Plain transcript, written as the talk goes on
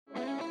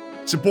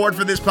Support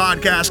for this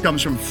podcast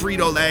comes from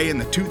Frito-Lay in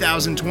the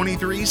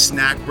 2023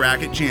 Snack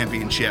Bracket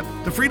Championship.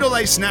 The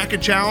Frito-Lay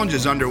Snack-It Challenge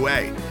is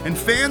underway, and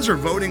fans are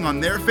voting on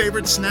their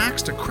favorite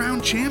snacks to crown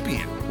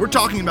champion. We're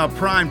talking about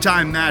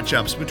prime-time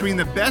matchups between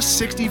the best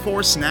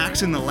 64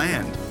 snacks in the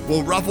land.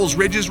 Will Ruffles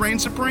Ridges reign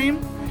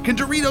supreme? Can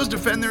Doritos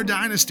defend their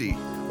dynasty?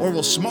 Or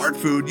will Smart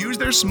Food use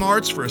their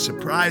smarts for a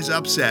surprise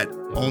upset?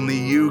 Only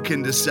you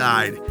can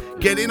decide.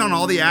 Get in on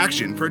all the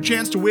action for a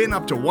chance to win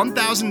up to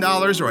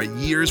 $1,000 or a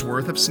year's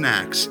worth of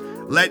snacks.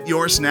 Let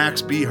your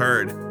snacks be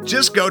heard.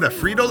 Just go to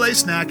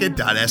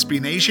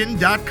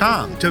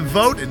fritolaysnacket.sbnation.com to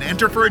vote and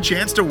enter for a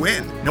chance to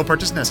win. No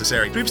purchase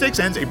necessary. Sweepstakes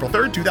ends April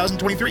 3rd,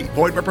 2023.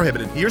 Void where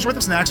prohibited. Year's worth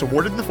of snacks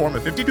awarded in the form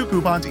of 52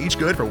 coupons, each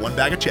good for one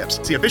bag of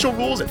chips. See official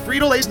rules at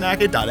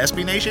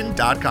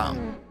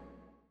fritolaysnacket.sbnation.com.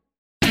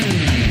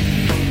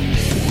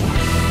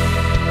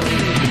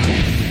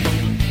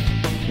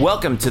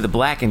 Welcome to the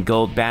Black and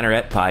Gold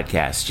Banneret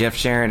Podcast. Jeff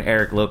Sharon,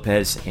 Eric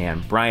Lopez,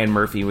 and Brian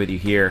Murphy with you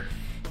here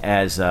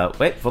as,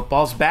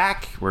 football's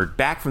back. We're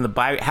back from the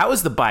bye week. How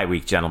was the bye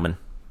week, gentlemen?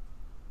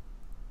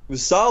 It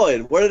was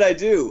solid. What did I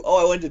do?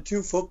 I went to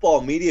 2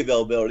 football media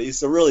availabilities,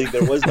 so really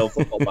there was no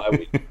football bye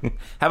week.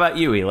 How about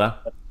you, Elo?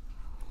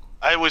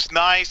 It was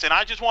nice, and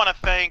I just want to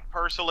thank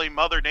personally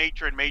Mother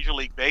Nature and Major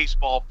League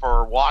Baseball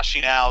for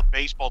washing out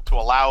baseball to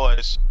allow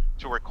us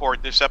to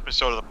record this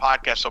episode of the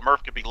podcast so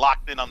Murph could be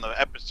locked in on the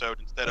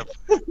episode instead of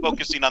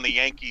focusing on the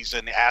Yankees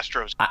and the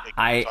Astros.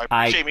 I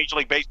appreciate Major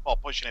League Baseball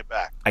pushing it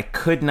back. I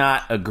could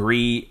not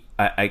agree.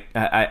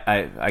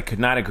 I could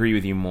not agree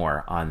with you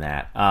more on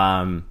that.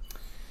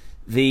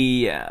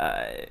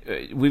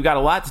 We've got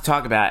a lot to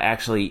talk about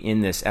actually in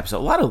this episode.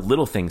 A lot of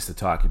little things to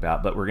talk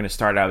about, but we're going to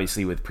start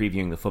obviously with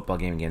previewing the football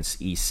game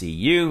against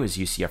ECU as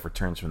UCF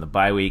returns from the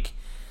bye week.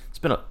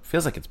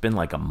 Feels like it's been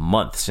like a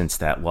month since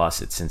that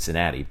loss at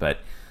Cincinnati, but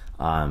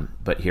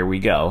here we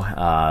go.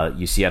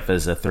 UCF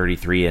is a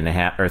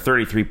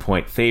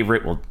 33-point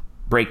favorite. We'll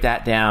break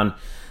that down.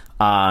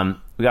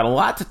 We got a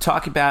lot to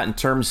talk about in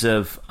terms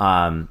of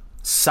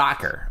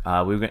soccer.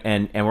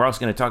 And we're also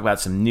going to talk about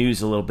some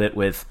news a little bit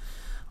with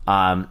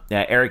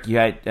Eric. You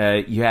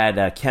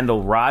had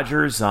Kendall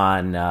Rogers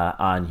on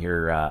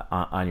your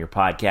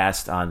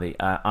podcast on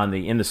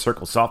the In the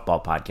Circle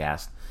softball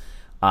podcast.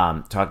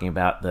 Talking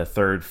about the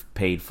third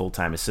paid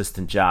full-time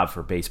assistant job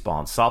for baseball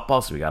and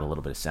softball, so we got a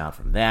little bit of sound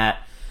from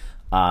that.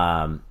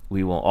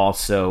 We will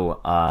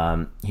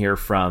also hear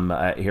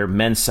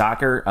men's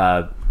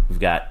soccer. We've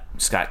got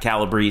Scott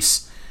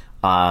Calabrese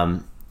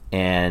and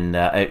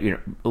a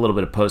little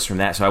bit of post from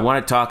that. So I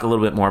want to talk a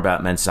little bit more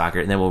about men's soccer,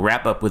 and then we'll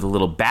wrap up with a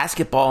little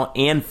basketball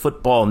and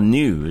football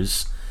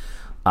news.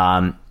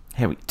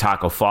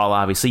 Taco Fall,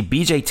 obviously.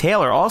 BJ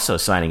Taylor also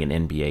signing an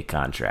NBA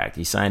contract.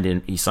 He signed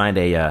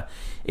a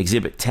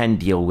Exhibit 10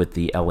 deal with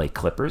the LA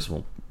Clippers.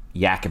 We'll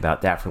yak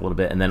about that for a little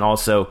bit. And then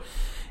also,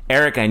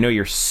 Eric, I know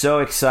you're so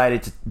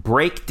excited to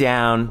break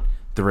down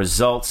the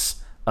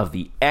results of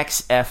the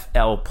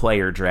XFL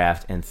player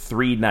draft and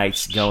 3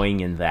 nights going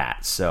in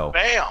that. So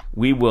bam.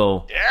 We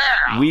will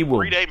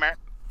 3-day, man.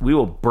 We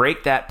will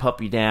break that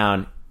puppy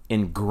down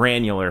in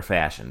granular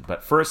fashion.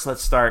 But first,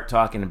 let's start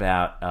talking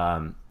about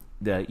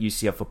the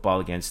UCF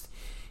football against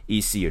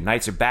ECU.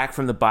 Knights are back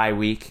from the bye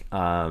week.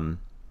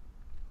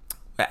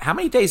 How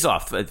many days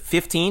off?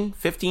 15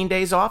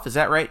 days off? Is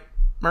that right,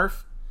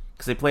 Murph?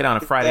 Because they played on a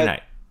Friday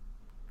night.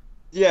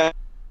 Yeah.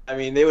 I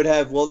mean, they would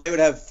have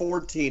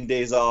 14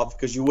 days off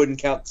because you wouldn't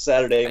count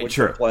Saturday in which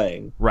they're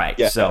playing. Right.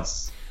 Yes, so,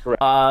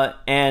 correct.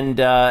 And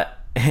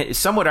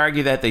some would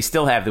argue that they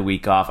still have the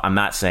week off. I'm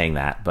not saying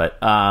that, but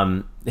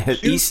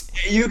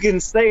you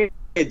can say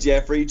it,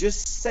 Jeffrey.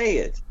 Just say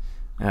it.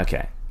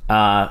 Okay.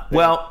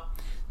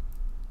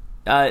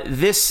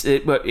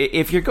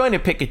 If you're going to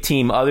pick a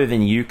team other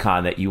than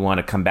UConn that you want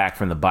to come back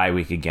from the bye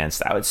week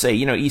against, I would say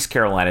East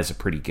Carolina is a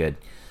pretty good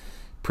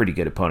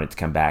opponent to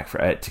come back for.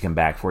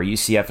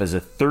 UCF is a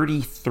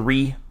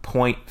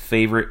 33-point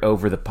favorite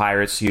over the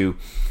Pirates, who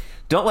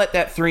don't let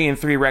that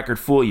 3-3 record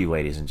fool you,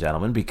 ladies and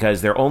gentlemen,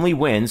 because their only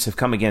wins have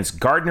come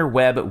against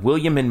Gardner-Webb,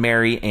 William and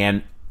Mary,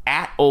 and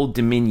at Old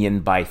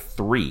Dominion by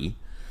 3.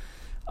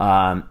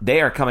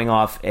 They are coming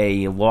off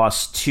a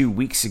loss 2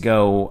 weeks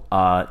ago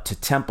to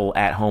Temple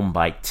at home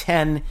by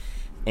 10,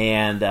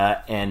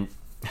 and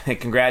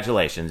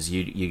congratulations,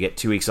 you get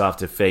 2 weeks off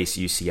to face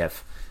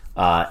UCF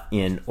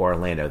in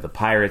Orlando. The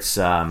Pirates,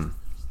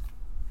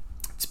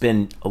 it's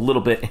been a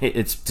little bit.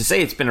 To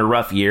say it's been a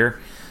rough year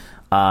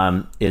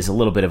is a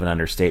little bit of an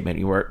understatement.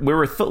 We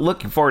were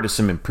looking forward to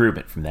some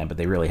improvement from them, but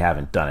they really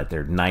haven't done it.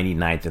 They're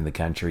 99th in the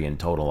country in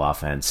total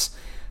offense,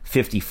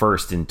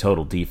 51st in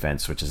total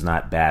defense, which is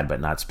not bad, but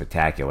not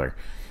spectacular.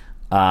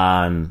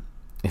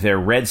 Their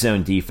red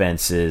zone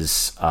defense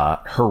is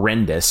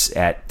horrendous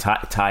at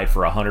tied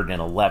for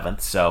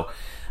 111th. So,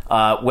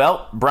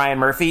 Brian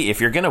Murphy,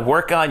 if you're going to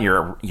work on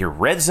your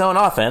red zone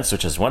offense,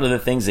 which is one of the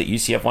things that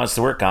UCF wants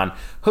to work on,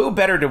 who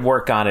better to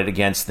work on it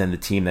against than the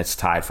team that's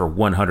tied for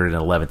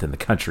 111th in the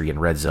country in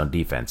red zone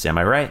defense? Am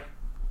I right?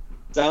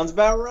 Sounds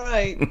about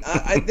right.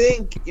 I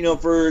think,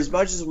 for as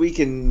much as we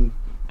can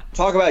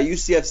talk about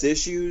UCF's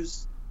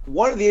issues,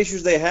 one of the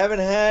issues they haven't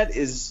had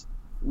is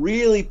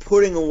really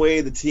putting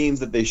away the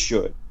teams that they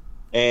should.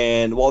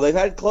 And while they've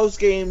had close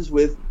games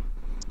with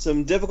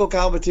some difficult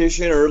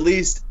competition, or at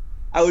least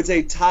I would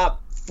say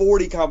top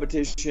 40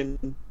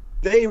 competition,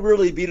 they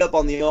really beat up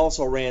on the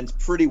also-rans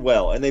pretty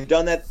well. And they've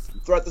done that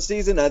throughout the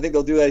season, and I think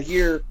they'll do that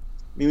here.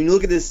 I mean,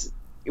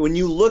 when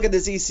you look at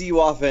this ECU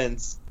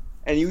offense,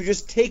 and you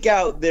just take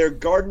out their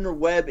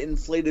Gardner-Webb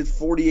inflated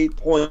 48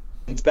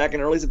 points back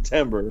in early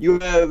September, you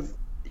have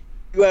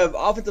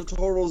offensive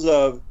totals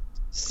of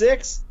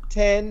 6,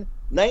 10,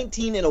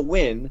 19 and a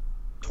win,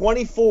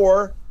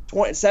 24,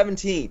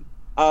 17.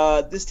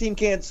 This team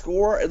can't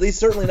score, at least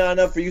certainly not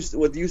enough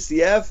with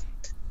UCF.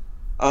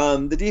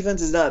 The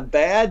defense is not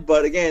bad,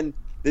 but again,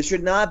 this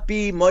should not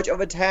be much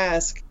of a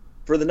task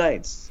for the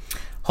Knights.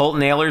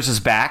 Holton Ahlers is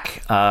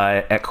back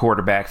at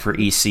quarterback for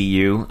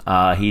ECU.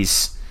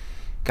 He's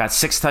got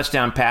 6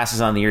 touchdown passes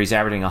on the year. He's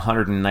averaging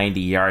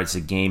 190 yards a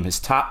game. His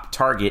top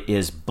target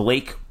is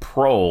Blake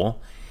Prohl.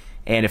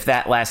 And if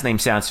that last name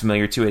sounds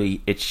familiar to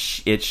it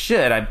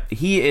should.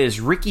 He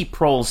is Ricky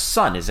Prohl's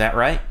son. Is that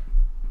right?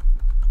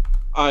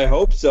 I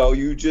hope so.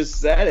 You just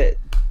said it.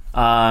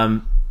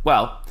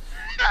 Well.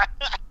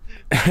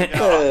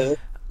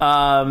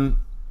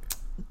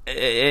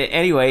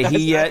 Anyway,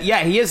 he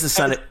is the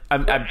son.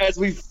 As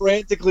we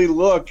frantically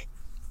look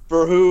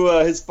for who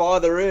his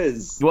father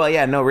is. Well,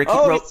 yeah, no, Ricky.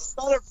 Oh, he's the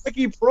son of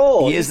Ricky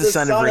Prohl. He is the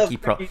son of Ricky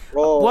Prohl.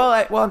 Well,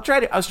 I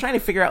was trying to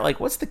figure out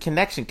what's the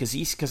connection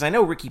because I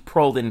know Ricky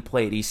Prohl didn't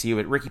play at ECU,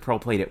 but Ricky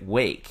Prohl played at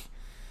Wake.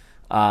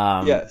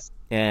 Yes.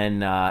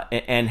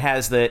 And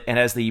has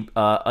the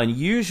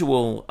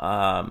unusual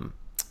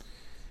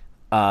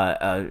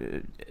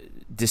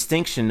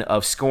distinction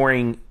of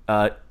scoring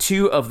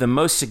 2 of the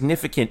most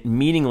significant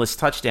meaningless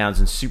touchdowns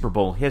in Super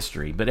Bowl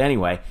history. But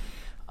anyway,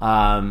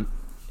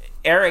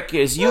 Eric,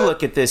 as you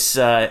look at this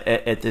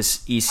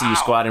ECU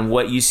squad and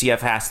what UCF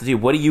has to do,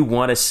 what do you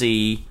want to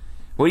see?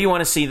 What do you want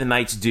to see the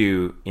Knights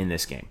do in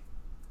this game?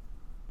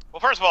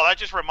 Well, first of all, that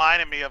just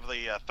reminded me of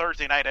the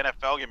Thursday night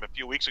NFL game a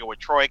few weeks ago, where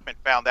Troy Aikman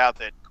found out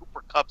that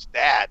Cooper Kupp's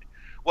dad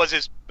was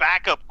his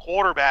backup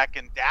quarterback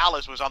in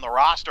Dallas, was on the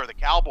roster of the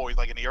Cowboys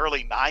in the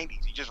early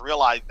 90s. He just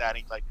realized that. And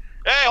he's like,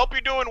 hey, hope you're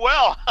doing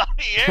well.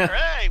 Yeah,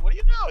 hey, what do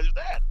you know? Is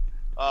that?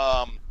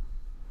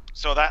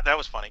 So that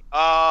was funny.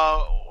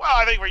 Well,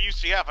 I think for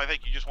UCF, I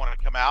think you just want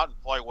to come out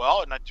and play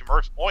well. And to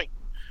Murph's point,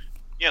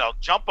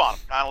 jump on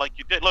them, kind of like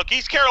you did. Look,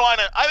 East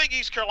Carolina, I think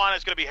East Carolina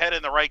is going to be headed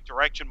in the right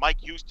direction.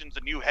 Mike Houston's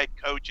a new head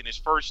coach in his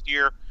first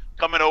year,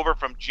 coming over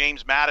from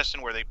James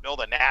Madison, where they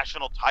built a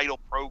national title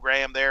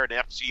program there at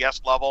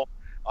FCS level.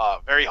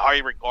 Very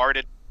highly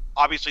regarded.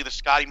 Obviously, the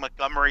Scotty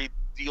Montgomery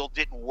deal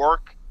didn't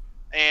work.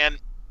 And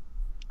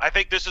I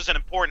think this is an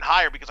important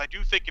hire because I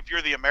do think if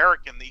you're the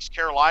American, East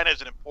Carolina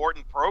is an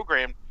important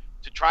program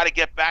to try to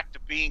get back to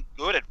being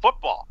good at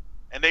football.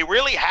 And they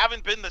really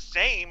haven't been the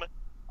same,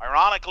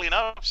 ironically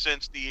enough,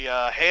 since the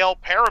Hale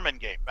Perriman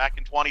game back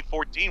in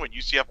 2014 when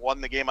UCF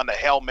won the game on the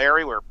Hail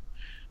Mary, where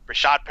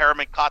Rashad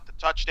Perriman caught the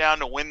touchdown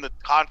to win the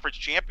conference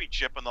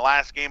championship in the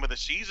last game of the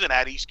season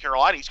at East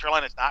Carolina. East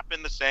Carolina has not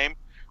been the same.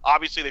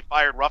 Obviously, they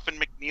fired Ruffin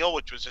McNeil,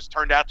 which has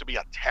turned out to be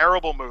a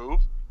terrible move,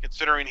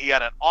 considering he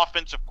had an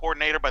offensive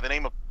coordinator by the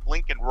name of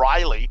Lincoln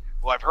Riley,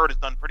 who I've heard has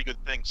done pretty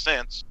good things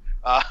since.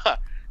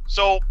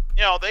 So,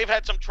 they've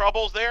had some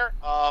troubles there.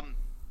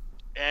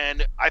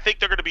 And I think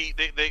they're going to be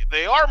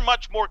they are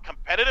much more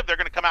competitive. They're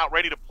going to come out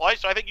ready to play.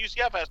 So I think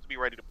UCF has to be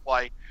ready to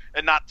play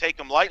and not take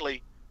them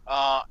lightly.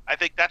 I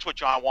think that's what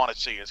John want to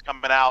see, is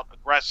coming out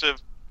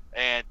aggressive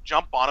and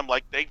jump on them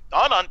like they've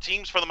done on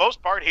teams for the most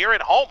part here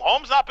at home.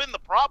 Home's not been the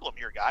problem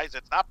here, guys.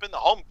 It's not been the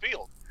home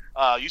field.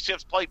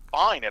 UCF's played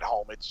fine at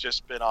home. It's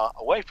just been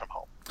away from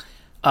home.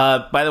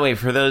 By the way,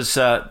 for those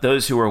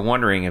who are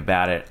wondering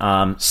about it,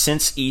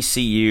 since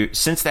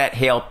that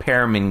Hale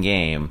Perriman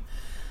game,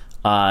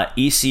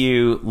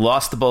 ECU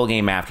lost the bowl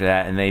game after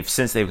that, and they've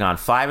gone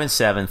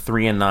 5-7,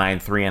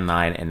 3-9,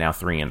 3-9, and now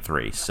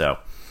 3-3. So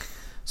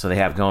they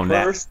have going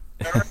back.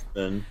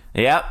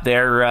 Yeah,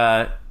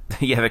 they're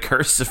the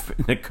curse of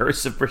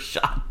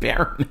Rashad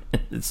Perriman.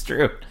 It's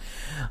true.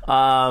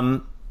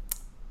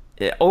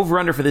 Over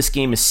under for this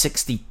game is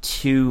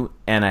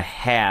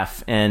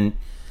 62.5, and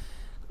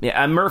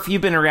yeah, Murph,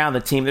 you've been around the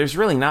team. There's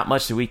really not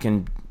much that we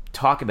can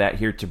talk about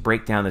here to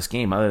break down this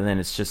game, other than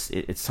it's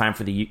time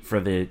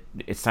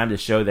it's time to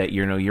show that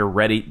you're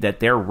ready, that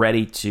they're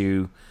ready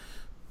to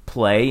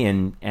play,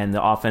 and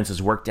the offense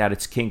has worked out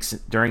its kinks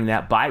during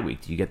that bye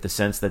week. Do you get the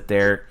sense that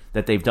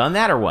they've done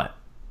that, or what?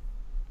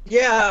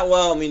 Yeah,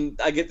 well, I mean,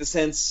 I get the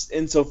sense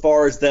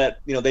insofar as that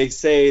they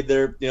say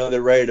they're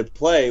ready to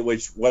play.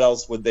 Which, what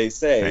else would they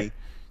say? Right.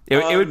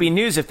 It would be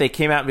news if they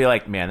came out and be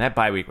like, "Man, that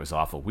bye week was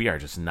awful. We are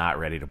just not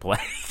ready to play."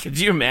 Could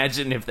you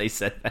imagine if they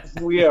said that?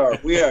 We are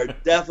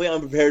definitely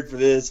unprepared for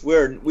this.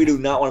 We do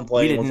not want to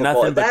play. We did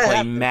nothing but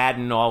play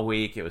Madden all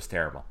week. It was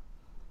terrible.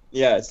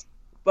 Yes,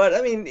 but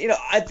I mean,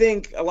 I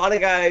think a lot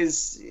of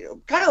guys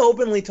kind of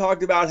openly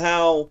talked about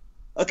how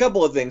a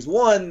couple of things.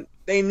 One,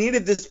 they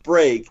needed this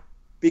break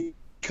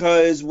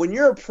because when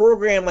you're a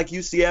program like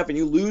UCF and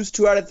you lose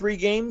 2 out of 3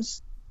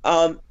 games,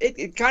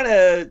 it kind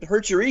of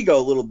hurts your ego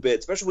a little bit,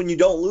 especially when you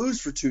don't lose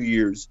for 2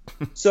 years.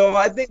 So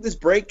I think this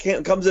break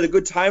comes at a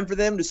good time for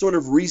them to sort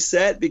of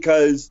reset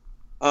because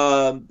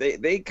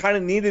they kind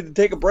of needed to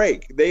take a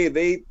break.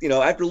 They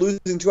after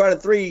losing 2 out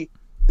of 3,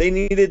 they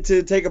needed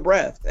to take a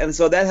breath, and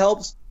so that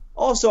helps.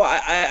 Also,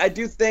 I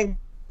do think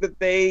that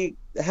they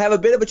have a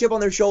bit of a chip on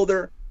their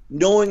shoulder,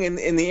 knowing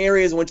in the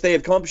areas in which they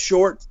have come up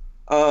short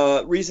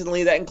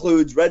recently. That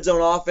includes red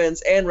zone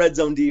offense and red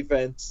zone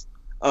defense.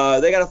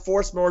 They got to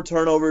force more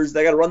turnovers.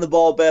 They got to run the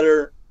ball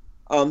better.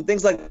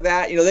 Things like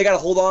that. They got to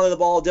hold on to the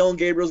ball. Dylan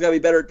Gabriel's got to be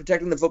better at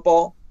protecting the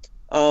football.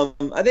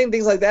 I think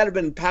things like that have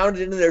been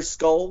pounded into their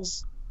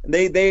skulls.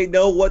 They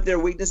know what their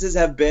weaknesses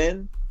have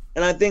been,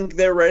 and I think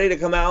they're ready to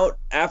come out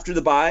after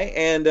the bye.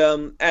 And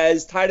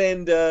as tight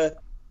end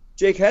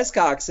Jake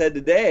Hescock said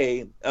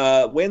today,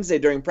 Wednesday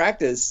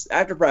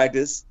after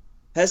practice,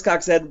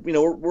 Hescock said,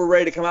 we're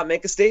ready to come out and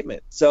make a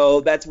statement.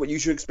 So that's what you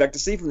should expect to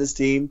see from this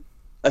team,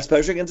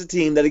 especially against a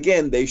team that,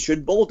 again, they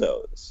should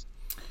bulldoze.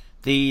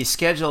 The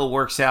schedule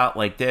works out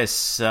like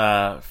this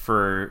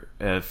for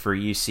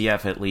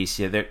UCF at least.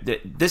 Yeah,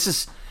 this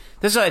is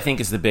what I think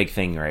is the big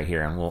thing right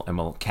here, and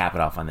we'll cap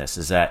it off on this.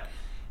 Is that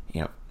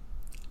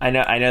I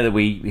know that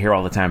we hear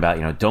all the time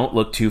about don't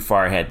look too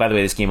far ahead. By the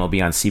way, this game will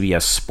be on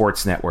CBS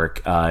Sports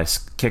Network.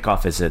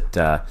 Kickoff is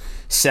at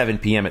 7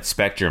 p.m. at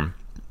Spectrum.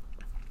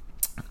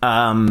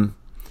 The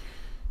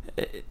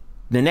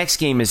next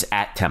game is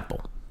at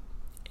Temple,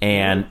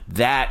 and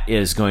that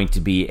is going to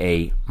be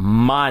a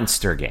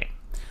monster game.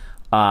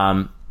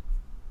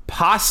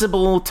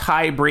 Possible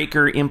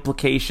tiebreaker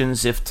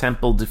implications if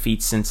Temple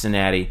defeats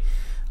Cincinnati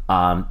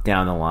down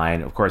the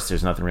line. Of course,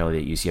 there's nothing really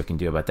that UCF can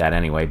do about that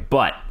anyway.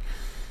 But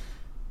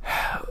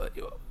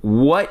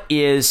what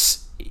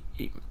is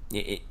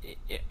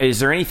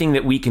there anything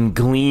that we can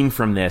glean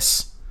from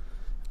this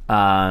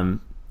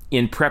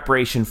in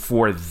preparation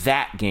for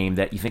that game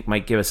that you think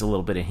might give us a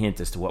little bit of hint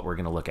as to what we're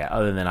going to look at,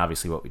 other than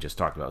obviously what we just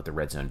talked about with the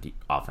red zone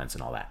offense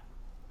and all that?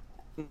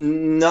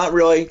 Not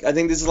really. I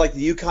think this is like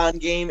the UConn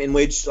game in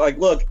which,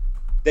 look,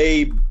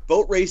 they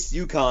boat raced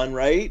UConn,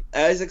 right,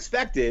 as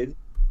expected,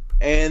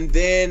 and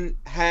then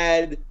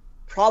had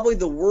probably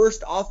the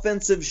worst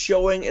offensive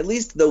showing, at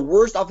least the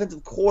worst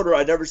offensive quarter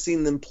I'd ever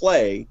seen them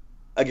play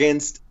in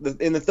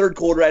the third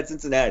quarter at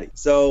Cincinnati.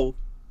 So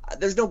I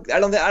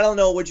don't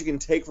know what you can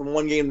take from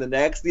one game to the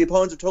next. The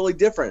opponents are totally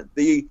different.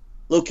 The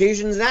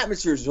locations and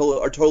atmospheres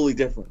are totally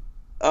different.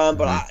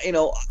 But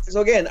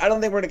so again, I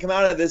don't think we're going to come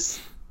out of this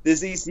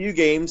ECU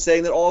game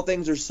saying that all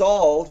things are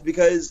solved,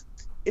 because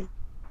it's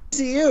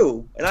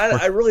ECU, and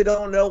I really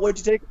don't know what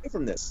you take away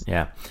from this.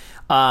 Yeah.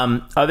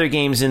 Other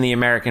games in the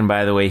American,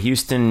 by the way,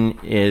 Houston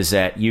is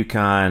at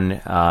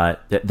UConn.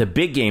 The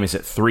big game is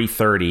at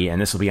 3:30,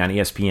 and this will be on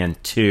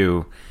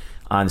ESPN2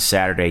 on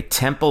Saturday.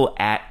 Temple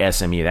at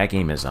SMU. That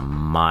game is a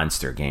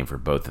monster game for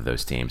both of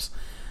those teams.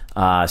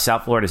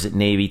 South Florida's at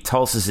Navy.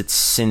 Tulsa's at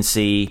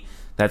Cincy.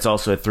 That's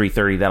also at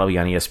 3:30. That'll be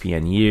on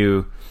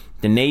ESPNU.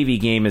 The Navy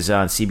game is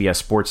on CBS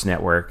Sports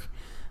Network.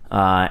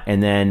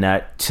 And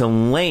then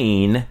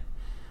Tulane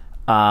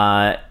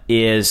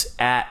is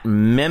at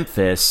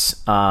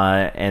Memphis,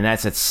 and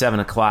that's at 7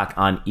 o'clock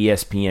on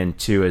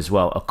ESPN2 as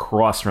well,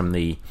 across from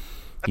the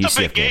UCF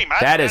a big game.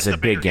 That is a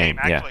big game.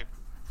 Actually,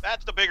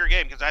 that's the bigger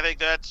game, because I think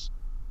that's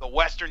the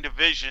Western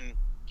Division.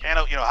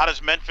 How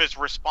does Memphis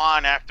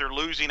respond after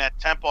losing at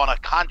Temple on a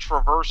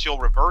controversial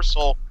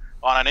reversal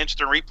on an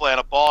instant replay on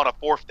a ball on a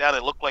fourth down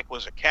that looked like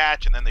was a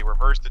catch, and then they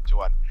reversed it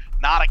to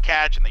not a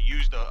catch, and they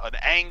used an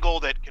angle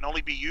that can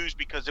only be used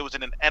because it was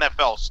in an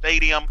NFL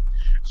stadium.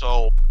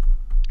 So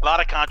a lot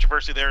of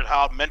controversy there,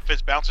 how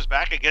Memphis bounces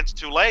back against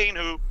Tulane,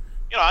 who,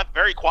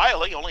 very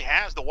quietly only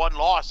has the one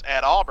loss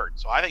at Auburn.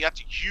 So I think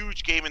that's a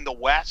huge game in the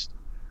West.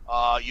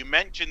 You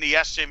mentioned the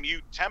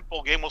SMU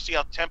Temple game. We'll see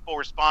how Temple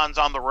responds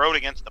on the road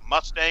against the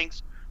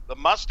Mustangs. The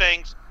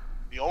Mustangs,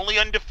 the only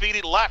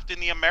undefeated left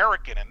in the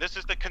American, and this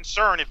is the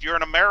concern if you're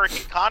an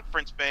American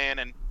Conference fan,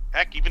 and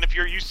heck, even if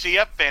you're a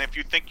UCF fan, if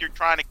you think you're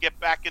trying to get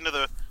back into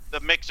the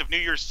mix of New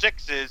Year's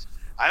Sixes,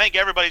 I think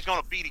everybody's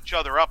going to beat each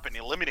other up and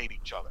eliminate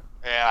each other.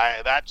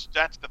 And that's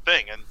the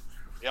thing. And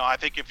I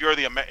think if you're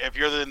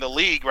in the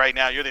league right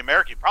now, you're the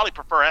American, you probably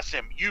prefer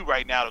SMU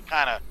right now to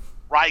kind of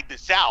ride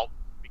this out,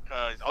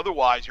 because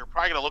otherwise you're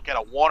probably going to look at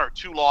a 1 or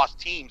 2 loss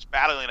teams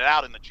battling it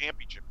out in the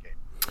championship game.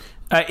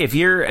 If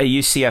you're a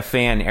UCF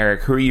fan,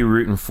 Eric, who are you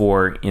rooting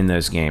for in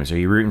those games? Are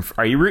you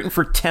rooting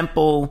for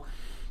Temple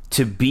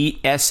to beat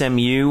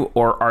SMU,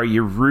 or are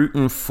you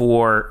rooting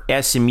for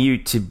SMU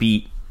to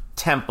beat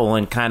Temple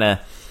and kind of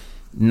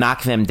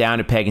knock them down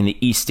a peg in the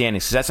East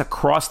standings? Because that's a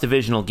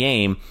cross-divisional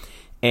game.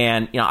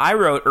 And I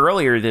wrote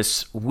earlier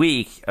this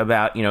week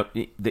about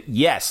that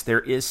yes,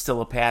 there is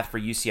still a path for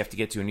UCF to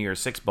get to a New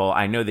Year's Six bowl.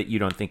 I know that you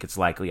don't think it's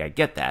likely. I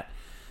get that,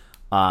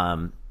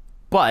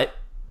 but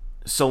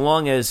so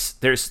long as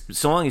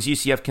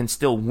UCF can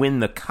still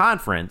win the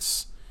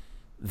conference,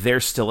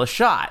 there's still a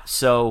shot.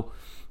 So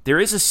there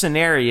is a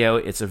scenario.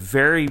 It's a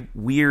very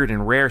weird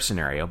and rare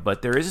scenario,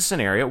 but there is a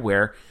scenario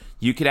where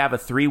you could have a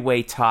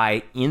 3-way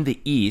tie in the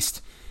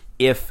East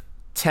if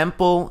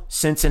Temple,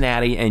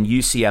 Cincinnati, and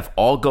UCF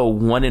all go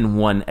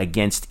 1-1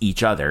 against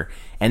each other,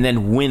 and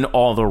then win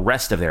all the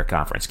rest of their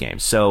conference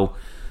games. So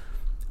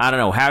I don't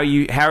know, how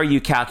are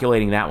you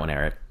calculating that one,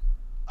 Eric?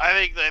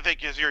 I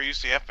think as you're a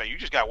UCF fan, you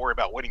just got to worry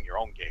about winning your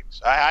own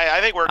games. I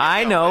think we're.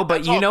 I know,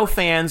 but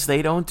fans,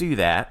 they don't do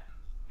that.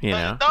 You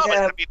know.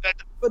 But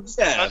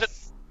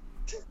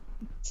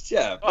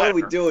Jeff, what are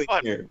we doing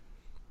here?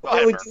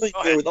 What are we doing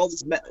here with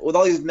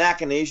all these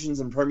machinations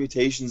and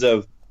permutations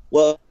of,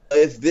 well,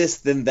 if this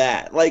then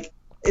that? Like,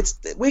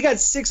 we got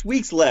 6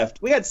 weeks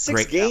left. We got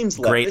six games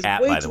left. Great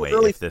app, by the way.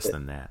 If this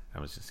then that. I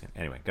was just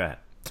anyway. Go ahead.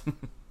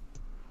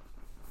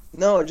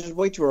 No, just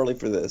way too early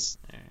for this.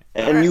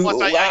 And you go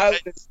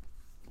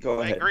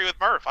ahead. I agree with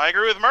Murph,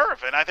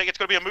 and I think it's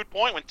going to be a moot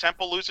point when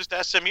Temple loses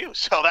to SMU.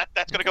 So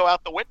that's going to go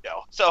out the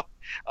window. So,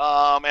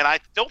 and I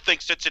still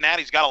think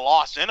Cincinnati's got a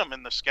loss in them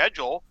in the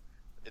schedule.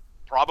 It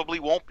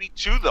probably won't be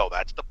 2, though.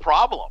 That's the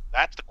problem.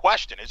 That's the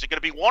question. Is it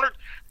going to be 1 or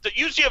the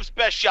UCF's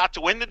best shot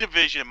to win the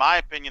division, in my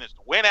opinion, is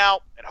to win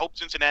out and hope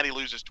Cincinnati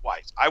loses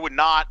twice. I would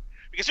not,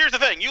 because here's the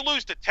thing: you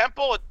lose to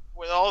Temple,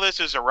 all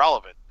this is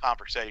irrelevant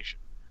conversation.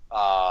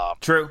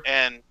 True.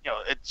 And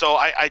so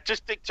I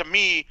just think, to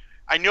me,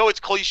 I know it's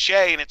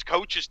cliche and it's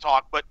coaches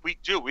talk, but we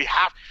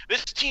have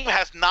this team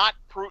has not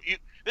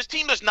this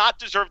team does not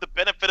deserve the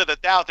benefit of the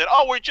doubt that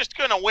we're just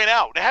going to win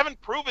out. They haven't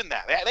proven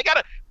that. They got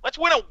to let's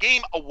win a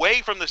game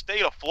away from the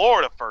state of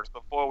Florida first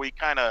before we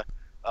kind of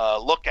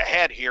look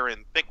ahead here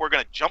and think we're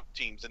going to jump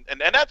teams.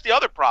 And that's the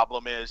other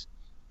problem is,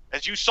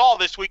 as you saw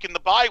this week in the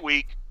bye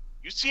week,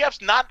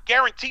 UCF's not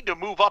guaranteed to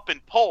move up in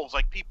polls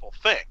like people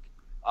think.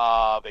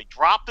 They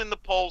dropped in the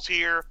polls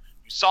here.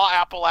 You saw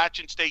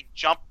Appalachian State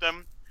jump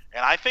them,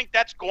 and I think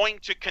that's going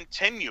to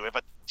continue. If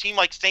a team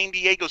like San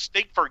Diego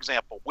State, for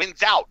example,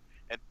 wins out,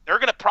 and they're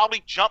going to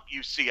probably jump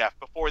UCF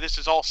before this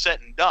is all said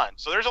and done.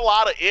 So there's a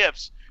lot of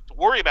ifs to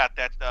worry about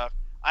that stuff.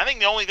 I think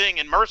the only thing,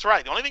 and Murph's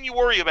right, the only thing you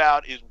worry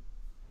about is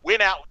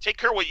win out, take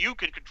care of what you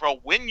can control,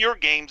 win your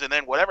games, and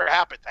then whatever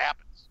happens,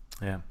 happens.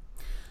 Yeah.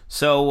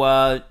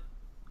 So,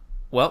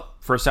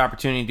 first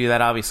opportunity to do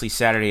that, obviously,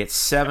 Saturday at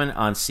 7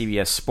 on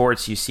CBS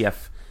Sports.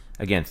 UCF,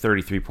 again,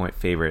 33-point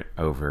favorite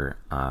over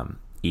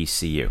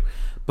ECU.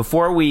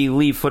 Before we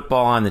leave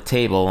football on the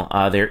table,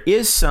 there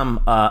is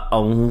some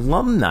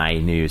alumni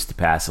news to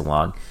pass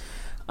along.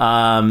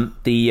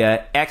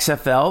 The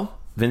XFL,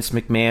 Vince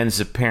McMahon's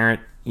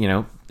apparent,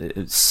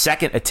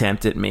 second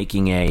attempt at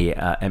making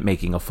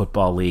a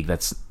football league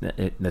that's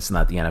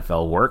not the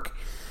NFL work,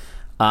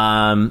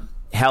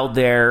 held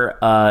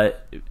their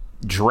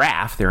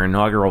draft, their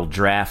inaugural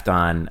draft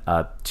on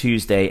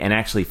Tuesday, and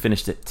actually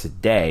finished it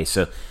today.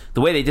 So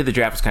the way they did the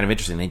draft was kind of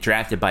interesting. They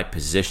drafted by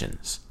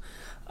positions,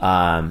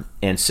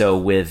 and so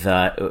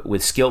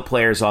with skilled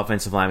players,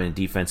 offensive linemen, and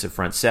defensive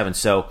front seven.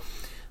 So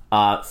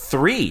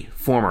 3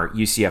 former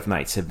UCF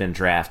Knights have been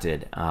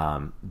drafted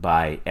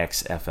by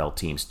XFL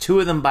teams. 2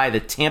 of them by the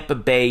Tampa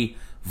Bay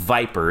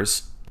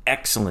Vipers.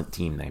 Excellent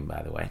team name,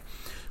 by the way.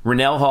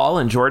 Rennell Hall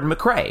and Jordan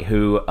McRae,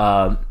 who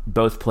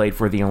both played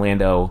for the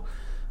Orlando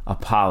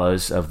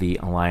Apollos of the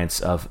Alliance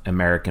of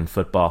American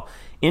Football.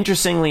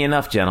 Interestingly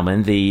enough,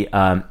 gentlemen, the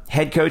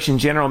head coach and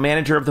general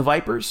manager of the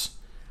Vipers,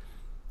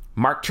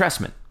 Mark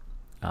Trestman,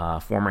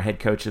 former head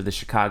coach of the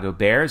Chicago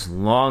Bears,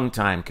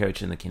 longtime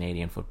coach in the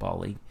Canadian Football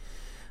League.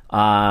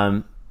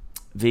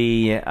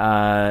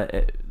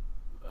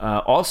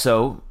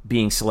 Also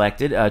being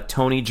selected,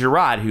 Tony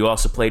Gerard, who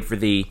also played for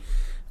the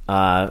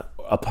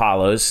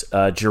Apollos.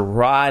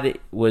 Gerard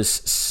was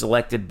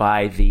selected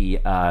by the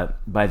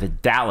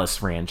Dallas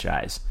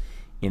franchise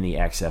in the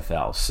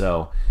XFL.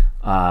 So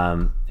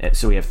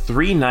we have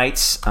 3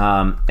 Knights,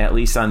 at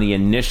least on the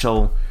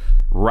initial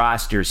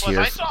rosters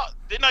here.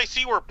 Didn't I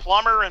see where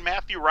Plummer and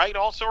Matthew Wright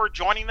also are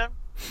joining them?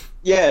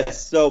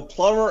 Yes. So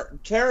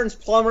Terrence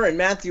Plummer and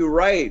Matthew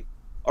Wright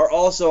are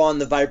also on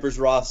the Vipers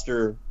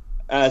roster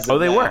as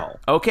of they now. were.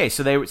 Okay,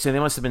 so they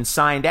must have been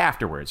signed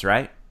afterwards,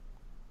 right?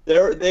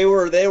 They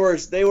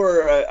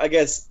were I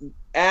guess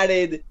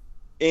added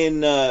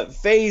in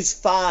phase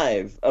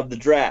 5 of the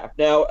draft.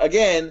 Now,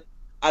 again,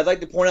 I'd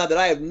like to point out that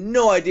I have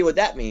no idea what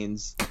that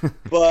means,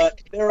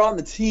 but they're on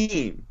the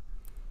team.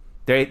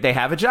 They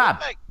have a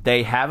job.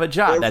 They have a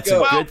job. That's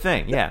a good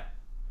thing. Yeah.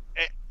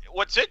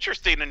 What's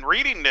interesting in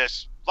reading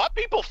this, a lot of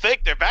people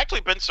think they've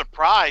actually been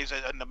surprised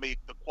at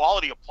the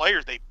quality of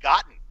players they've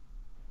gotten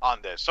on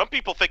this. Some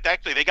people think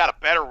actually they got a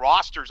better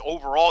rosters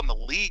overall in the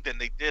league than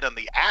they did on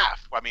the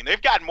AF. I mean,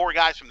 they've gotten more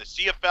guys from the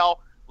CFL.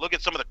 Look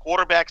at some of the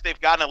quarterbacks they've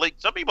gotten in the league.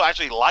 Some people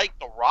actually like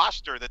the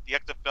roster that the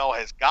XFL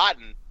has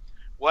gotten.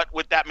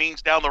 What that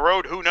means down the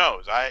road, who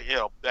knows?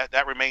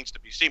 That remains to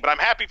be seen. But I'm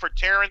happy for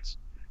Terrence.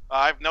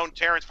 I've known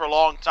Terrence for a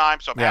long time,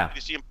 so I'm happy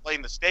to see him play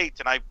in the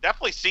States. And I've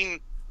definitely seen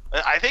 –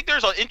 I think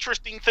there's an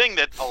interesting thing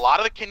that a lot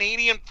of the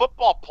Canadian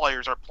football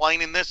players are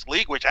playing in this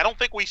league, which I don't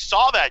think we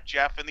saw that,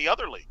 Jeff, in the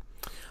other league.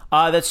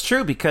 That's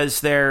true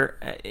because they're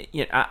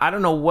I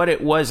don't know what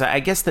it was. I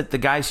guess that the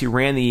guys who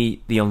ran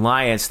the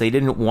Alliance, they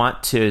didn't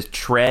want to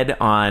tread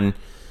on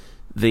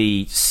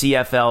the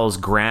CFL's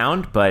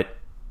ground, but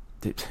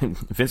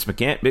Vince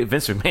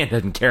McMahon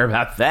doesn't care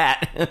about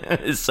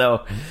that.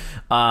 So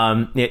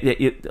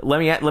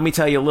let me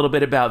tell you a little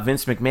bit about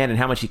Vince McMahon and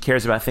how much he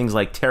cares about things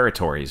like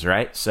territories,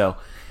 right? So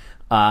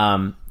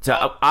I'm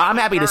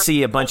happy to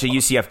see a bunch of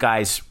UCF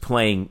guys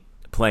playing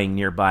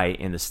nearby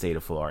in the state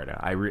of Florida.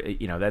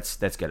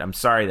 That's good. I'm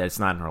sorry that it's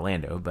not in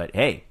Orlando, but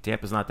hey,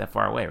 Tampa's not that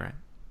far away, right?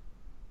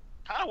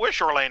 Kind of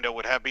wish Orlando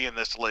would be in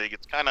this league.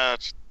 It's kind of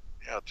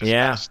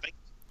kind of stinks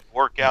to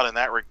work out in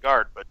that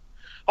regard, but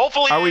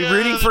hopefully. Are we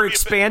rooting for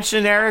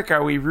expansion, Eric?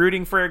 Are we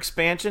rooting for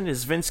expansion?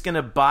 Is Vince going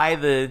to buy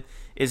the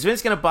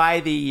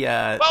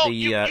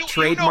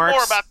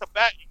trademarks?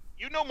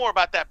 You know more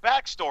about that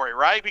backstory,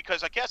 right?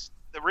 Because I guess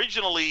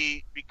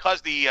originally,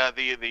 because the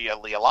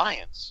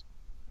Alliance,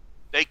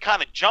 they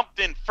kind of jumped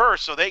in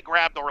first, so they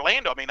grabbed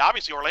Orlando. I mean,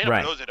 obviously Orlando,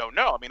 right. For those that don't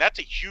know, I mean, that's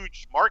a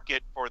huge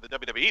market for the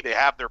WWE. They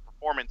have their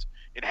performance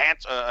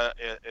enhanced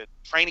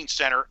training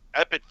center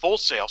up at Full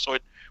Sail. So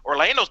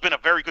Orlando's been a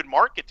very good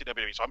market to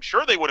WWE. So I'm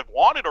sure they would have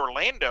wanted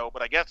Orlando,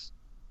 but I guess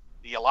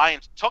the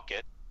Alliance took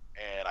it.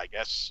 And I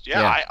guess,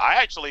 I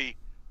actually,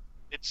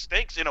 it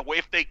stinks in a way.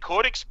 If they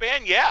could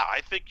expand,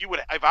 I think you would.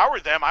 If I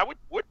were them, I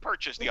would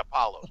purchase the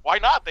Apollos. Why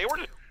not? They were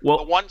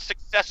the one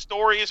success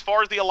story as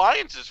far as the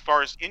Alliance, as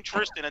far as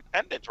interest and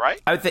attendance,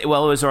 right? I would think.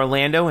 Well, it was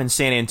Orlando and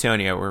San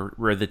Antonio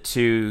were the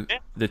two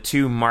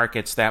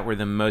markets that were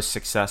the most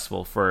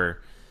successful for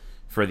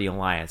the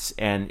Alliance,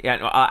 and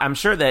I'm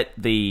sure that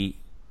the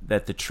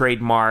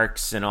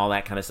trademarks and all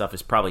that kind of stuff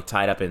is probably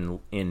tied up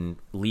in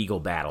legal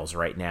battles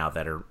right now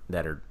that are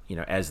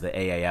as the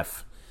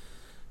AAF.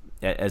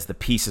 As the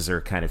pieces are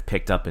kind of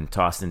picked up and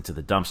tossed into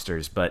the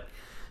dumpsters. But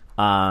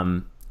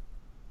I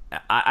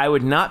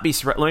would not be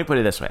surprised. Let me put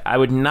it this way. I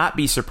would not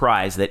be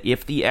surprised that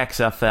if the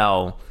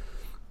XFL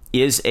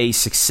is a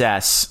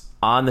success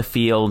on the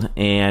field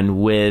and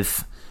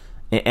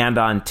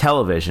on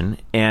television,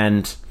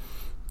 and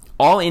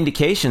all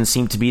indications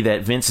seem to be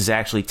that Vince is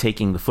actually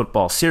taking the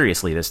football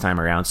seriously this time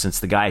around, since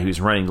the guy who's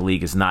running the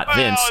league is not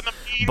Vince,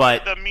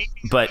 but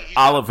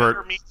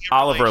Oliver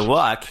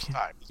Luck.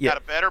 He's got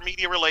a better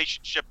media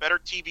relationship, better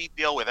TV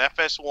deal with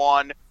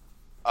FS1,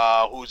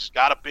 who's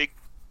got a big,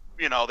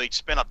 they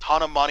spent a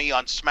ton of money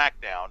on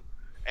SmackDown,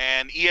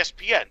 and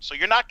ESPN. So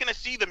you're not going to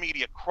see the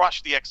media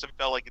crush the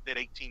XFL like it did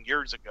 18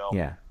 years ago.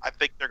 Yeah. I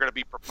think they're going to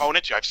be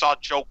proponents. I saw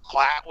Joe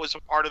Klatt was a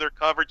part of their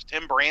coverage.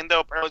 Tim Brando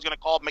apparently is going to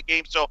call them a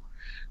game. So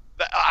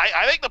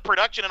I think the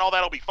production and all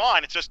that will be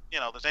fine. It's just,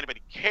 does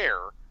anybody care?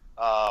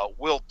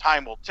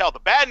 Time will tell. The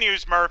bad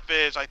news, Murph,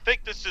 is I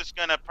think this is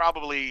going to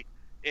probably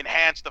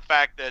enhance the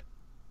fact that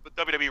the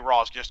WWE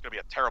Raw is just going to be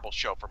a terrible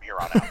show from here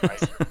on out,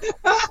 right?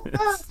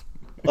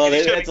 Well,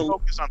 that's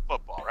focus on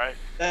football, right?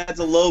 That's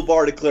a low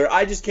bar to clear.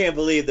 I just can't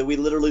believe that we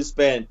literally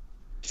spent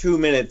 2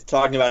 minutes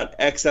talking about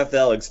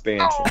XFL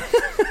expansion.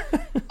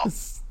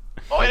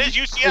 Oh, it is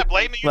UCF.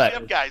 Blame the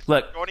UCF guys.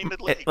 Look, joining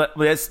mid-league.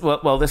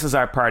 This is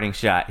our parting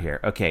shot here.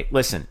 Okay,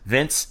 listen,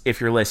 Vince,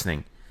 if you're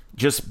listening,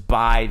 just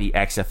buy the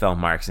XFL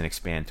marks and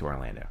expand to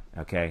Orlando.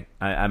 Okay,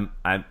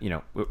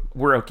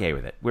 we're okay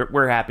with it.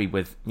 We're happy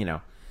with,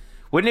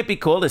 Wouldn't it be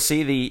cool to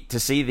see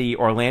the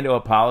Orlando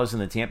Apollos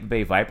and the Tampa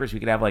Bay Vipers? We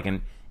could have like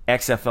an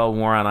XFL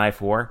war on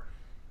I-4.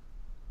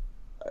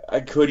 I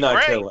could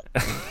not kill it.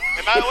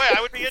 And by the way,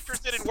 I would be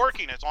interested in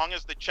working as long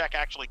as the check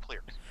actually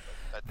clears.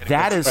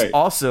 That is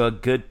also a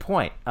good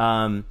point.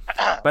 By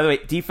the way,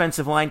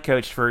 defensive line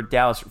coach for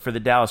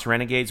the Dallas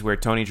Renegades, where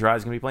Tony Gerard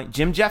is going to be playing,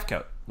 Jim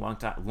Jeffcoat, long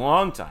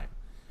time,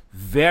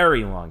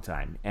 very long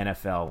time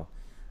NFL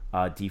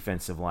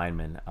defensive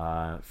lineman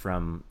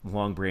from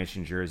Long Branch,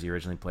 New Jersey.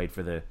 Originally played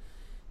for the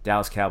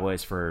Dallas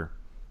Cowboys for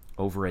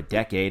over a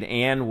decade,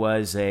 and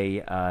was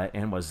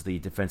the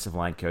defensive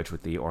line coach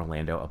with the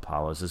Orlando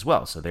Apollos as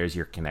well. So there's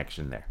your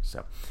connection there.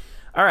 So,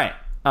 all right.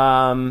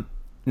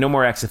 No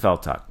more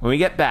XFL talk. When we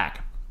get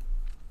back,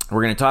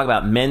 we're going to talk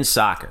about men's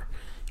soccer.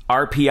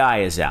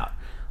 RPI is out.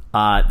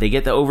 They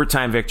get the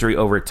overtime victory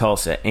over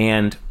Tulsa.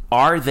 And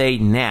are they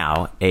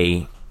now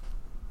a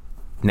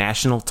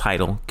national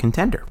title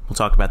contender? We'll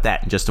talk about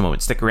that in just a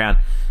moment. Stick around.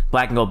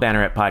 Black and Gold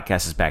Banneret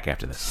podcast is back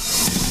after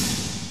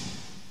this.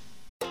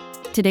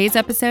 Today's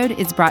episode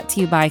is brought to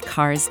you by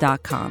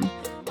Cars.com.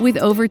 With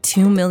over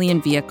 2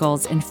 million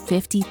vehicles and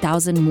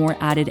 50,000 more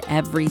added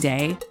every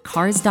day,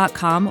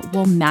 Cars.com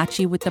will match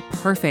you with the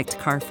perfect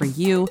car for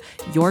you,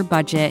 your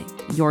budget,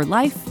 your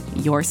life,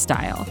 your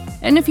style.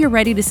 And if you're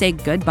ready to say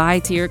goodbye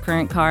to your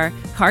current car,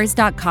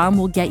 Cars.com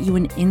will get you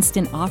an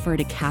instant offer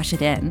to cash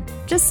it in.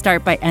 Just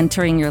start by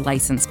entering your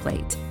license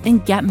plate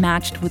and get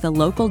matched with a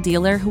local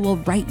dealer who will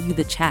write you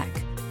the check.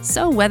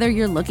 So whether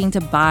you're looking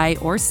to buy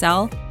or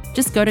sell,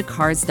 just go to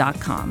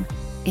Cars.com.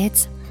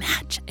 It's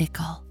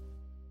magical.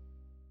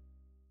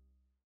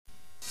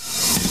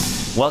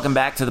 Welcome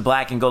back to the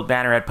Black and Gold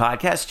Banneret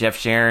podcast. Jeff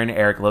Sharon,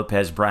 Eric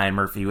Lopez, Brian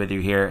Murphy with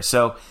you here.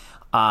 So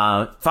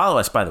follow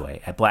us, by the way,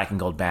 at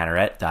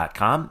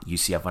blackandgoldbanneret.com,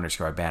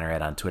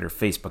 UCF_Banneret on Twitter,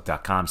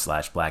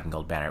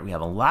 Facebook.com/blackandgoldbanneret. We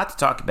have a lot to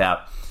talk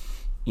about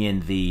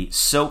in the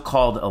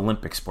so-called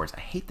Olympic sports. I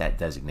hate that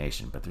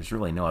designation, but there's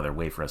really no other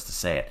way for us to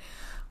say it.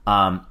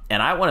 And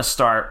I want to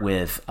start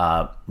with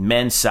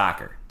men's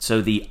soccer.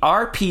 So the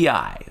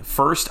RPI,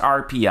 first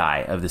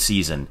RPI of the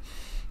season,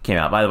 came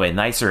out. By the way,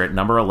 Knights are at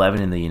number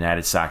 11 in the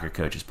United Soccer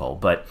Coaches Poll.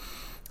 But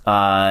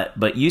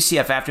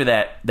UCF, after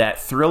that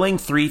thrilling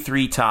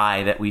 3-3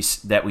 tie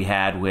that we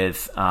had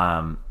with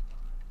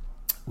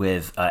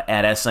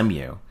at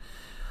SMU,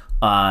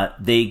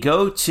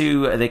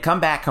 they come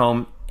back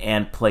home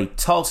and play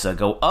Tulsa,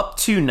 go up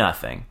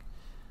 2-0,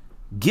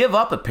 give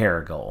up a pair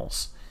of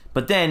goals.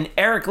 But then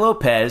Eric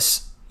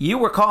Lopez, you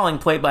were calling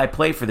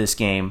play-by-play for this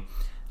game,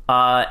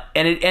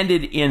 and it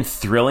ended in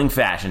thrilling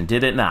fashion,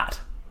 did it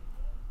not?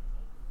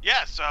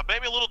 Yes,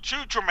 maybe a little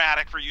too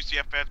dramatic for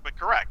UCF fans, but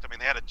correct. I mean,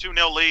 they had a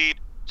 2-0 lead.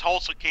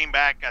 Tulsa came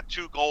back, got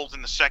 2 goals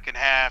in the second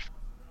half,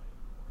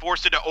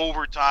 forced it to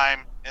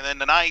overtime, and then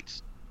the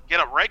Knights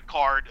get a red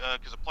card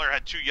because the player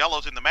had 2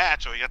 yellows in the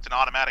match, so he gets an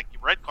automatic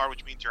red card,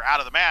 which means you're out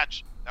of the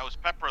match. That was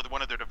Pepper,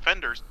 one of their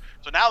defenders.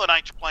 So now the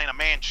Knights are playing a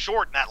man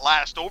short in that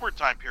last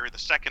overtime period, the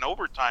second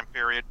overtime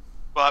period,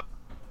 but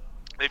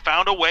they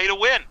found a way to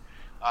win.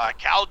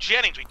 Cal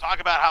Jennings, we talk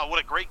about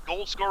what a great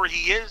goal scorer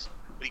he is,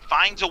 but he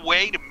finds a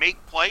way to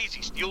make plays.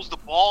 He steals the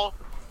ball,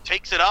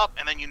 takes it up,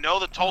 and then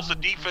the Tulsa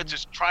defense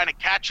is trying to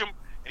catch him,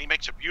 and he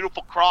makes a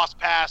beautiful cross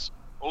pass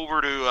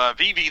over to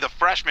Vivi, the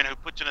freshman, who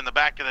puts it in the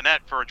back of the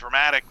net for a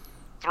dramatic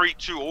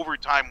 3-2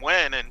 overtime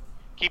win and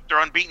keep their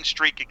unbeaten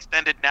streak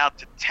extended now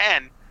to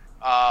 10.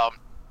 And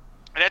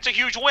that's a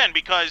huge win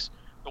because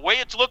the way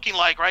it's looking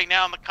like right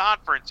now in the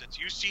conference, it's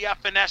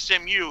UCF and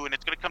SMU, and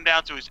it's going to come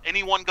down to, is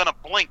anyone going to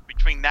blink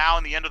between now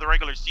and the end of the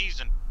regular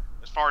season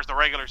as far as the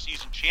regular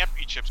season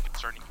championship's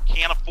concerned? You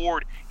can't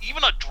afford,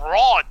 even a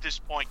draw at this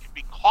point could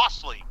be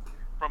costly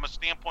from a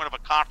standpoint of a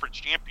conference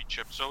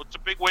championship. So it's a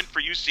big win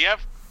for UCF.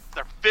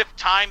 Their 5th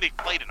time they've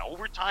played an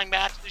overtime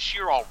match this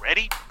year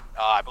already.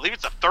 I believe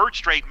it's the 3rd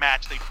straight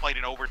match they've played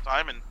in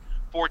overtime, and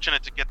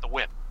fortunate to get the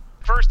win.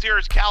 First here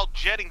is Cal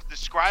Jennings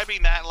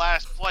describing that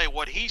last play,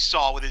 what he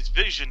saw with his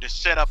vision to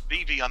set up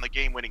Vivi on the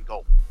game-winning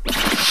goal.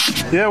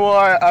 Yeah, well,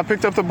 I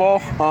picked up the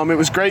ball. It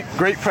was great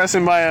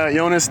pressing by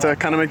Jonas to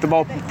kind of make the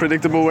ball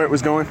predictable where it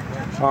was going.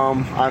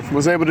 I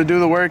was able to do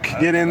the work,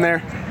 get in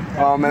there,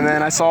 and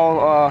then I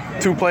saw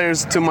 2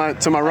 players to my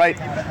right,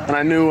 and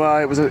I knew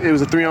it was a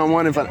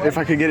 3-on-1. If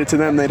I could get it to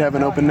them, they'd have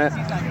an open net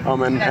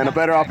and a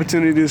better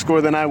opportunity to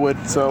score than I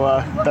would.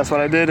 So that's what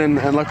I did, and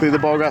luckily the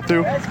ball got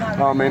through,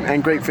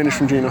 and great finish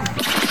from Gino.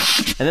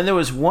 And then there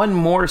was one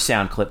more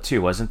sound clip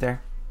too, wasn't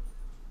there?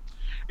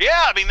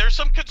 Yeah, I mean, there's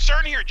some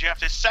concern here, Jeff.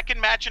 This second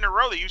match in a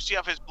row, the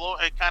UCF has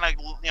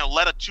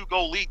let a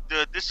 2-goal lead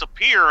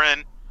disappear,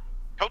 and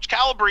Coach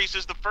Calabrese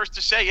is the first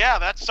to say, yeah,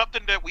 that's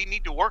something that we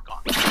need to work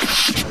on.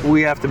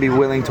 We have to be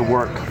willing to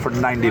work for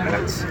 90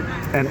 minutes.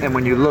 And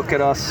when you look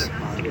at us,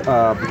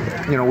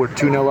 we're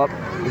 2-0 up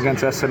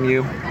against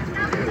SMU.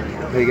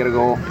 They get a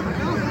goal.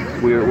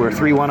 We're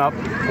 3-1 up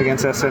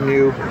against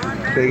SMU.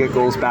 They get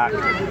goals back.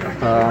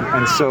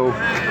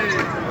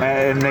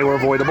 And they were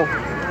avoidable.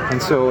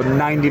 And so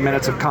 90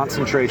 minutes of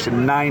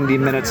concentration, 90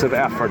 minutes of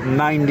effort,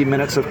 90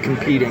 minutes of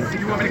competing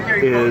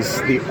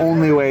is the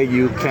only way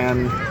you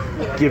can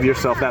give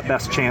yourself that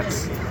best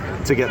chance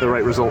to get the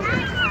right result.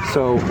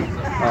 So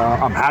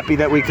I'm happy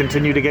that we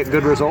continue to get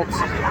good results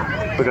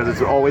because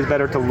it's always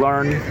better to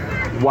learn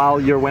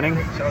while you're winning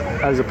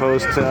as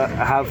opposed to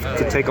have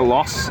to take a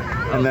loss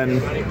and then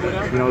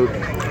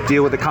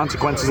deal with the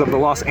consequences of the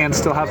loss and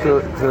still have to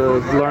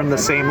learn the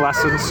same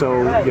lessons.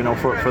 So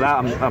for that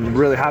I'm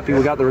really happy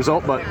we got the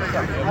result, but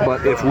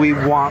if we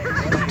want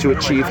to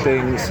achieve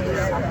things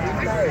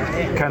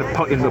kind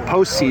of in the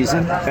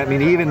postseason, I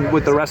mean, even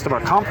with the rest of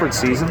our conference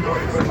season,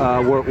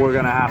 we're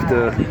going to have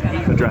to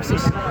address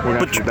this. We're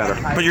going to do better.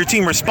 But your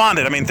team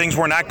responded. I mean, things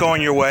were not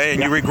going your way,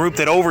 and you regrouped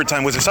at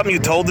overtime. Was there something you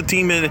told the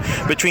team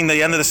between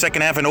the end of the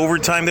second half and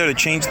overtime there to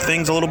change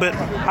things a little bit?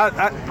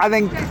 I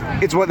think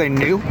it's what they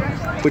knew,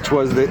 which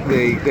was that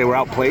they were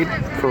outplayed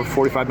for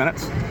 45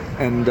 minutes,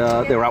 and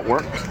they were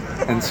outworked.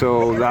 And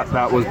so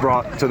that was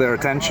brought to their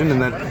attention,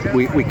 and that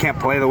we can't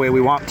play the way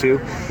we want to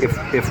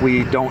if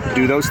we don't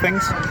do those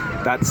things.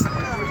 That's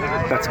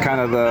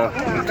kind of the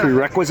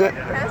prerequisite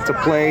to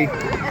play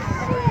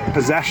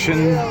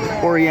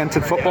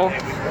possession-oriented football,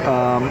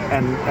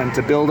 and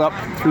to build up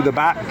through the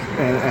back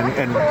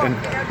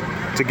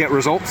and to get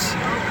results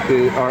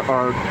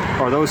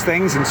are those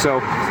things. And so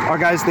our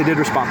guys, they did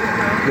respond.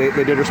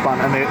 They did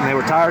respond, and they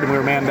were tired, and we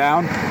were man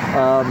down,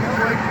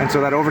 and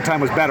so that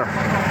overtime was better.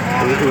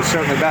 It was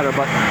certainly better,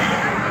 but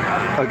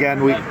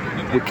again, we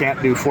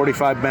can't do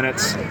 45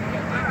 minutes,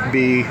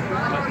 be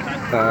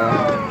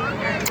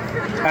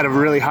at a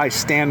really high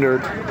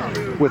standard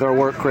with our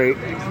work rate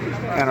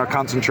and our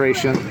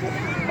concentration,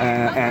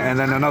 and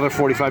then another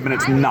 45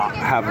 minutes not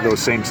have those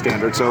same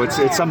standards. So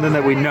it's something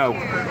that we know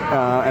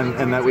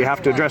and that we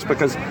have to address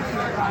because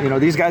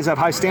these guys have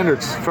high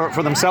standards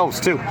for themselves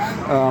too.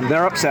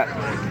 They're upset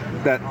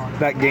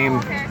that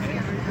game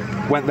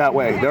went that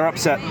way. They're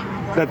upset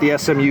that the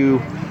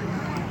SMU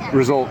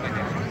result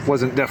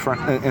wasn't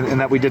different and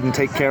that we didn't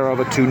take care of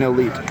a 2-0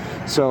 lead.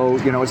 So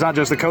it's not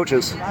just the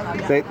coaches.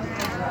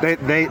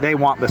 they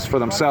want this for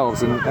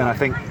themselves, and I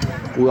think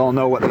we all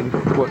know what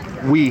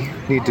we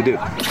need to do.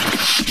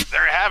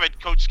 There you have it.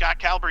 Coach Scott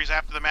Calabrese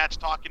after the match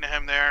talking to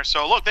him there.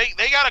 So look, they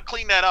got to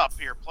clean that up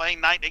here.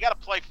 They got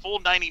to play full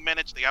 90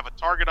 minutes. They have a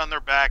target on their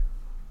back,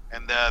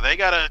 and they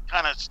got to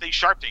kind of stay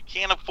sharp. They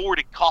can't afford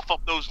to cough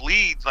up those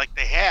leads like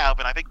they have,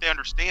 and I think they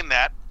understand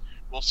that.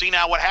 We'll see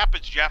now what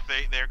happens, Jeff.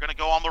 They're going to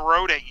go on the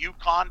road at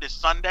UConn this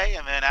Sunday,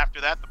 and then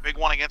after that, the big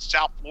one against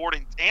South Florida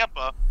in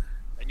Tampa.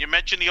 And you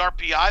mentioned the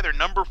RPI. They're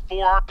number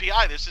 4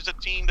 RPI. This is a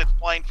team that's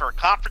playing for a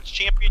conference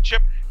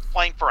championship,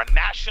 playing for a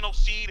national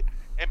seed,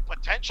 and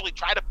potentially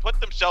try to put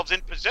themselves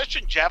in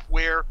position, Jeff,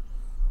 where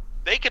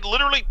they could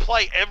literally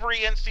play every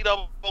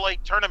NCAA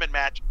tournament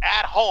match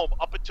at home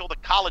up until the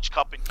College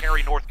Cup in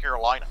Cary, North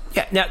Carolina.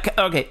 Yeah. Now,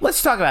 okay,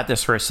 let's talk about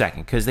this for a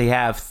second, because they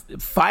have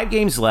 5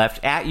 games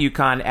left: at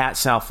UConn, at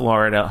South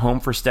Florida, home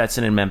for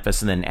Stetson and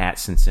Memphis, and then at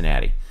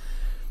Cincinnati.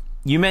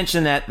 You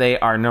mentioned that they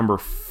are number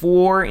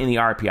 4 in the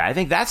RPI. I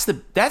think that's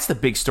the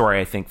big story,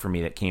 I think, for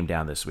me that came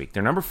down this week.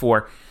 They're number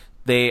 4.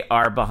 They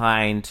are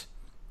behind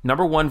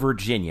number 1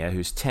 Virginia,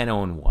 who's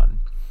 10-0-1.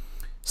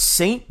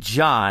 St.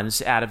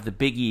 John's out of the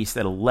Big East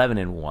at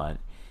 11-1,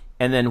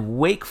 and then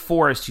Wake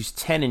Forest, who's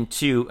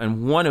 10-2,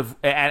 and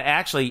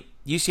actually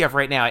UCF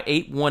right now at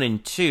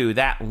 8-1-2.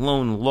 That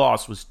lone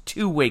loss was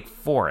to Wake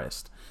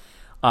Forest.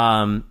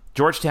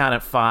 Georgetown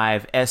at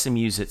 5,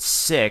 SMU's at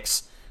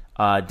 6.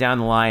 Down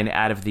the line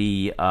out of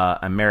the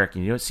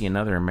American, you don't see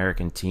another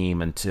American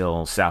team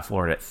until South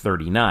Florida at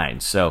 39.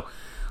 So,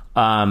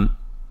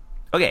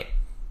 okay,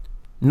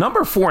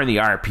 number 4 in the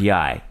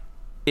RPI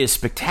is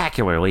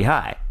spectacularly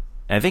high.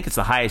 And I think it's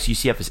the highest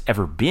UCF has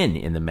ever been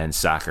in the men's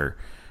soccer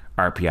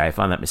RPI, if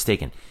I'm not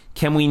mistaken.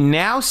 Can we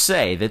now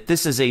say that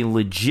this is a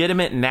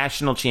legitimate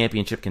national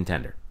championship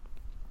contender?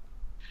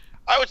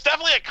 It's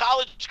definitely a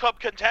College Cup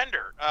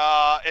contender.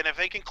 And if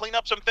they can clean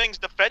up some things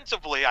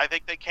defensively, I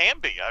think they can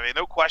be. I mean,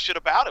 no question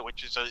about it,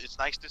 which is it's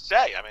nice to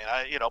say. I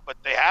mean, but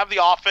they have the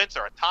offense.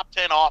 They're a top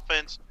 10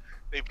 offense.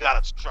 They've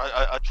got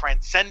a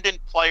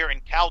transcendent player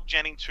in Cal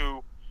Jennings,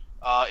 who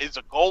is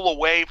a goal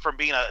away from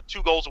being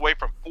 2 goals away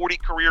from 40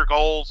 career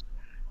goals.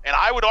 And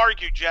I would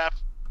argue, Jeff,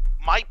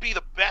 might be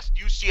the best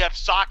UCF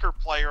soccer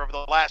player over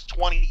the last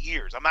 20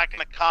 years. I'm not going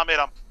to comment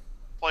on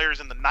players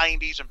in the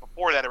 90s, and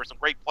before that there were some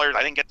great players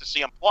I didn't get to see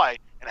them play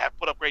and have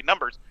put up great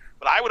numbers.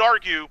 But I would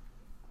argue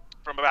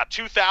from about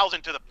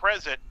 2000 to the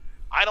present,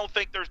 I don't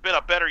think there's been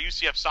a better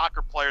UCF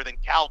soccer player than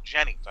Cal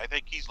Jennings. I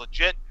think he's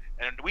legit,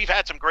 and we've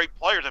had some great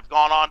players that have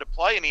gone on to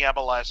play in the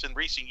MLS in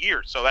recent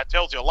years, so that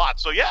tells you a lot.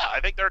 So, yeah,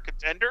 I think they're a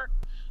contender.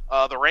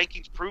 The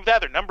rankings prove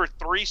that. They're number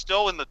 3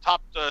 still in the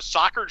top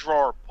soccer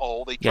drawer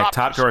poll. They dropped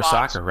top drawer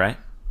soccer, right?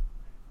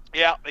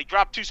 Yeah, they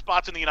dropped 2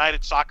 spots in the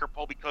United Soccer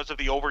poll because of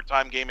the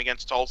overtime game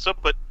against Tulsa.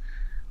 But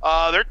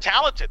they're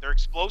talented. They're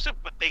explosive,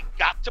 but they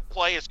got to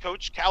play, as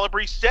Coach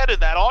Calabrese said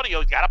in that audio,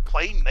 they got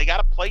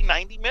to play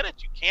 90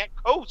 minutes. You can't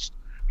coast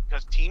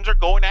because teams are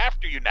going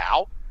after you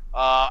now,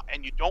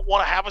 and you don't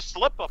want to have a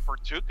slip-up or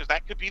 2 because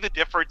that could be the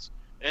difference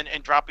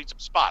in dropping some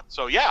spots.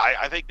 So, yeah,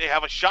 I think they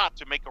have a shot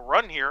to make a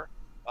run here.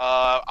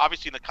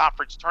 Obviously in the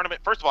conference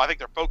tournament, first of all, I think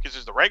their focus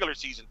is the regular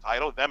season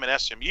title, them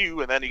and SMU,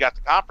 and then you got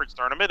the conference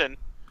tournament, and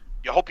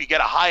you hope you get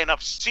a high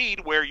enough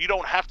seed where you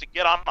don't have to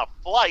get on a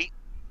flight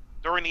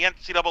during the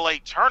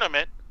NCAA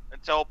tournament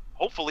until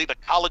hopefully the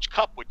College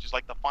Cup, which is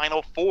like the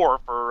Final Four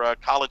for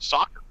college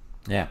soccer.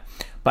 Yeah.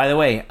 By the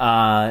way,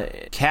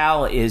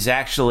 Cal is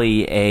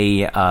actually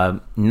a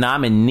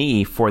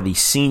nominee for the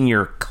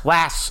Senior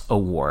Class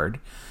Award,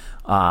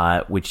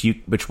 which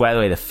by the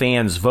way the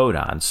fans vote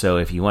on. So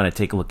if you want to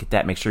take a look at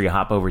that, make sure you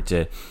hop over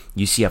to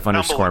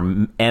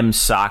UCF_M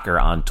Soccer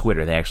on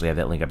Twitter. They actually have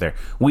that link up there.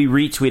 We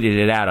retweeted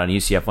it out on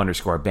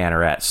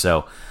UCF_Banneret,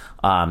 so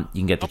you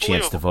can get the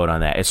chance to vote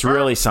on that. It's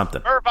really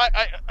something. Murph,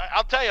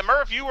 I'll tell you,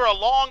 Murph, you were a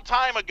long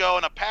time ago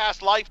in a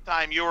past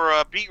lifetime. You were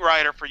a beat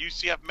writer for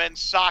UCF men's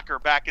soccer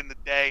back in the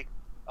day.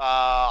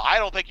 I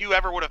don't think you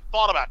ever would have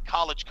thought about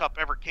College Cup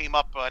ever came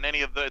up in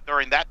any of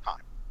during that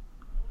time.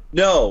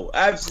 No,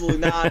 absolutely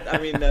not. I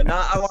mean,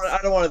 I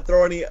don't want to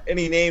throw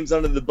any names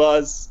under the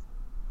bus,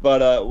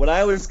 but when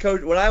I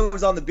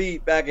was on the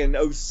beat back in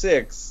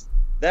 2006,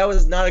 that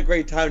was not a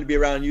great time to be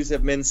around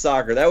UCF men's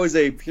soccer. That was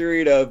a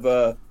period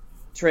of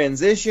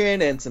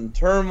transition and some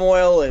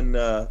turmoil, and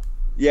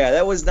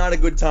that was not a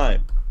good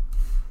time.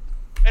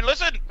 And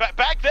listen,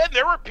 back then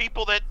there were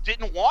people that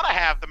didn't want to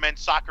have the men's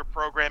soccer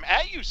program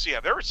at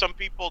UCF. There were some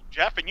people,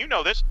 Jeff, and you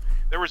know this.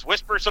 There was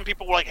whispers. Some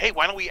people were like, "Hey,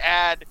 why don't we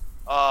add?"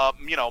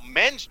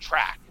 men's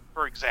track,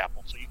 for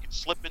example, so you could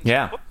slip in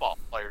some football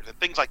players and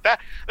things like that.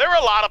 There were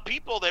a lot of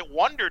people that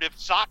wondered if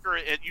soccer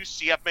at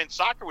UCF men's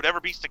soccer would ever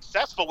be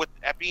successful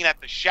at being at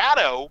the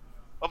shadow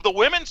of the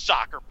women's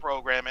soccer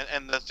program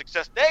and the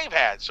success they've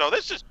had. So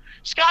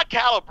Scott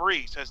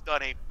Calabrese has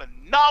done a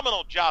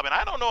phenomenal job, and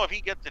I don't know if he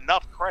gets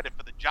enough credit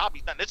for the job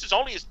he's done. This is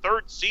only his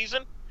 3rd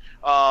season.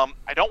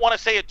 I don't want to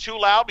say it too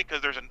loud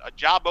because there's a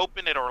job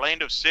open at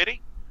Orlando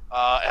City,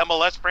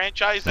 MLS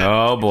franchise.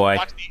 Oh boy.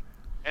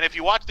 And if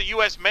you watch the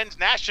U.S. men's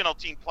national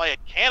team play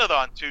at Canada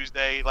on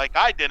Tuesday, like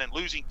I did, and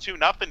losing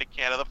 2-0 to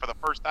Canada for the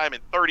first time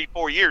in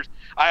 34 years,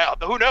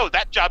 who knows?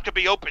 That job could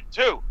be open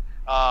too.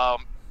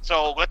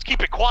 So let's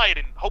keep it quiet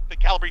and hope that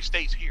Calabrese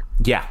stays here.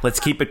 Yeah, let's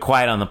keep it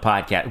quiet on the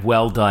podcast.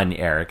 Well done,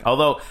 Eric.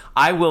 Although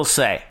I will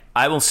say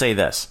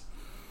this.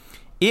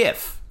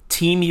 If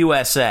Team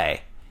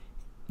USA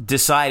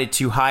decided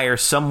to hire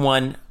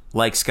someone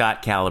like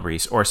Scott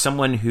Calabrese or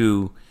someone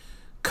who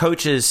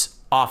coaches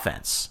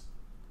offense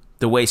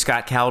the way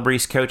Scott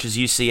Calabrese coaches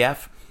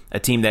UCF, a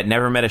team that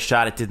never met a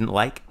shot it didn't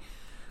like,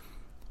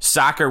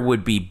 soccer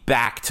would be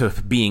back to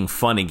being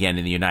fun again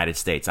in the United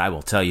States. I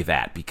will tell you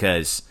that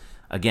because,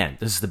 again,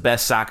 this is the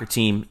best soccer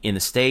team in the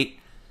state,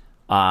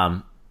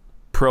 pro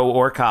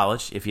or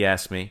college, if you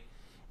ask me.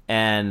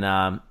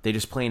 And they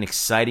just play an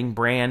exciting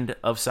brand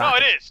of soccer.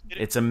 Oh, it is.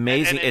 It's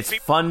amazing. And it's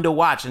fun to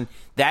watch. And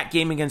that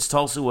game against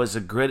Tulsa was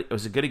a good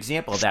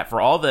example of that.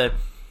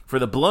 For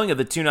the blowing of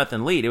the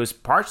 2-0 lead, it was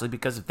partially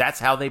because that's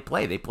how they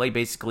play. They play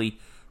basically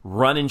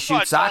run and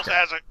shoot soccer.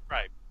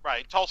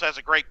 Right. Tulsa has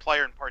a great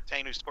player in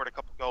Partain who scored a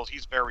couple goals.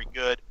 He's very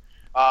good.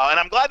 And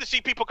I'm glad to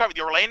see people cover.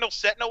 The Orlando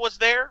Sentinel was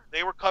there.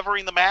 They were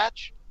covering the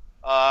match.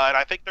 And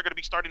I think they're going to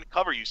be starting to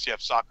cover UCF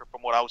soccer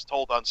from what I was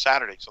told on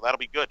Saturday. So that'll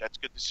be good. That's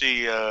good to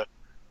see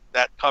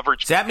that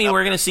coverage. Does that mean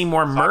we're going to see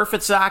more Murph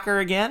at soccer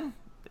again?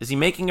 Is he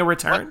making a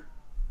return?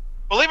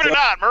 Believe it or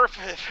not, Murph's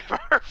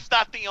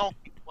not the only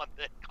one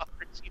that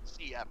covers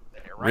UCF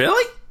there, right?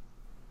 Really?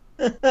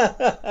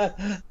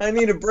 I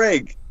need a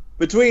break.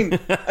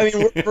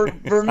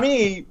 For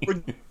me,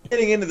 we're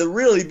getting into the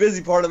really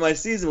busy part of my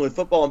season with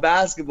football and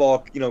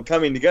basketball,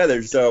 coming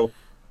together. So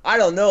I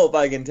don't know if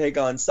I can take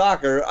on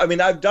soccer. I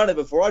mean, I've done it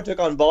before. I took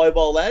on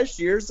volleyball last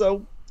year,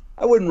 so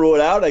I wouldn't rule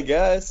it out, I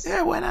guess.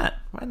 Yeah, why not?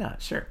 Why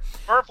not? Sure.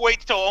 Murph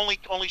waits till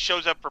only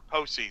shows up for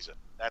postseason.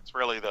 That's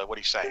really what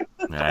he's saying.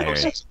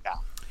 Postseason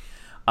now.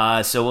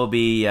 So we'll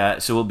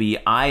be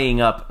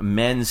eyeing up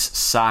men's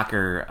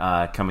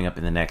soccer coming up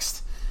in the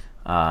next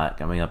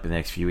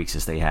few weeks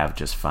as they have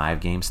just 5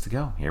 games to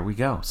go. Here we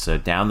go. So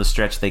down the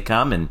stretch they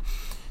come, and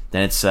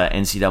then it's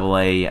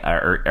NCAA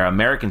or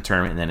American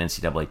tournament, and then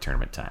NCAA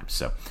tournament time.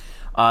 So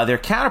their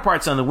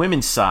counterparts on the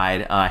women's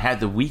side had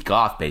the week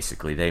off.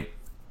 Basically, they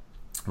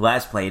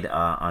last played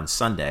on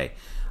Sunday,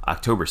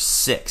 October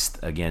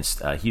 6th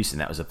against Houston.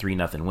 That was a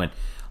 3-0 win.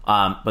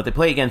 But they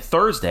play again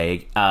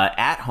Thursday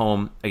at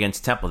home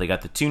against Temple. They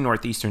got the 2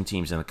 Northeastern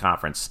teams in the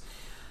conference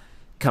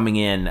coming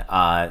in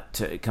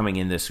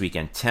this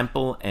weekend,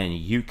 Temple and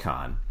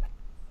UConn.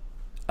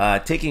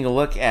 Taking a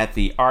look at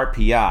the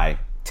RPI,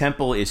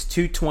 Temple is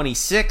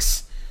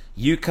 226,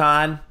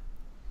 UConn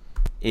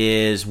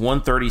is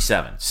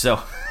 137.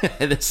 So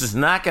this is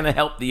not going to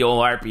help the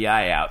old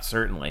RPI out,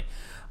 certainly.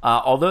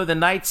 Although the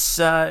Knights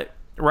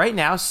right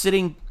now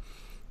sitting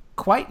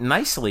quite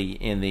nicely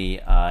in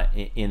the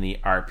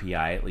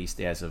RPI, at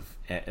least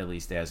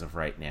as of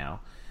right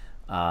now.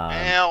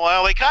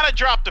 They kind of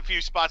dropped a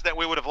few spots that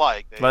we would have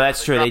liked.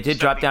 That's true. They did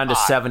drop down to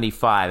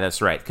 75.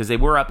 That's right, because they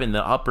were up in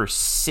the upper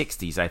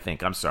 60s, I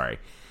think. I'm sorry.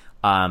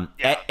 At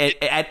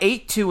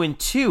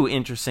 8-2-2,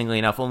 interestingly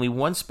enough, only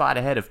 1 spot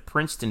ahead of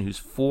Princeton, who's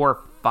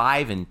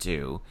 4-5-2.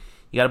 You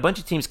got a bunch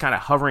of teams kind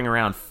of hovering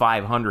around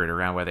 500,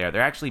 around where they are.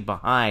 They're actually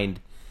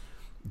behind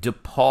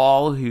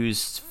DePaul,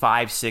 who's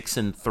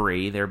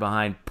 5-6-3. They're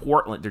behind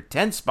Portland. They're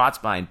 10 spots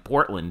behind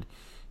Portland,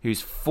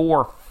 who's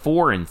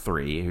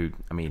 4-4-3. Who,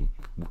 I mean,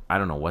 I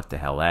don't know what the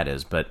hell that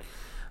is, but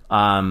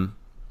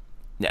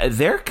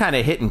they're kind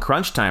of hitting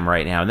crunch time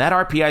right now, and that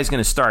RPI is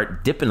going to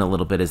start dipping a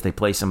little bit as they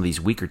play some of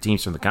these weaker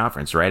teams from the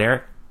conference, right,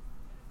 Eric?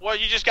 Well,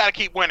 you just got to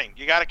keep winning.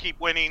 You got to keep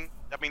winning.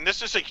 I mean,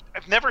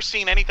 I've never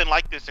seen anything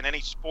like this in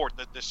any sport.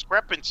 The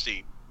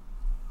discrepancy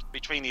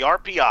between the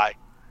RPI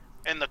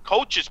and the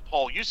coaches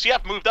poll.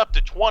 UCF moved up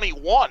to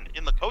 21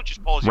 in the coaches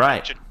poll, as you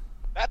mentioned.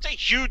 That's a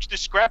huge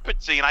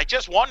discrepancy, and I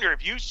just wonder if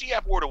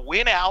UCF were to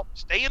win out,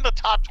 stay in the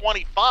top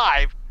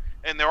 25,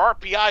 and their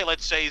RPI,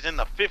 let's say, is in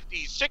the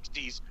 50s,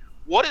 60s,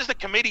 what does the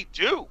committee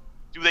do?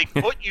 Do they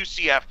put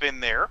UCF in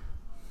there,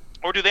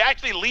 or do they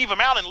actually leave them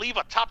out and leave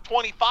a top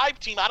 25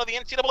 team out of the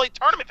NCAA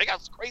tournament? Think how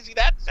crazy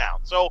that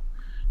sounds. So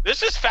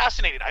this is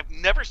fascinating. I've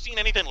never seen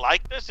anything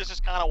like this. This is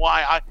kind of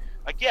why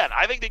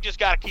I think they just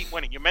got to keep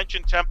winning. You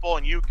mentioned Temple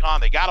and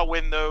UConn. They got to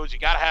win those. You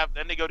got to have –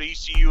 then they go to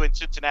ECU and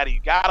Cincinnati.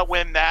 You got to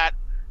win that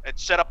and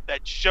set up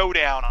that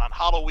showdown on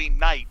Halloween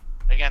night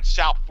against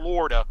South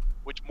Florida,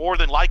 which more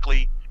than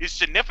likely is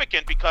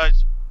significant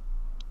because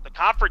the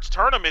conference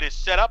tournament is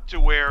set up to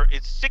where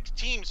it's 6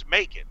 teams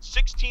make it.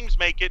 6 teams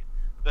make it.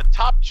 The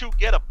top 2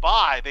 get a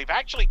bye. They've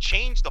actually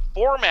changed the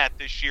format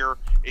this year.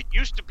 It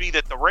used to be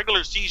that the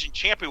regular season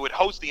champion would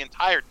host the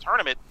entire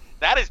tournament.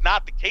 That is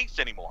not the case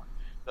anymore.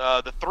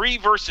 The 3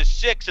 versus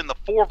 6 and the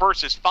 4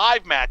 versus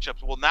 5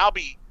 matchups will now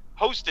be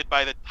hosted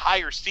by the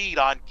higher seed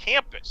on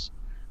campus.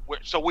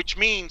 So which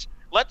means,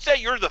 let's say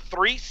you're the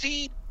 3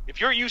 seed,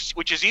 if you're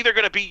which is either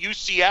going to be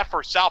UCF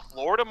or South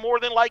Florida more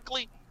than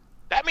likely,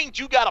 that means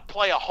you got to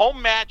play a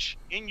home match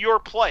in your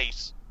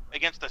place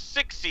against a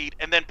 6 seed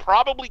and then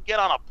probably get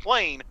on a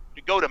plane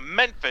to go to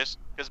Memphis,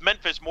 because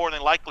Memphis more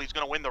than likely is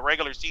going to win the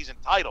regular season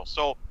title.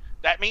 So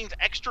that means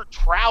extra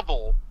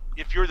travel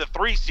if you're the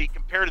 3 seed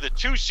compared to the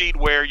 2 seed,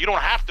 where you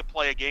don't have to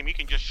play a game. You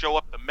can just show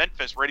up to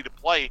Memphis ready to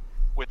play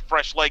with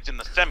fresh legs in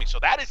the semi. So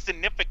that is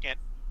significant.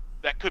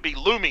 That could be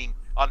looming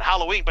on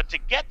Halloween. But to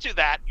get to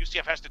that,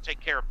 UCF has to take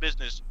care of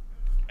business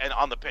and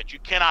on the pitch. You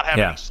cannot have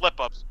any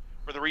slip-ups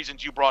for the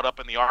reasons you brought up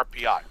in the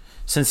RPI.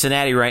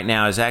 Cincinnati right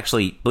now is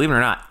actually, believe it or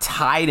not,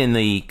 tied in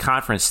the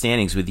conference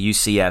standings with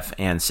UCF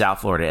and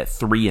South Florida at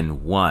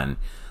 3-1,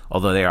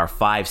 although they are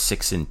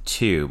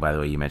 5-6-2. By the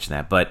way, you mentioned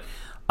that. But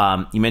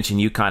you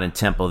mentioned UConn and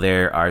Temple.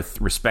 They are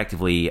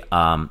respectively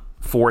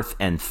 4th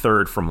and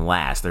 3rd from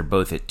last. They're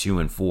both at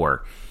 2-4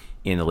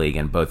 in the league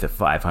and both at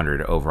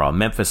 500 overall.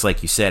 Memphis,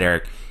 like you said,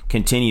 Eric,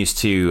 continues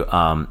to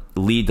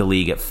lead the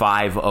league at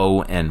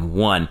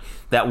 5-0-1.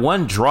 That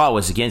one draw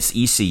was against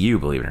ECU,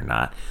 believe it or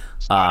not.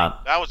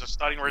 That was a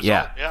stunning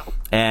result. Yeah.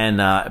 And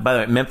by the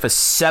way, Memphis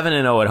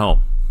 7-0 at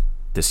home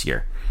this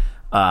year.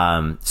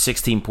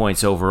 16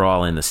 points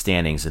overall in the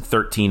standings and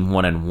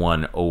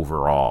 13-1-1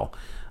 overall.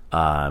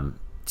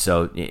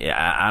 So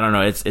I don't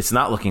know. It's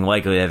not looking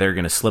likely that they're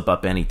going to slip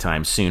up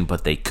anytime soon,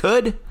 but they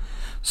could.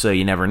 So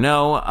you never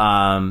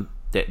know.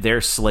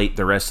 Their slate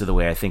the rest of the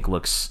way, I think,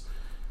 looks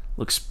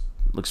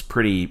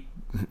pretty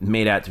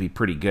made out to be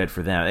pretty good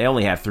for them. They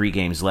only have 3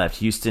 games left: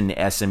 Houston,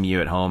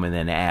 SMU at home, and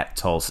then at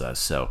Tulsa.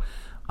 So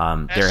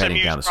they're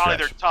heading down the stretch. Probably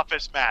their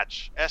toughest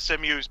match.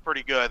 SMU is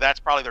pretty good.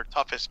 That's probably their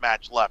toughest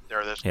match left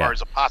there, as far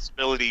as a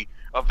possibility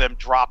of them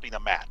dropping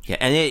a match. Yeah,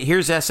 and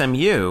here's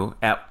SMU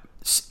at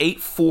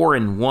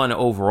 8-4-1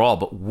 overall,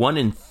 but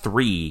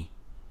 1-3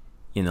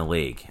 in the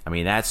league. I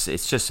mean, it's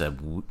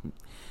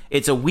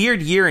a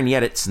weird year, and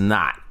yet it's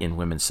not in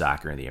women's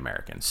soccer in the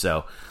Americans.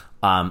 So,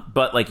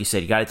 but like you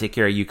said, you got to take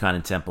care of UConn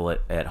and Temple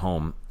at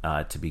home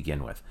to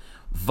begin with.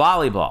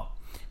 Volleyball,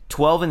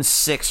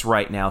 12-6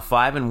 right now,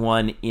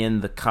 5-1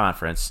 in the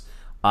conference.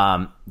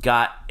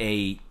 Got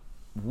a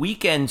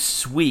weekend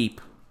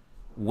sweep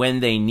when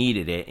they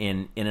needed it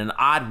in an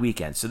odd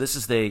weekend. So this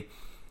is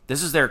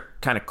their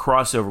kind of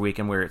crossover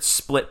weekend where it's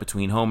split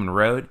between home and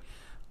road.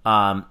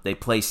 They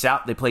played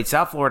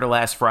South Florida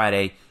last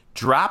Friday,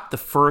 dropped the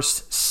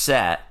first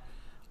set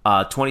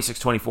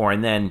 26-24,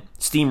 and then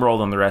steamrolled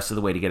them the rest of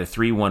the way to get a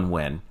 3-1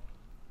 win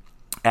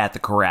at the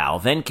Corral.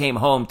 Then came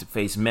home to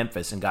face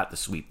Memphis and got the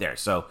sweep there.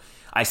 So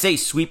I say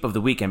sweep of the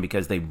weekend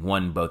because they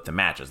won both the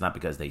matches, not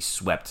because they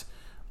swept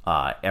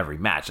every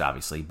match,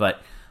 obviously.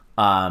 But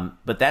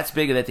that's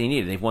bigger that they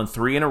needed. They've won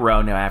 3 in a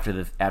row now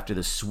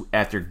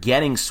after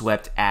getting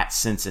swept at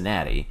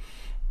Cincinnati,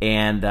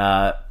 and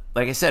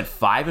like I said,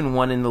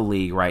 5-1 in the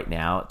league right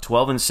now,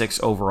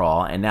 12-6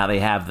 overall, and now they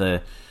have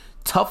the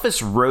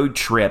toughest road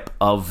trip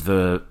of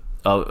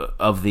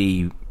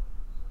the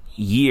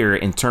year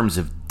in terms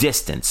of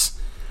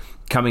distance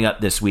coming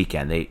up this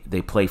weekend.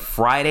 They play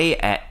Friday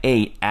at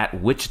 8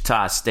 at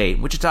Wichita State.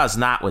 Wichita's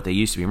not what they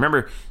used to be.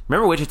 Remember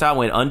Wichita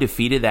went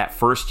undefeated that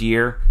first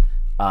year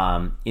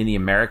in the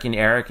American,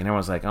 Eric, and everyone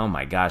was like, "Oh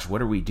my gosh,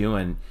 what are we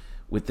doing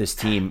with this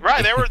team?"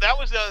 Right, that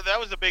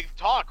was a big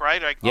talk,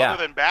 right? Like,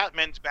 other than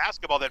men's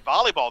basketball, that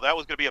volleyball, that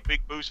was going to be a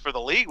big boost for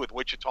the league with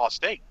Wichita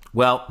State.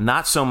 Well,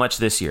 not so much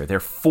this year. They're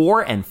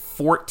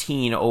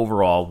 4-14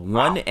 overall,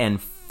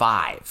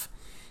 1-5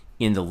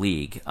 in the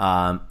league.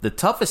 The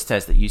toughest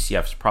test that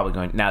UCF is probably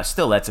going now.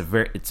 Still, it's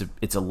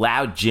a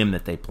loud gym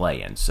that they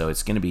play in, so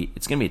it's going to be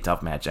a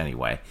tough match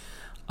anyway,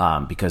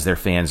 because their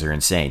fans are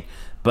insane.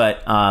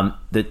 But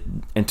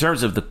in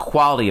terms of the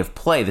quality of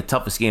play, the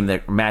toughest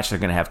match they're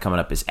going to have coming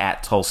up is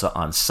at Tulsa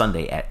on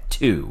Sunday at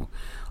 2.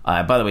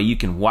 By the way, you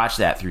can watch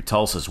that through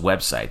Tulsa's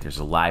website. There's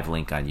a live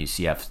link on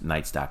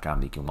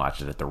UCFnights.com. You can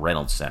watch it at the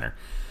Reynolds Center.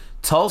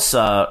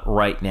 Tulsa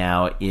right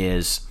now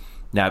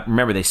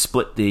remember they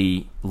split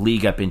the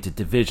league up into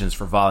divisions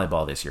for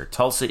volleyball this year.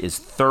 Tulsa is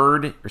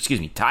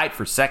tied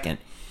for second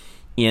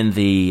in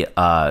the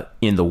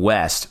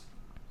West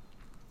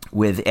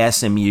with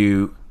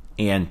SMU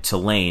and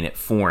Tulane at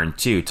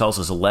 4-2.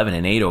 Tulsa's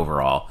 11-8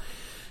 overall.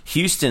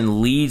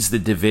 Houston leads the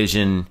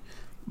division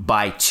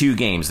by 2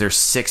 games. They're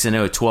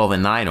 6-0,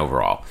 12-9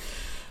 overall.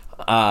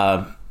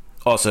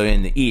 Also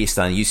in the East,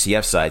 on the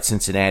UCF side,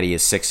 Cincinnati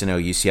is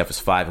 6-0, UCF is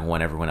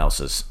 5-1. Everyone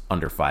else is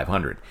under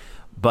 500.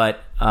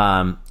 But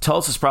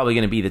Tulsa's probably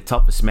going to be the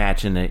toughest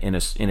match in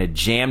a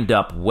jammed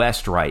up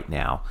West right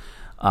now.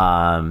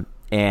 And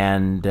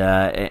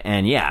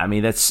yeah, I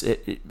mean that's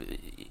it.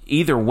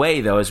 Either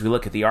way, though, as we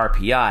look at the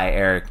RPI,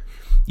 Eric,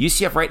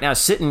 UCF right now is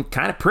sitting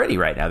kind of pretty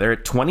right now. They're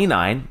at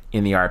 29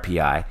 in the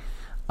RPI,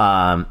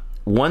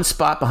 1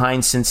 spot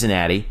behind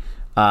Cincinnati.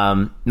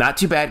 Not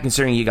too bad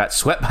considering you got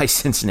swept by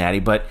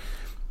Cincinnati, but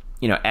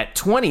at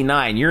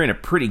 29, you're in a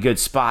pretty good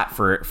spot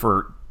for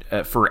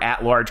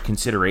at-large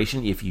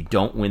consideration if you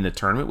don't win the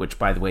tournament, which,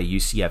 by the way,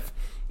 UCF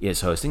is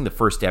hosting the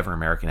first ever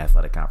American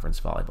Athletic Conference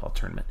volleyball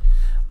tournament.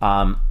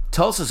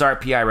 Tulsa's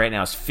RPI right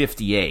now is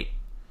 58.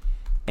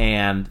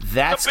 And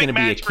that's going to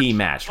be a key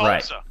match, Tulsa.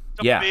 right?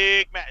 It's a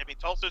big match. I mean,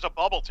 Tulsa's a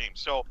bubble team.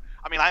 So,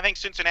 I mean, I think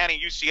Cincinnati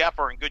and UCF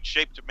are in good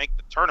shape to make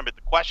the tournament.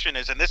 The question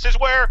is, and this is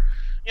where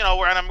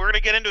we're going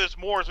to get into this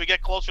more as we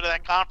get closer to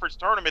that conference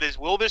tournament, is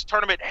will this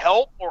tournament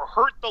help or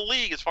hurt the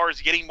league as far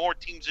as getting more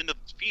teams into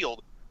this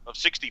field of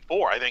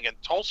 64? I think in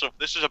Tulsa,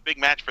 this is a big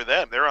match for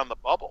them. They're on the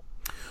bubble.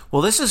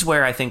 Well, this is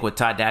where I think what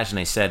Todd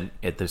Dagenais said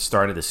at the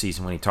start of the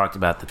season when he talked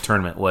about the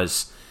tournament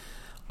was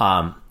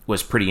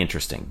pretty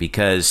interesting,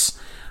 because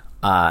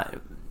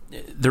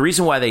the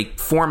reason why they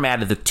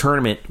formatted the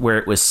tournament where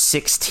it was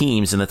 6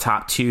 teams in the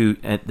top 2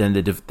 and then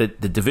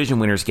the division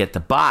winners get the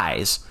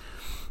byes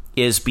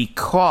is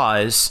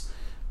because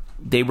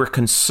they were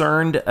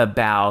concerned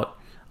about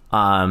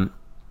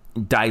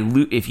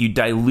if you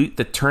dilute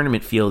the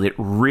tournament field, it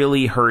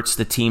really hurts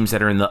the teams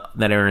that are in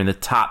the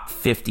top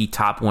 50,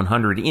 top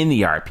 100 in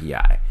the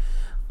RPI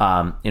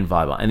in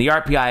volleyball. And the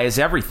RPI is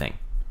everything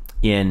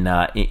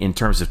in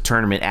terms of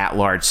tournament at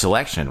large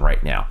selection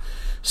right now.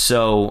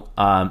 So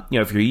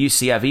if you're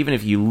UCF, even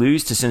if you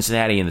lose to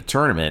Cincinnati in the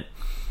tournament,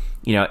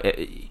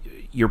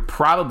 you're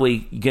probably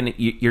gonna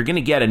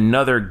get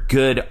another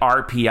good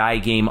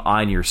RPI game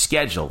on your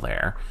schedule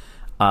there,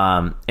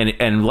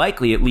 and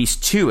likely at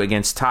least 2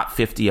 against top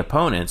 50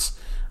 opponents,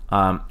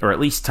 or at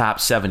least top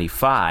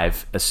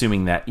 75,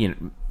 assuming that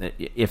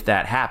if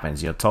that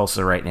happens.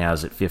 Tulsa right now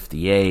is at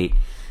 58.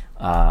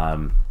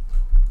 As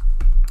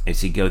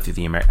you go through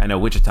the I know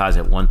Wichita's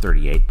at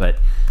 138, but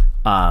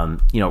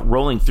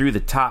rolling through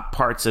the top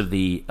parts of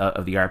the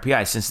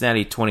RPI,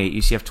 Cincinnati 28,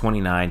 UCF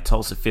 29,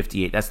 Tulsa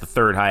 58. That's the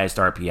third highest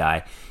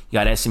RPI. You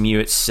got SMU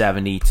at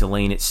 70,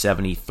 Tulane at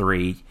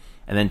 73,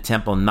 and then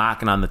Temple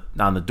knocking on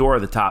the door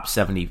of the top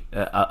 70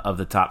 of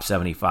the top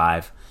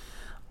 75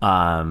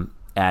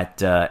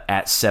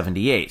 at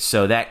 78.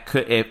 So that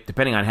could,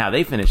 depending on how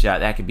they finish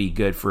out, that could be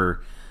good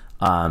for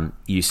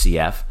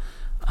UCF.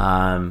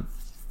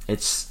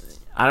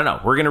 I don't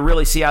know. We're going to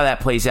really see how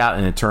that plays out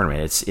in the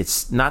tournament.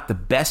 It's not the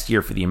best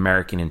year for the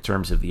American in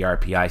terms of the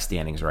RPI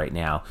standings right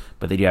now,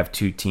 but they do have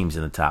 2 teams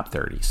in the top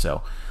 30,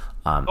 so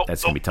that's going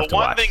to be tough to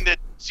watch. One thing that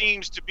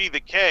seems to be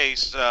the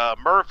case,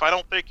 Murph, I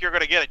don't think you're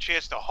going to get a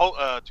chance to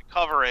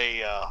cover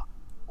a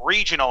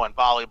regional in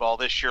volleyball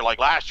this year like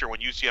last year when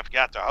UCF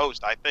got to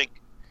host. I think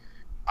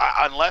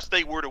unless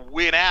they were to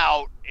win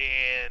out,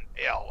 and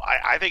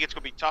I think it's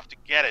going to be tough to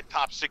get a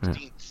top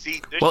 16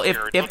 seed this year. Well,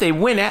 if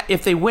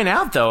they win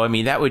out, though, I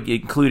mean that would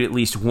include at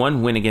least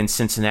 1 win against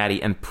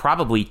Cincinnati, and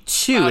probably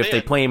 2 if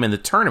they play them in the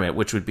tournament,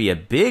 which would be a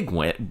big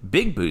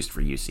boost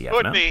for UCF.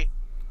 Could be.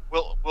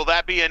 Will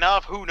that be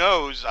enough? Who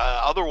knows?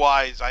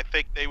 Otherwise, I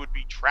think they would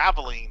be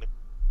traveling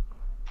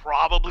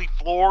probably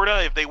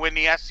Florida if they win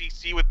the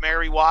SEC with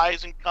Mary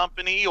Wise and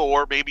company,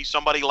 or maybe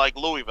somebody like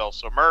Louisville.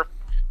 So Murph,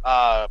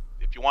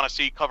 if you want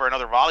to cover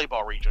another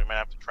volleyball region, you might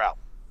have to travel.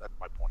 That's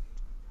my point.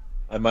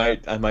 I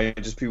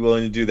might just be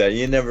willing to do that.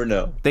 You never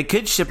know. They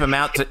could ship him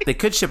out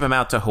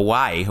to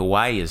Hawaii.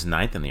 Hawaii is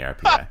 9th in the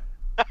RPI.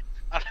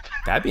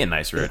 That'd be a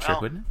nice road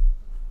trip, wouldn't it?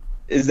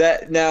 Is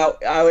that now?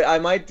 I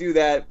might do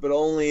that, but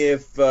only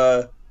if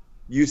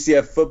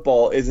UCF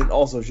football isn't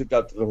also shipped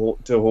out to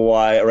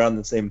Hawaii around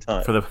the same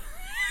time. For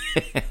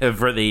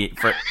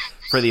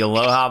the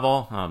Aloha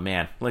Bowl. Oh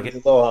man, look at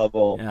the Aloha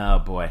Bowl. Oh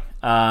boy.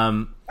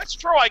 That's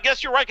true. I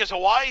guess you're right, because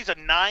Hawaii's a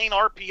 9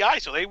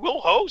 RPI, so they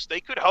will host. They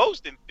could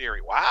host in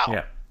theory. Wow.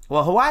 Yeah.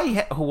 Well,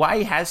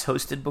 Hawaii has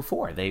hosted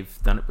before. They've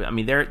done it. I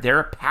mean, they're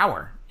a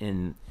power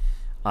in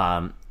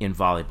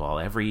volleyball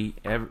every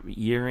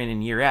year in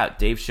and year out.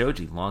 Dave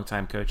Shoji,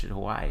 longtime coach at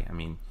Hawaii. I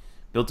mean,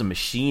 built a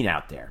machine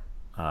out there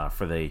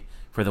for the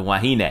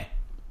Wahine.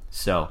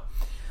 So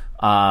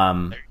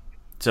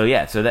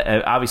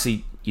that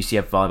obviously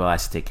UCF volleyball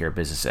has to take care of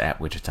business at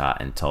Wichita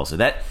and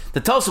Tulsa. The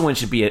Tulsa win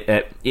should be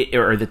if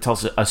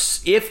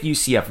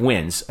UCF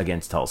wins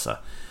against Tulsa,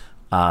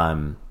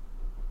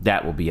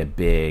 that will be a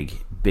big,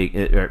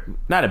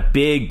 not a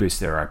big boost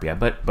to their RPI,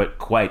 but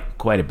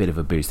quite a bit of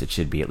a boost. It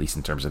should be, at least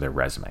in terms of their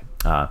resume.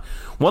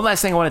 One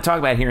last thing I want to talk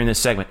about here in this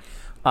segment.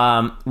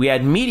 We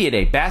had Media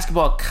Day,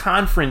 Basketball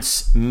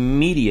Conference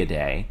Media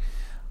Day.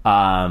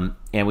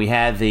 And we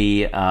had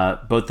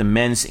both the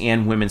men's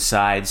and women's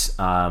sides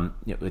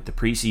with the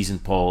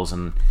preseason polls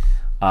and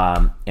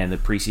the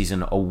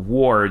preseason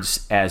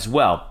awards as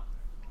well.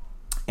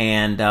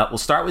 And we'll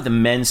start with the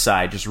men's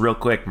side just real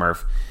quick,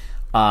 Murph.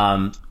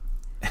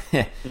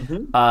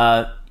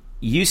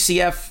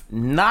 UCF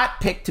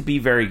not picked to be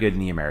very good in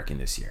the American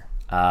this year.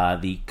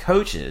 The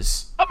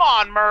coaches. Come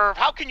on, Merv.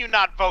 How can you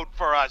not vote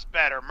for us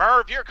better,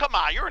 Merv? You're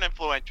an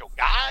influential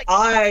guy.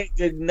 I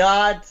did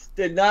not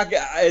get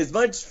as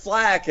much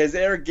flack as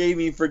Eric gave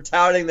me for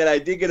touting that I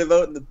did get a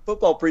vote in the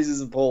football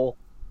preseason poll.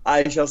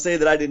 I shall say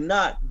that I did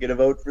not get a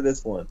vote for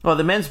this one. Well,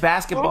 the men's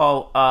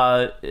basketball,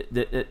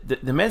 the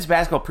men's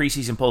basketball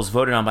preseason poll is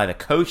voted on by the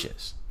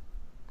coaches.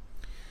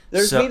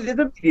 There's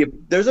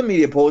a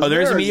media poll. Oh,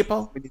 there is a media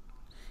poll?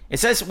 It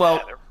says,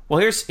 well,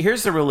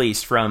 here's the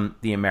release from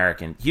the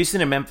American.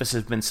 Houston and Memphis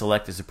have been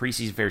selected as the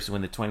preseason favorites to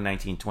win the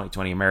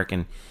 2019-2020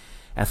 American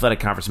Athletic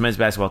Conference men's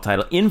basketball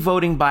title in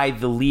voting by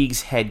the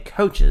league's head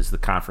coaches, the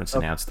conference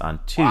announced on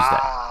Tuesday.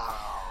 Wow.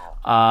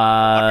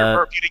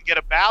 Murph, you didn't get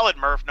a ballot,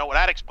 Murph. No,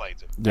 that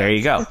explains it. There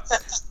you go.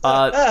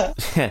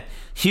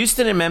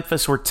 Houston and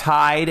Memphis were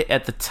tied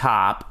at the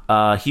top.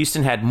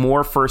 Houston had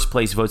more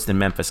first-place votes than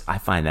Memphis. I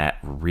find that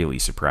really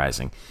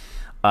surprising.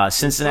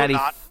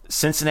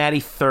 Cincinnati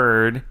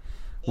third,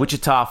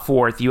 Wichita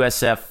fourth,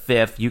 USF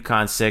fifth,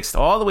 UConn sixth.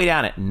 All the way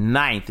down at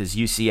ninth is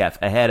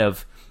UCF, ahead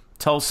of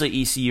Tulsa,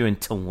 ECU, and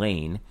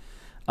Tulane.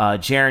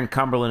 Jaron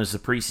Cumberland is the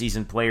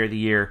preseason player of the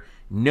year.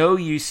 No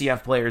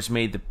UCF players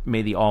made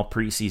the all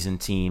preseason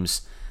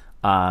teams.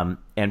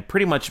 And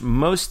pretty much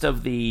most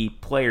of the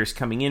players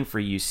coming in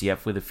for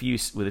UCF, with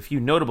a few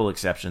notable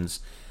exceptions,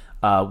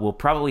 will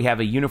probably have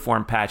a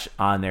uniform patch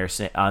on their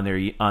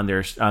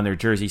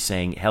jersey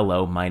saying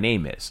 "Hello, my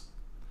name is."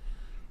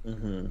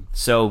 Mm-hmm.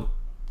 So,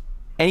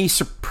 any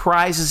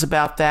surprises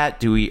about that?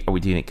 Do you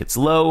think it's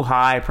low,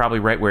 high, probably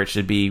right where it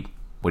should be?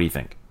 What do you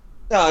think?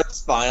 No,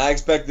 it's fine. I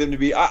expect them to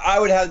be. I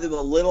would have them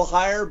a little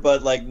higher,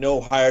 but like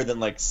no higher than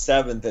like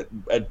seventh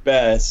at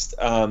best.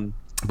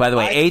 By the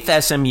way,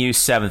 8th SMU,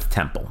 7th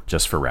Temple,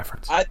 just for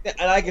reference.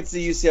 I could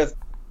see UCF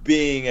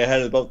being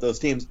ahead of both those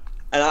teams.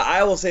 And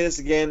I will say this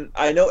again.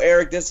 I know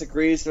Eric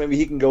disagrees, so maybe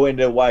he can go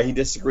into why he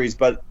disagrees.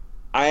 But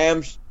I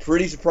am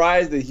pretty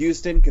surprised that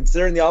Houston,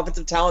 considering the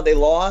offensive talent they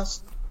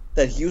lost,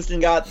 that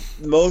Houston got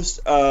most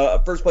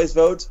first-place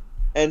votes.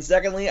 And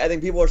secondly, I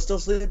think people are still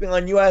sleeping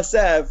on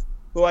USF,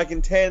 who I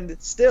contend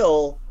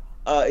still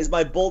is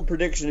my bold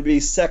prediction to be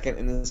second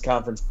in this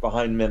conference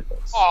behind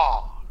Memphis.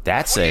 Oh.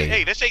 That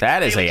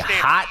is a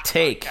hot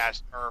take.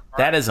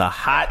 That is a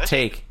hot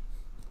take.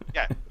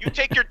 Yeah, you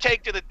take your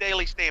take to the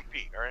Daily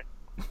Stampede, all right?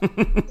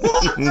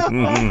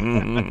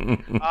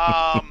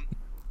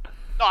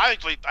 No, I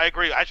agree.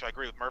 Actually, I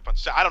agree with Murph on.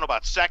 I don't know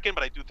about second,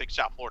 but I do think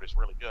South Florida is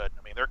really good.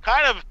 I mean, they're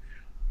kind of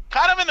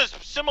in a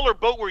similar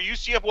boat where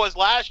UCF was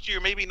last year.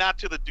 Maybe not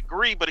to the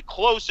degree, but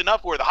close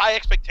enough where the high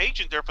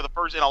expectations there for the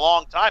first in a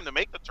long time to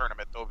make the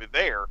tournament over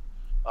there.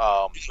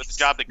 With the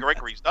job that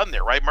Gregory's done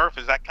there, right, Murph?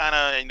 Is that kind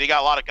of, and they got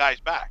a lot of guys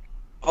back.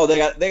 Oh, they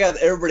got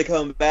everybody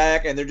coming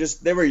back, and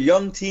they were a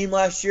young team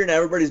last year, and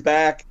everybody's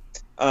back.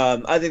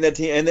 I think that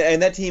team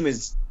and that team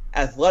is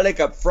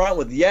athletic up front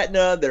with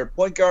Yetna. Their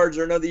point guards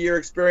are another year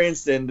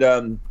experienced, and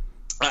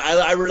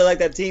I really like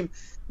that team.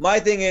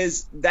 My thing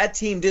is that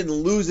team didn't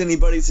lose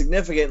anybody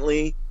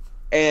significantly,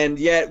 and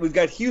yet we've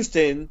got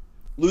Houston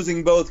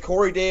losing both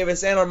Corey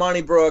Davis and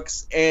Armani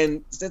Brooks,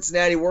 and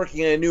Cincinnati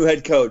working in a new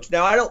head coach.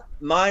 Now, I don't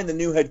mind the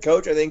new head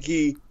coach. I think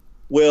he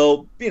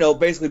will,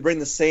 basically bring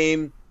the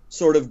same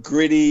sort of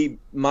gritty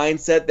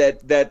mindset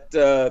that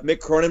Mick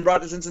Cronin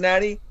brought to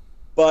Cincinnati.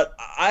 But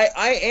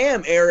I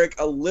am, Eric,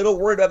 a little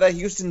worried about that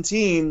Houston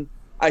team.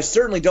 I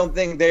certainly don't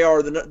think they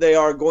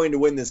are going to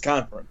win this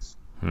conference.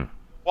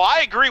 Well,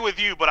 I agree with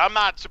you, but I'm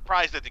not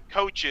surprised that the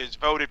coaches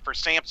voted for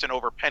Sampson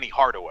over Penny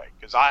Hardaway,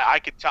 because I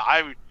could tell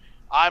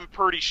I'm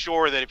pretty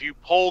sure that if you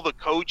poll the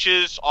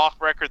coaches off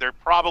record, they're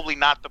probably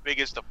not the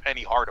biggest of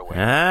Penny Hardaway.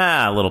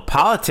 A little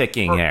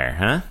politicking there,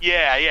 huh?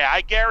 Yeah.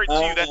 I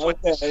guarantee you that's what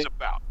this is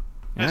about.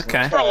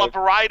 Okay. For a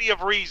variety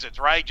of reasons,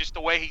 right? Just the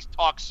way he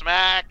talks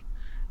smack.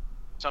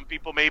 Some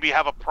people maybe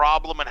have a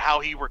problem in how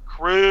he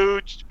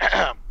recruits.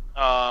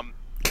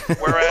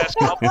 Whereas,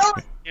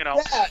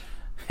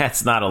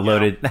 That's not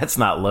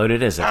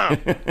loaded, is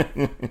it?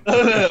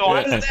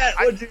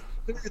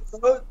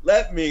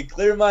 Let me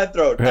clear my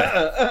throat.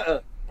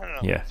 Yeah.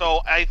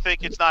 So I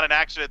think it's not an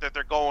accident that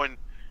they're going.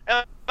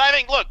 And I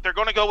think, look, they're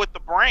going to go with the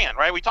brand,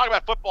 right? We talk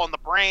about football and the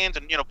brands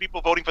and, people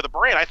voting for the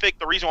brand. I think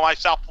the reason why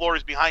South Florida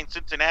is behind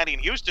Cincinnati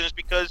and Houston is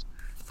because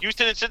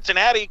Houston and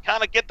Cincinnati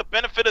kind of get the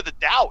benefit of the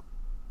doubt,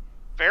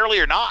 fairly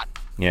or not.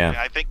 Yeah. And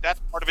I think that's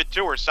part of it,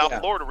 too, where South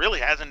Florida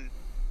really hasn't,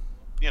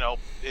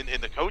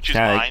 in the coach's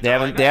mind. They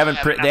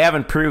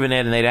haven't proven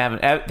it, and they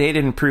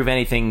didn't prove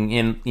anything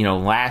in,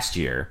 last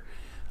year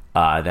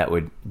that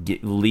would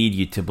lead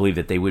you to believe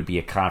that they would be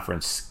a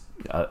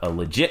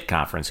legit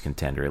conference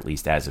contender, at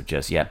least as of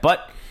just yet.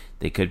 But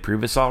they could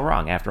prove us all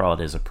wrong. After all,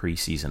 it is a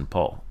preseason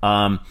poll.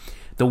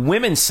 The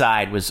women's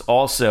side was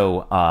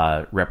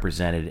also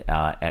represented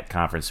at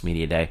Conference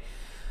Media Day.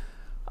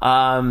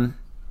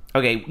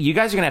 Okay, you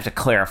guys are going to have to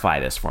clarify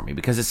this for me,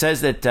 because it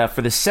says that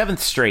for the 7th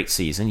straight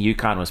season,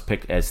 UConn was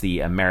picked as the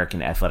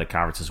American Athletic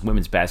Conference's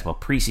women's basketball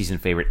preseason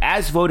favorite,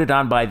 as voted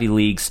on by the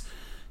league's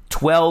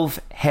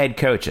 12 head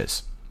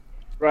coaches.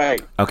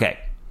 Right. Okay.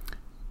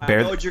 I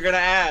know what you're going to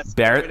ask.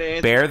 Bear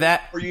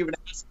that. Or you even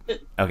ask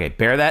it. Okay,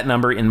 bear that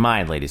number in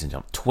mind, ladies and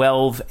gentlemen.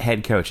 12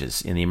 head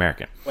coaches in the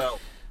American. Well.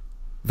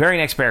 Very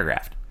next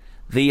paragraph.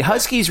 The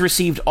Huskies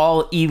received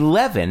all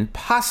 11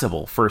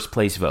 possible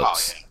first-place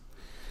votes. Oh, yeah.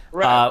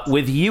 Right.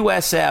 With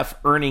USF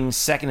earning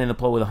second in the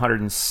poll with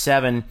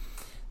 107.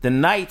 The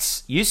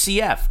Knights,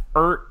 UCF,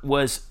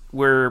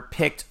 were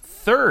picked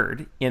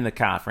third in the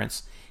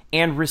conference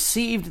and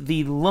received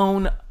the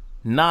lone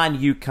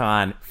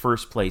non-UConn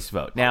first-place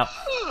vote. Now,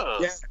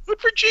 good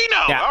for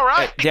Gino. Now, all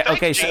right.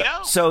 Okay,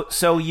 Gino. So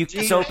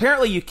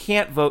apparently you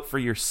can't vote for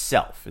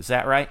yourself. Is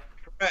that right?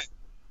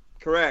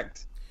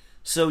 Correct.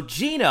 So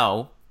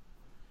Gino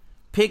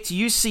picked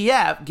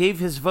UCF, gave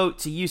his vote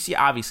to UCF.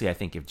 Obviously, I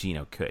think if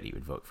Gino could, he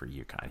would vote for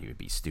UConn. He would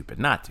be stupid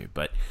not to.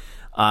 But,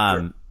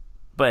 Sure.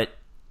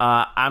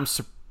 I'm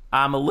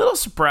I'm a little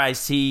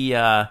surprised he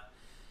dropped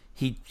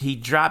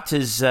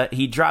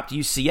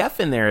UCF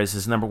in there as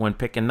his number one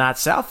pick and not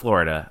South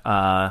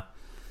Florida.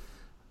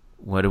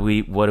 What do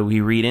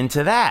we read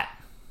into that?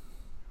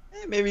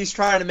 Maybe he's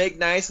trying to make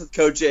nice with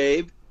Coach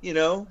Abe. You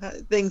know,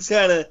 things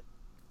kind of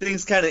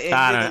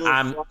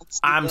ended.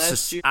 I'm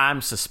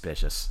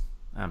suspicious.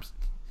 What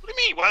do you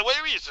mean?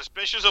 What are you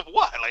suspicious of?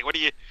 What? Like, what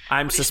do you?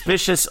 I'm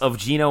suspicious of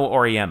Gino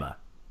Auriemma.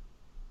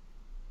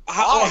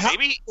 How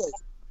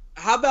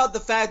about the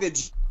fact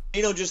that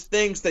Gino just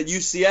thinks that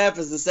UCF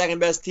is the second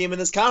best team in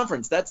this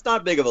conference? That's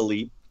not big of a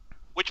leap.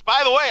 Which,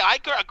 by the way, I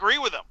agree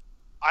with him.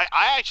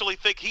 I actually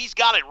think he's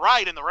got it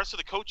right, and the rest of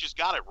the coaches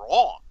got it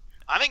wrong.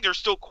 I think there's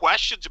still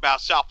questions about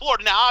South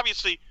Florida. Now,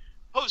 obviously,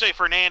 Jose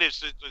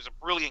Fernandez is a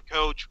brilliant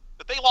coach,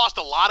 but they lost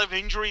a lot of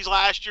injuries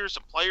last year.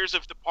 Some players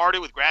have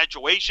departed with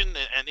graduation,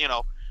 and you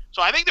know,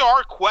 so I think there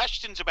are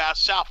questions about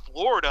South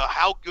Florida,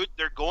 how good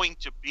they're going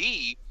to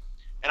be.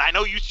 And I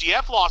know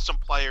UCF lost some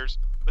players,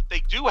 but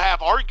they do have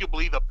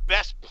arguably the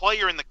best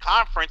player in the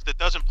conference that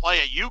doesn't play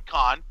at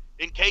UConn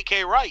in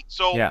KK Wright.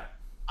 So yeah.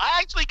 I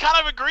actually kind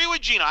of agree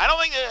with Gino.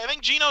 I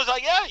think Gino's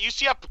like, yeah,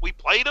 UCF, we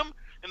played them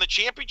in the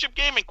championship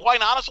game, and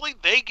quite honestly,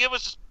 they give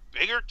us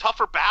bigger,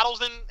 tougher battles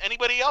than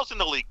anybody else in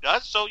the league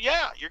does. So,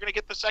 yeah, you're going to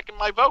get the second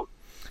my vote.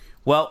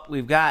 Well,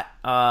 we've got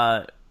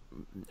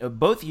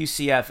both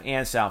UCF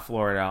and South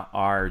Florida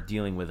are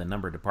dealing with a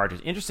number of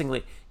departures.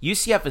 Interestingly,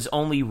 UCF is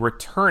only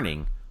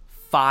returning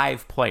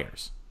 5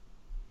 players.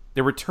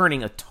 They're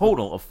returning a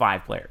total of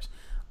 5 players.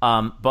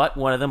 But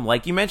one of them,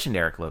 like you mentioned,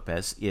 Eric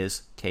Lopez,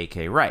 is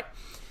KK Wright,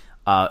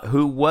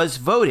 who was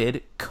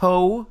voted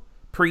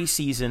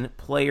preseason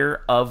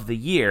player of the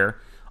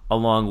year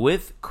along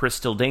with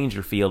Crystal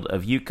Dangerfield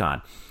of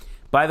UConn.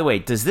 By the way,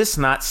 does this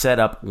not set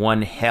up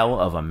one hell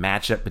of a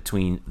matchup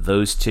between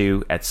those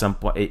two at some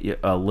point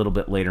a little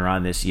bit later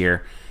on this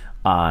year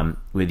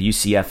with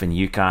UCF and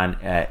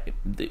UConn?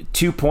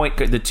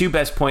 The two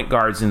best point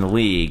guards in the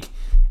league,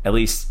 at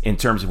least in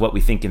terms of what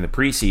we think in the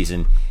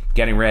preseason,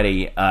 getting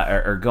ready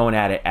or going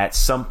at it at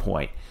some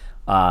point.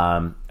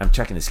 I'm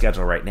checking the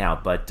schedule right now,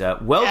 but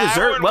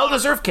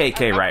well-deserved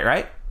KK Wright,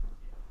 right?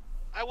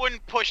 I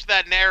wouldn't push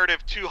that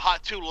narrative too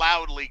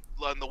loudly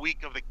on the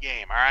week of the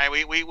game. All right,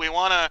 we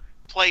want to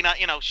play, not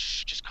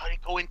just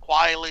go in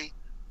quietly,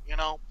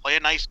 play a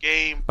nice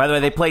game. By the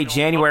way, they play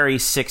January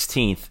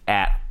 16th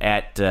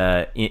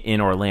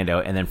in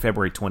Orlando, and then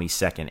February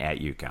 22nd at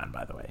UConn.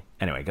 By the way,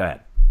 anyway, go ahead.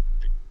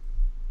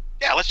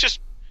 Yeah, let's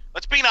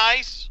be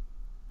nice.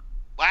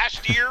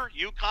 Last year,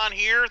 UConn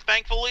here,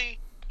 thankfully,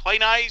 play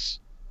nice,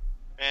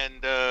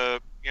 and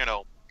let's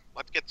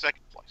get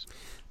second place.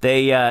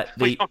 They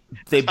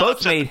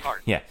both made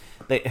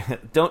They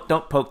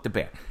don't poke the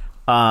bear.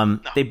 No.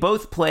 They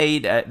both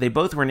played. They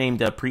both were named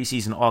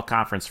preseason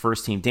all-conference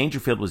first team.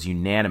 Dangerfield was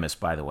unanimous,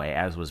 by the way,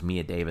 as was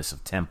Mia Davis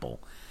of Temple.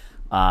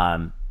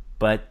 I'll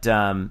be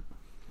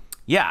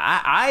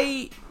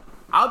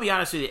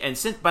honest with you. And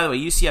since, by the way,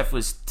 UCF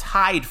was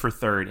tied for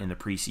third in the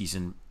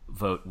preseason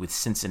vote with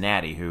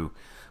Cincinnati, who,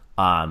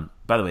 by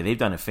the way, they've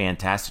done a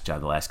fantastic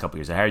job the last couple of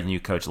years. I hired a new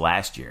coach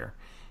last year,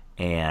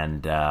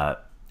 and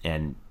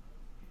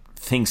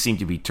things seem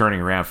to be turning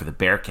around for the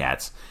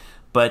Bearcats.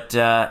 But,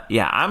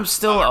 I'm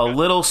still a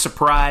little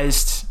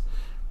surprised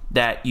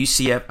that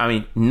UCF – I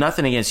mean,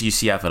 nothing against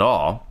UCF at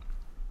all.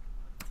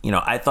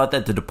 I thought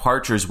that the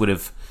departures would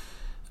have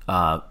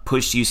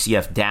pushed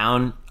UCF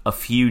down a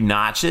few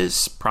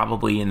notches,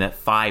 probably in that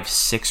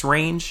 5-6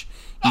 range,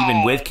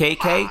 even with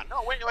KK.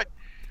 No, wait.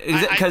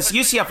 Because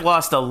UCF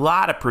lost a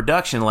lot of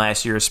production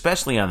last year,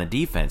 especially on the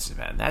defensive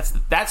end.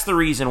 That's the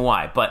reason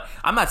why. But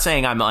I'm not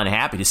saying I'm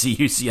unhappy to see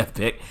UCF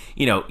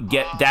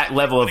get that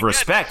level of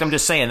respect. I'm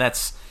just saying I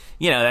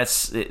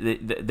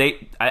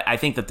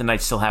think that the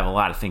Knights still have a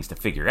lot of things to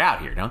figure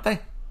out here, don't they?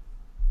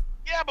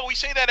 Yeah, but we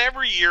say that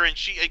every year, and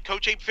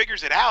Coach Abe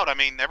figures it out. I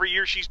mean, every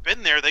year she's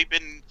been there, they've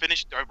been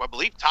finished, I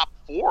believe, top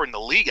 4 in the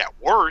league at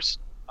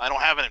worst. I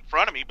don't have it in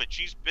front of me, but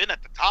she's been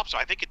at the top, so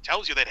I think it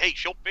tells you that, hey,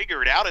 she'll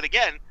figure it out. And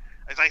again,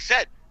 as I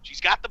said,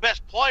 she's got the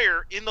best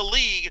player in the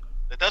league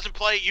that doesn't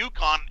play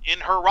UConn in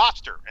her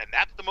roster, and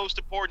that's the most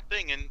important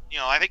thing. And,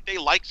 I think they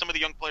like some of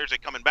the young players that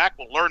are coming back.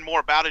 We'll learn more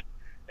about it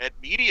at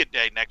Media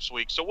Day next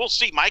week, so we'll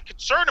see. My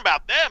concern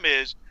about them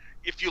is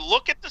if you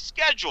look at the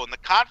schedule and the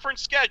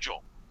conference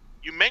schedule,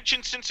 you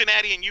mentioned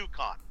Cincinnati and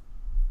UConn,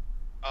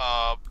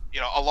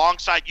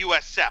 alongside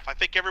USF. I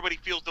think everybody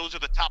feels those are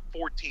the top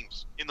 4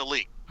 teams in the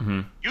league.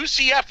 Mm-hmm.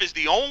 UCF is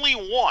the only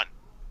one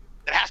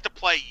that has to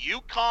play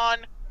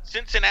UConn,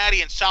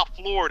 Cincinnati, and South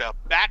Florida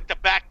back to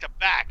back to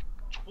back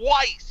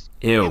twice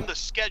in the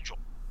schedule.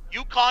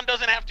 UConn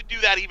doesn't have to do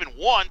that even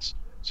once.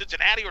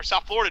 Cincinnati or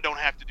South Florida don't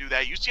have to do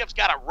that. UCF's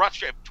got a rough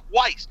stretch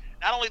twice.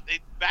 Not only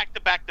back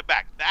to back to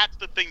back. That's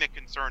the thing that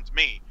concerns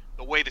me,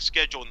 the way the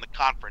schedule in the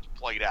conference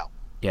played out.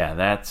 Yeah,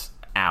 that's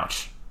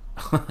ouch.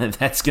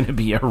 That's going to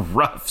be a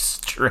rough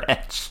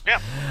stretch.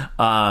 Yeah.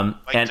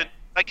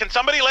 Can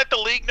somebody let the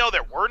league know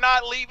that we're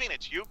not leaving?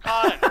 It's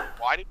UConn.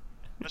 Why?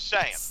 Just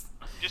saying.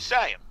 Just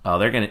saying. Oh,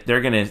 they're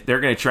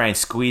gonna try and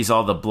squeeze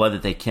all the blood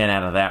that they can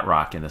out of that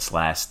rock in this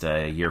last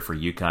year for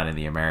UConn and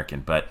the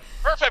American. But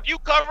Murph, have you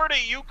covered a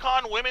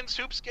UConn women's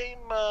hoops game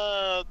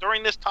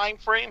during this time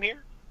frame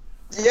here?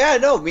 Yeah,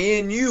 no, me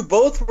and you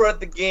both were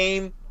at the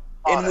game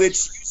in which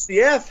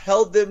UCF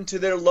held them to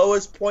their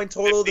lowest point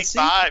total of the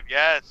season. 55,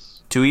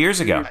 yes. 2 years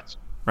ago,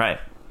 right?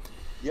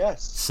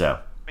 Yes. So.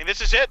 I mean,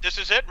 this is it. This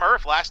is it,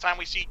 Murph. Last time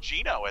we see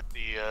Gino at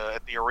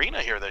the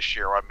arena here this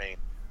year. I mean,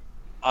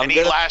 I'm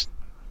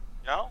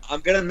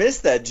gonna miss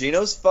that.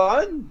 Gino's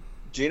fun.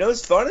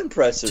 Gino's fun and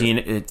impressive.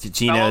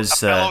 Gino's a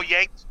fellow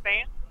Yankees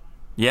fan.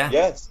 Yeah.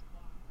 Yes.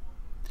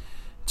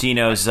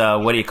 Gino's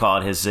what do you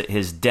call it?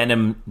 His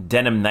denim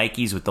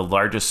Nikes with the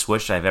largest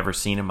swoosh I've ever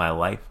seen in my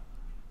life.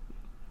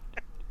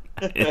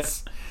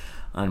 It's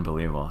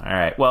unbelievable. All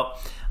right. Well,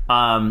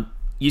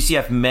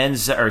 UCF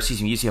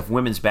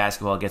women's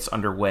basketball gets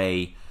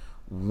underway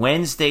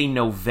Wednesday,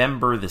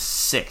 November the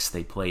 6th.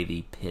 They play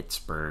the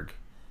Pittsburgh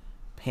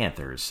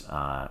Panthers.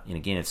 And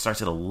again, it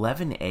starts at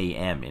 11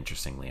 a.m.,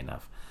 interestingly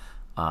enough,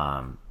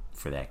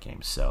 for that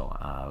game.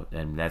 So,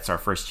 and that's our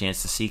first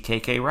chance to see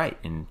KK Wright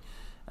in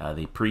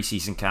the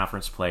preseason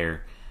conference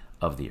player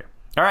of the year.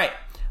 All right.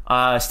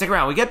 Stick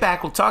around. When we get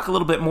back, we'll talk a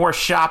little bit more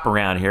shop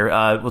around here.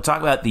 We'll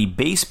talk about the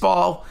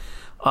baseball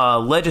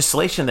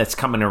legislation that's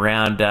coming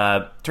around.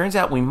 Turns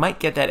out we might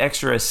get that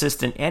extra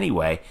assistant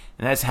anyway,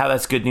 and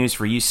that's good news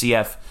for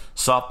UCF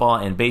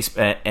softball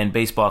and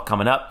baseball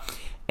coming up.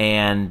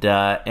 And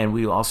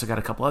we also got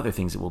a couple other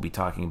things that we'll be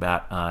talking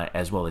about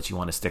as well that you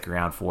want to stick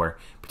around for,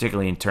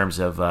 particularly in terms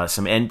of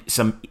some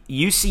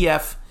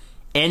UCF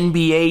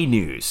NBA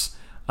news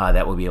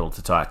that we'll be able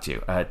to talk to you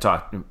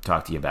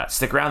about.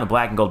 Stick around. The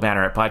Black and Gold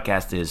Banneret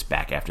podcast is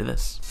back after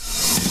this.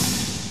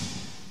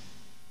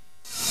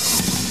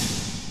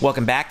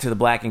 Welcome back to the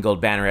Black and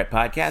Gold Banneret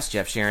podcast.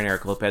 Jeff Sharon,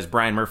 Eric Lopez,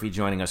 Brian Murphy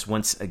joining us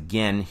once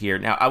again here.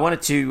 Now, I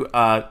wanted to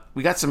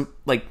we got some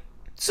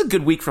it's a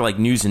good week for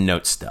news and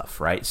notes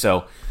stuff, right?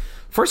 So,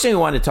 first thing we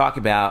wanted to talk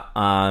about,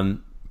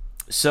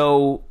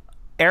 so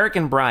Eric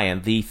and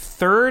Brian, the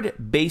third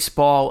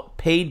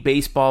paid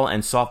baseball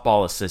and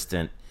softball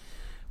assistant,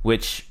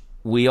 which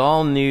we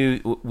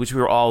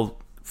were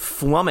all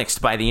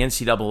flummoxed by the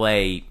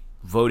NCAA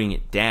voting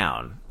it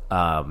down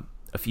a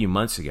few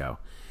months ago,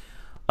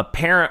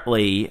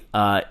 apparently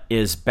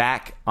is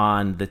back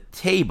on the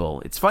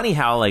table. It's funny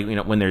how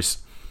when there's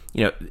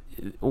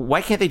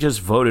why can't they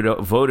just vote it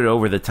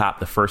over the top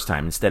the first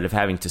time instead of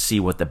having to see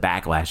what the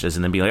backlash is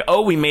and then be like,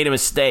 oh, we made a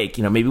mistake.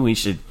 Maybe we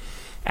should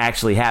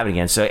actually have it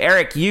again. So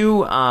Eric,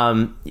 you've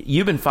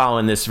been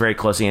following this very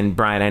closely, and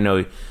Brian, I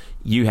know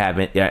you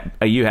haven't.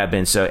 You have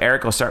been. So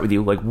Eric, I'll start with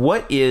you.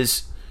 What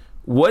is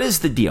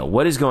the deal?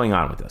 What is going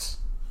on with this?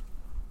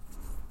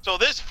 So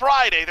this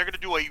Friday, they're going to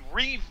do a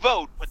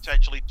re-vote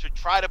potentially to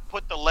try to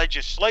put the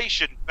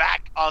legislation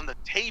back on the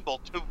table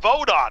to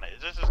vote on it.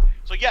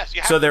 Yes,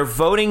 you have. So they're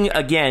voting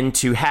again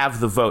to have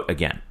the vote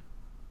again.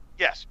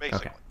 Yes,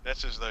 basically. Okay.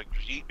 This is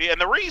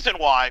and the reason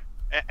why.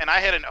 And I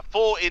had a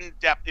full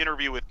in-depth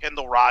interview with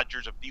Kendall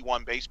Rogers of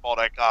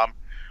D1Baseball.com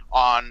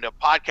on the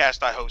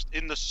podcast I host,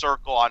 In the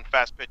Circle, on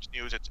Fast Pitch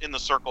News. It's In the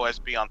Circle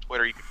SB on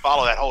Twitter. You can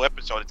follow that whole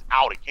episode. It's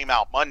out. It came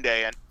out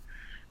Monday, and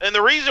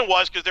the reason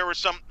was because there was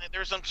some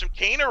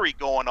chicanery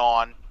going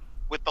on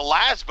with the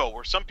last vote,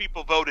 where some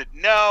people voted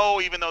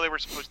no, even though they were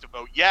supposed to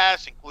vote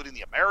yes, including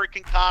the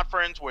American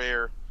Conference,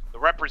 where the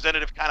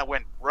representative kind of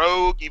went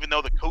rogue, even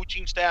though the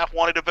coaching staff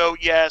wanted to vote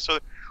yes. So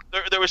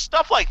there was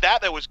stuff like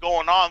that was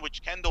going on,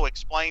 which Kendall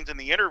explains in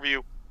the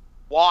interview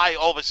why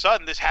all of a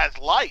sudden this has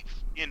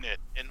life in it.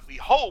 And we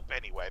hope,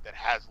 anyway, that it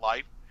has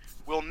life.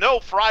 We'll know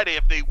Friday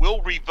if they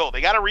will re-vote.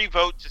 They got to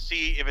re-vote to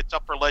see if it's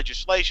up for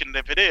legislation. And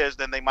if it is,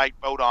 then they might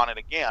vote on it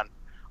again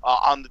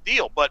on the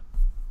deal. But,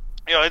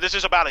 this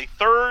is about a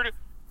third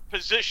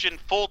position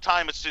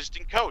full-time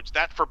assistant coach.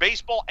 That's for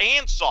baseball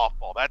and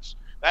softball. That's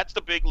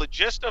the big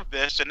gist of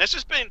this. And this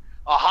has been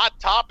a hot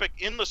topic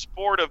in the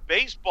sport of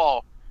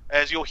baseball.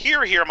 As you'll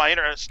hear here,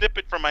 a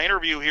snippet from my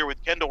interview here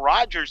with Kendall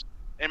Rogers,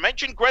 and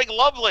mentioned Greg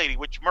Lovelady,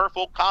 which Murph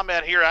will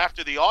comment here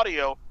after the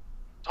audio,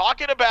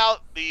 talking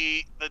about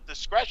the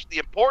discretion, the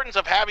importance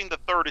of having the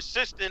third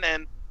assistant,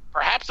 and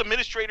perhaps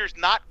administrators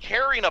not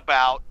caring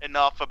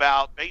enough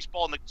about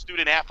baseball and the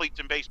student athletes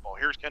in baseball.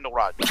 Here's Kendall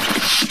Rogers.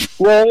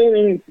 Well,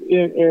 and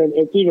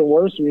it's even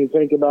worse when you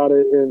think about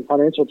it in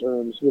financial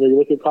terms. You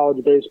look at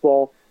college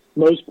baseball.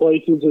 Most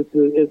places,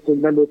 it's the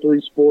number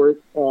 3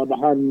 sport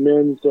behind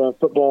men's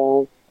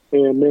football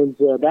and men's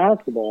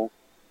basketball.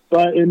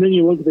 And then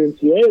you look at the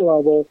NCAA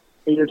level,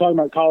 and you're talking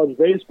about college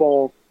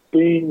baseball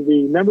being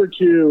the number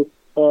 2,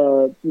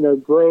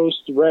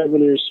 gross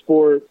revenue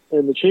sport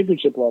in the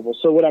championship level.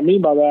 So what I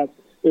mean by that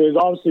is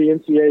obviously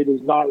NCAA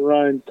does not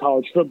run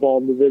college football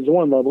in the Division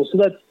I level, so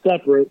that's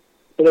separate.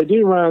 But they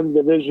do run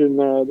the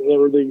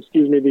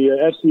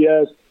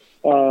FCS,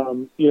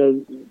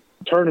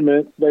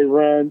 tournament. They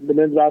run the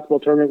men's basketball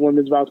tournament,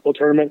 women's basketball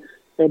tournament,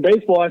 and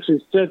baseball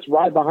actually sits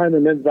right behind the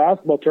men's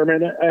basketball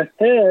tournament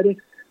ahead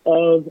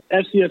of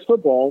FCS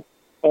football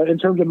in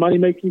terms of money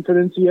making for the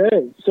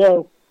NCAA.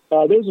 So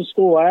There's a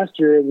school last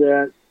year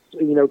that,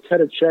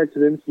 cut a check to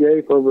the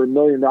NCAA for over $1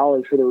 million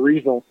for the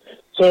regional.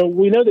 So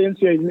we know the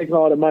NCAA is making a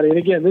lot of money. And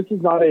again, this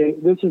is not the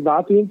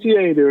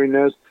NCAA doing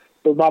this.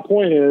 But my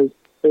point is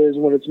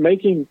when it's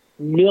making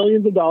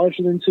millions of dollars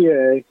for the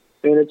NCAA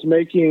and it's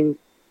making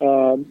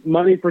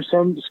money for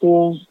some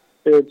schools,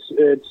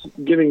 it's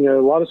giving a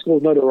lot of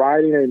schools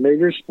notoriety in a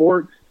major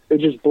sport. It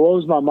just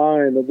blows my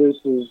mind that this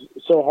is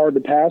so hard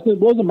to pass. And it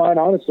blows my mind,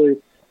 honestly,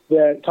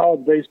 that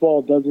college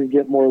baseball doesn't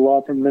get more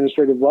love from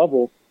administrative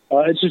level.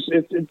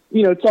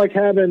 It's like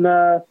having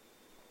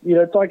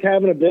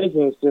a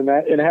business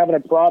and having a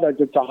product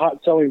that's a hot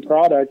selling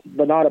product,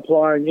 but not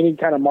applying any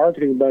kind of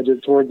marketing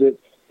budget towards it.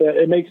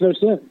 It makes no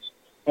sense.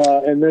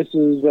 And this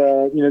is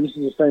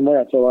the same way,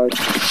 I feel like.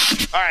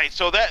 All right,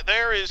 so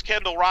there is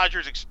Kendall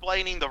Rogers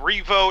explaining the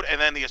revote and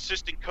then the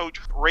assistant coach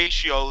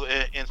ratio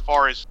as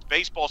far as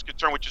baseball is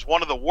concerned, which is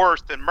one of the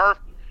worst. And Murph,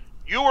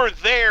 you were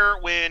there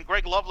when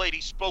Greg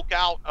Lovelady spoke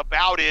out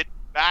about it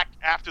back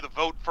after the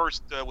vote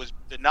first was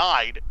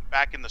denied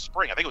back in the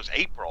spring. I think it was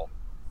April.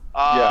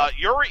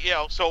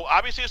 So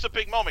obviously it's a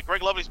big moment.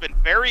 Greg Lovelady's been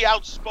very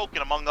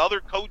outspoken among other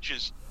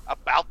coaches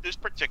about this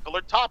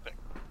particular topic.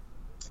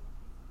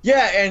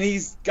 Yeah, and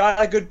he's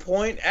got a good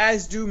point,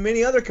 as do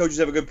many other coaches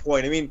have a good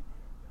point. I mean,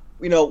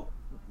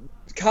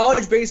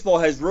 college baseball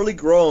has really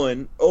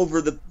grown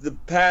over the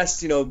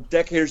past,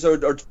 decade or so,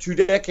 or 2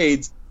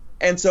 decades.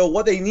 And so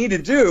what they need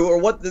to do, or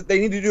what they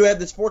need to do to have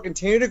the sport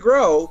continue to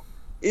grow,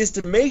 is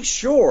to make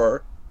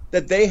sure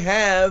that they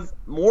have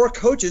more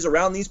coaches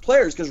around these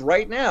players. Because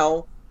right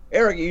now,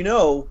 Eric,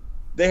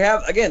 they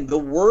have, again, the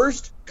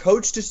worst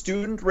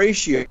coach-to-student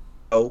ratio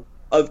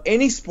of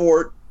any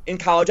sport in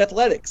college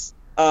athletics.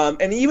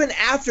 And even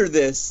after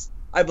this,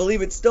 I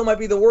believe it still might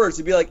be the worst.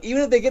 It'd be like,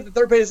 even if they get the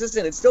third paid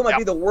assistant, it still might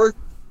be the worst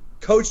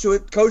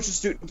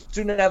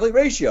coach-to-student athlete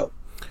ratio.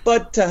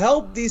 But to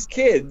help these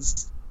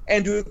kids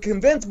and to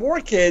convince more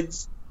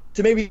kids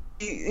to maybe,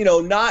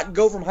 not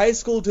go from high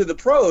school to the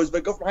pros,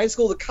 but go from high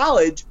school to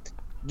college,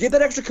 get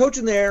that extra coach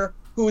in there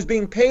who is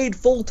being paid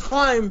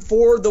full-time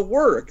for the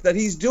work that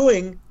he's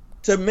doing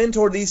to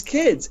mentor these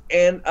kids.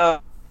 And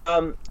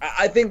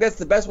I think that's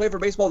the best way for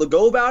baseball to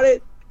go about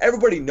it.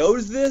 Everybody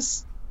knows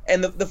this.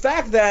 And the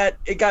fact that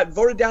it got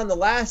voted down the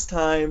last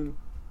time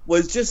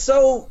was just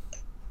so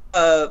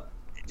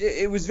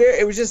it was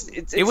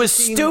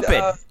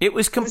stupid. It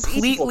was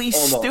completely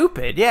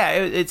stupid. Yeah,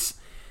 it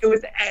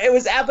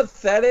was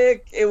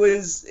apathetic. It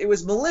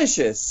was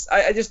malicious.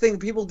 I just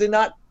think people did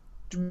not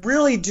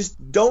really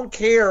just don't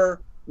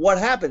care what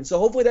happened. So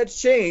hopefully that's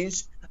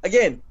changed.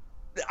 Again,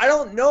 I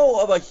don't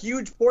know of a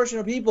huge portion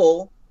of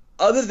people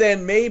other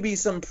than maybe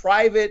some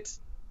private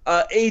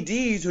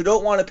ADs who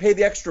don't want to pay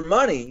the extra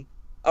money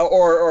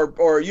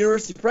or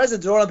university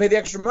presidents who don't want to pay the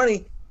extra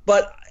money.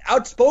 But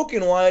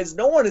outspoken wise,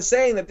 no one is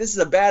saying that this is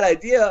a bad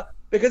idea,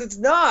 because it's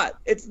not.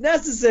 It's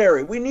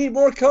necessary. We need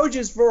more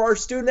coaches for our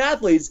student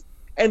athletes.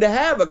 And to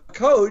have a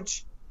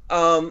coach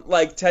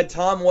like Ted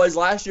Tom was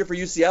last year for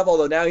UCF,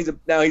 although now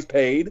he's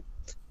paid,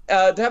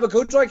 to have a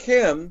coach like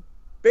him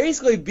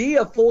basically be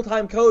a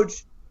full-time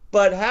coach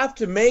but have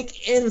to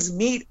make ends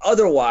meet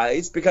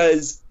otherwise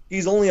because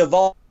he's only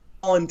a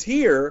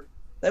volunteer,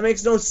 that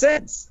makes no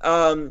sense.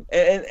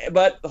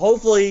 But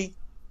hopefully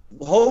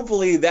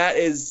that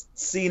is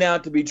seen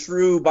out to be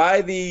true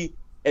by the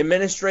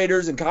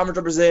administrators and conference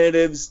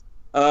representatives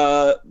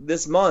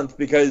this month,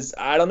 because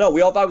I don't know,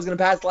 we all thought it was going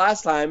to pass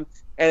last time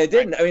and it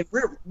didn't. I mean,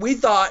 we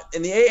thought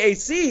in the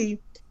AAC,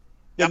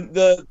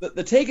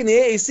 the take in the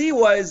AAC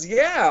was,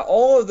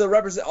 all of the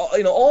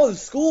all of the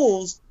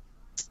schools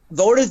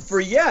voted for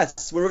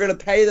yes, we were going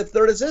to pay the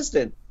third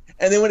assistant.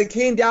 And then when it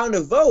came down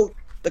to vote,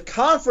 the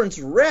conference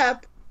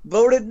rep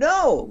voted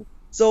no.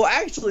 So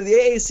actually the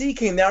AAC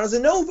came down as a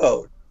no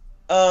vote.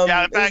 In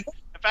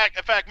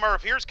fact,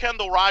 Murph, here's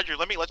Kendall Rogers.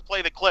 Let's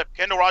play the clip.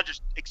 Kendall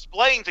Rogers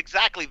explains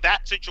exactly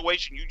that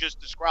situation you just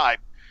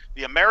described.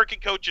 The American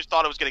coaches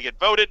thought it was going to get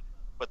voted,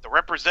 but the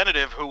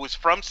representative, who was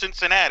from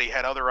Cincinnati,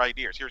 had other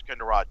ideas. Here's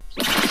Kendall Rogers.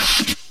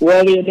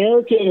 Well, the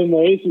American and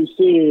the ACC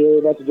are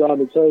about to drive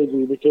me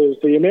crazy, because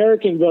the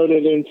American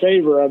voted in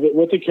favor of it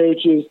with the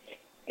coaches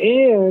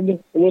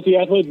and with the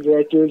athletic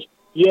directors.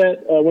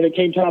 Yet, when it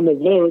came time to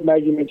vote,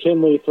 Maggie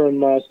McKinley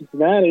from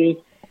Cincinnati,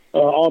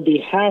 on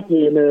behalf of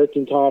the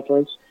American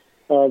Conference,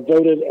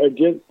 voted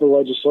against the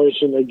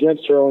legislation,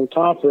 against her own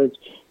conference,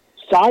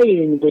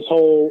 citing this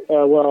whole,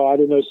 I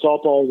didn't know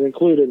softball was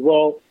included.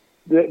 Well,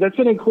 that's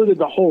been included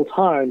the whole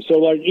time.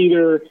 So,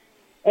 either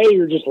A,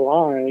 you're just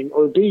lying,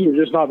 or B, you're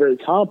just not very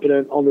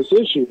competent on this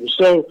issue.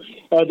 So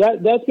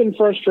that's been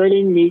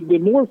frustrating. The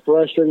more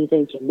frustrating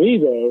thing to me,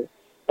 though,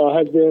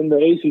 has been the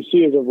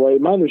ACC as of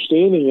late. My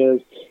understanding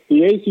is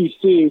the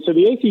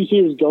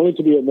ACC was going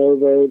to be a no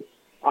vote.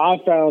 I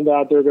found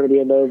out they were going to be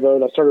a no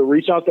vote. I started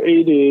reaching out to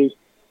ADs.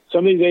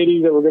 Some of these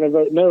ADs that were going to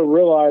vote no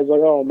realized,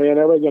 oh, man,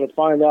 everybody's going to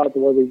find out the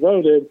way they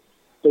voted.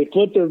 They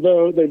flipped their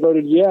vote. They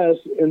voted yes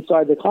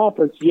inside the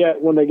conference.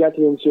 Yet when they got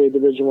to the NCAA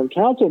Division I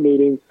Council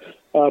meeting,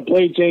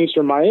 Blake James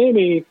from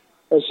Miami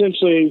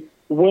essentially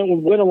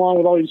went along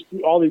with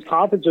all these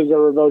conferences that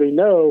were voting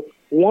no.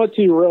 Once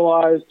he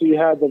realized he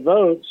had the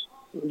votes,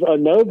 a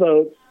no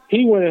vote,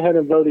 he went ahead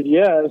and voted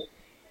yes,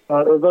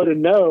 or voted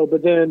no,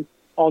 but then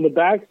on the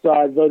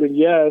backside voted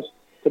yes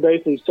to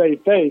basically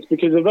save face,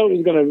 because the vote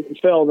was going to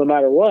fail no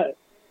matter what.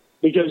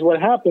 Because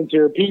what happens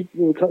here,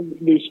 people,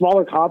 these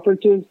smaller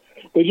conferences,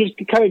 they just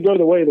kind of go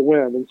the way of the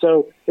wind. And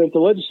so if the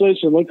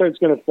legislation looks like it's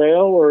going to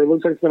fail or it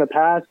looks like it's going to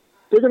pass,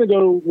 they're going to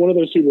go one of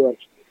those two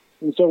directions.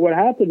 And so what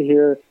happened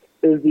here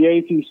is the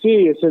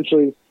ACC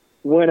essentially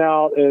went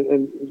out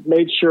and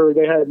made sure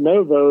they had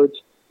no votes.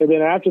 And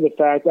then after the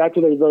fact,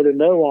 after they voted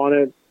no on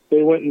it,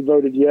 they went and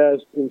voted yes.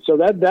 And so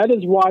that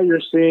is why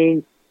you're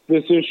seeing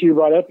this issue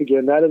brought up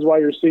again. That is why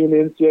you're seeing the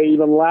NCAA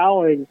even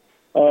allowing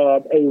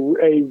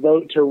a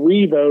vote to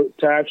re-vote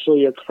to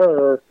actually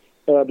occur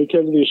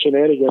because of these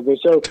shenanigans. And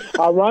so,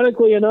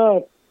 ironically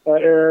enough,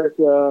 Eric,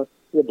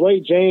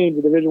 Blake James,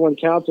 the Division I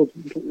Council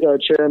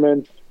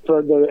chairman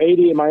for the AD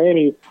in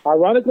Miami,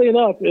 ironically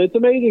enough, it's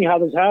amazing how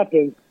this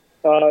happens,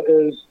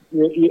 is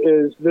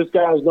this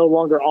guy is no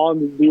longer on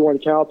the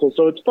D1 Council.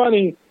 So it's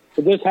funny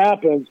that this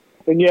happens,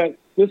 and yet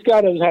this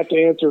guy doesn't have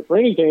to answer for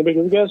anything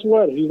because guess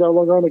what? He's no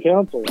longer on the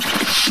council.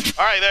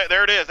 All right,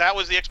 there it is. That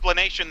was the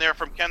explanation there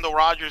from Kendall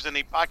Rogers in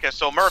the podcast.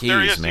 So, Murph,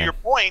 there it is, man. To your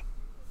point.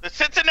 The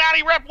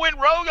Cincinnati rep went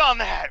rogue on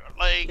that.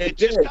 Like,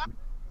 it's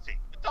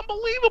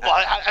unbelievable.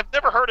 I've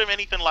never heard of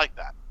anything like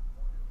that.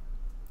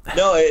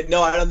 No,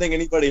 I don't think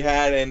anybody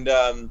had. And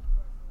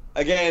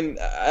again,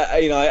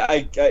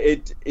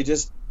 it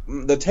just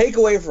the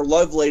takeaway for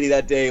Lovelady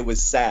that day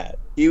was sad.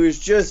 He was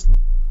just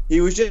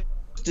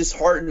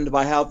disheartened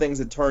by how things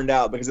had turned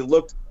out because it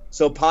looked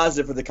so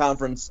positive for the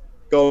conference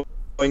going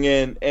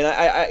in. And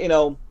I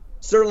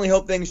certainly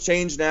hope things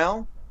change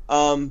now.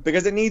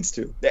 Because it needs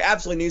to. They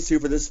absolutely needs to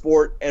for this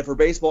sport and for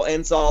baseball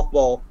and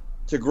softball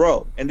to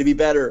grow and to be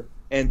better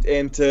and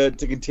to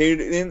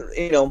continue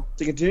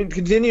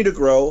to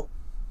grow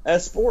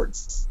as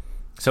sports.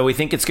 So do we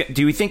think it's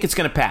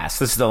going to pass?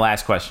 This is the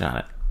last question on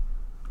it.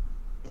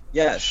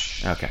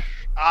 Yes. Okay.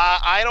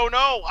 I don't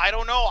know.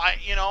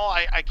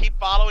 I keep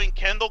following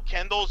Kendall.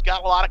 Kendall's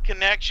got a lot of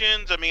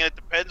connections. I mean, it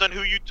depends on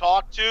who you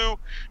talk to.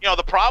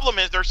 The problem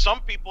is there's some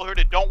people here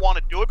that don't want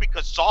to do it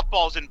because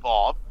softball's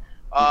involved.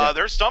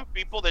 There's some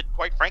people that,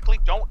 quite frankly,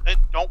 don't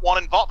want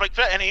to involve.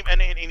 And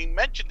he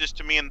mentioned this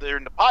to me in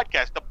the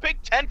podcast. The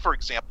Big Ten, for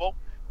example,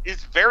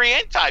 is very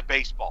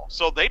anti-baseball,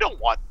 so they don't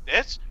want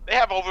this. They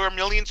have over 1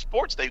 million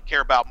sports they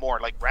care about more,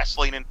 like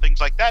wrestling and things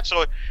like that.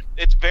 So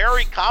it's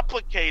very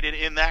complicated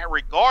in that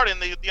regard. And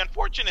the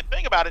unfortunate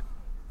thing about it,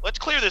 let's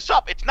clear this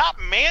up. It's not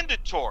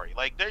mandatory.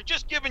 Like, they're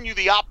just giving you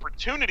the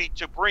opportunity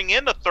to bring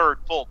in a third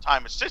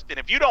full-time assistant.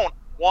 If you don't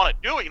want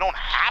to do it, you don't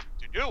have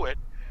to do it.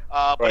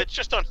 But it's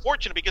just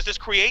unfortunate because this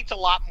creates a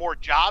lot more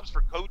jobs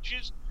for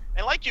coaches.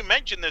 And like you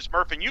mentioned this,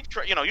 Murph, and you've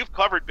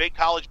covered big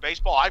college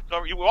baseball. I've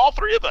covered you, all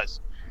three of us.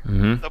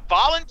 Mm-hmm. The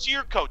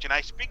volunteer coach, and I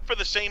speak for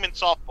the same in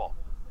softball.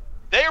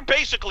 They're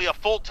basically a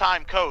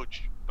full-time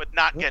coach, but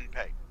not getting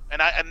paid.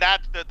 And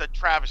that's the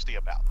travesty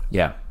about it.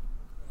 Yeah.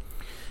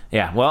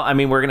 Yeah. Well, I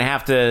mean, we're going to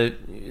have to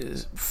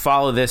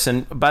follow this.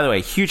 And by the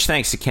way, huge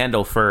thanks to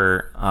Kendall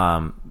for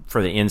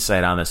the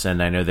insight on this.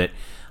 And I know that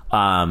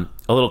a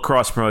little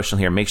cross-promotional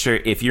here. Make sure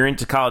if you're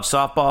into college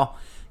softball,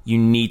 you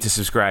need to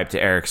subscribe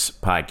to Eric's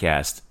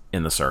podcast,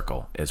 In the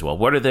Circle, as well.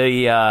 How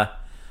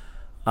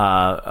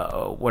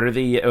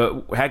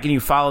can you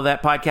follow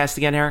that podcast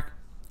again, Eric?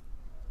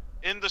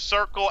 In the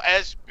Circle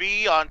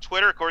SB on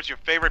Twitter. Of course, your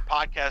favorite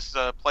podcast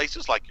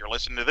places, like you're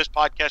listening to this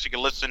podcast. You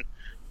can listen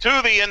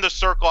to the In the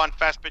Circle on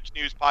Fast Pitch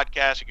News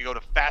podcast. You can go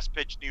to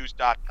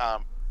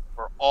fastpitchnews.com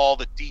for all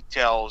the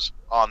details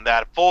on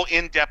that. Full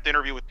in-depth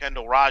interview with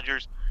Kendall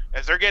Rogers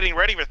as they're getting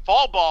ready with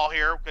fall ball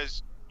here,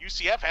 because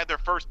UCF had their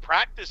first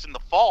practice in the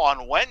fall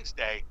on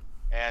Wednesday,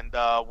 and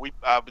we've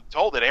been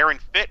told that Aaron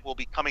Fitt will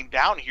be coming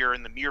down here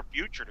in the near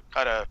future to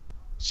kind of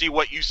see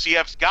what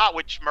UCF's got,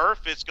 which,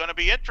 Murph, is going to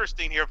be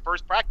interesting here.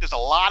 First practice, a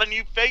lot of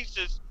new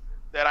faces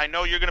that I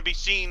know you're going to be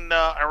seeing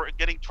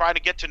trying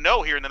to get to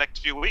know here in the next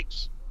few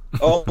weeks.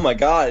 Oh, my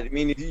God. I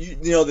mean,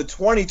 the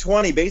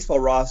 2020 baseball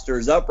roster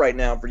is up right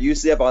now for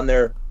UCF on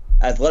their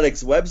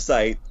athletics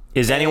website.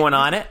 Is anyone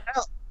on it?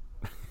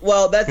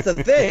 Well, that's the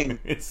thing.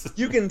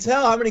 You can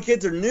tell how many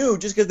kids are new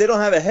just because they don't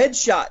have a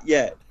headshot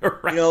yet.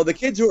 Right. The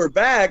kids who are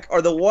back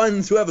are the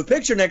ones who have a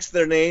picture next to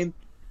their name,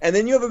 and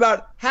then you have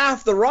about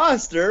half the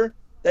roster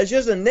that's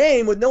just a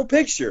name with no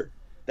picture.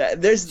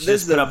 Just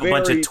put up a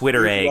bunch of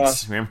Twitter eggs.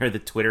 Roster. Remember the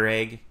Twitter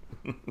egg?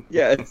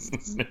 Yeah.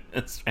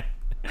 That's right.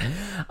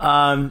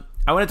 I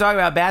want to talk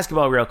about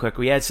basketball real quick.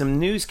 We had some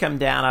news come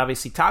down.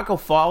 Obviously, Taco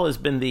Fall has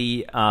been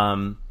the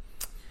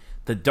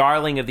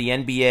darling of the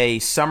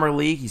NBA Summer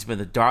League. He's been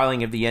the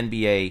darling of the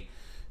NBA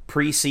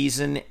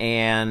preseason,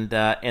 and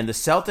the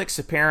Celtics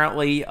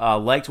apparently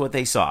liked what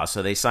they saw,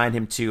 so they signed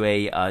him to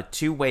a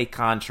two-way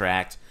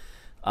contract,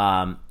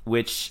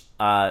 which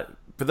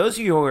for those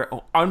of you who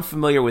are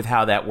unfamiliar with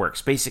how that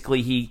works,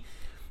 basically he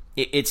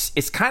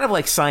it's kind of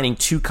like signing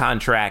two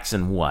contracts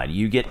in one.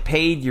 You get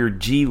paid your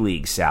G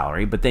League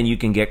salary, but then you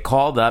can get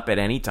called up at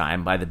any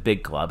time by the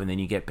big club, and then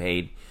you get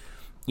paid,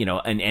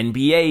 an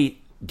NBA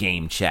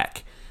game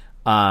check.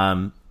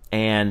 So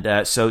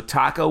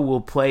Taco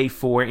will play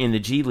in the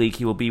G League.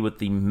 He will be with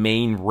the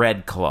Maine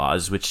Red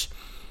Claws, which,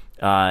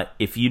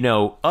 if you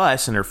know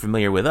us and are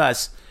familiar with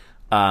us,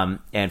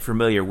 and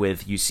familiar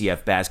with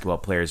UCF basketball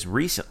players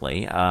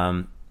recently,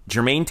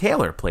 Jermaine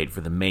Taylor played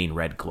for the Maine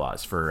Red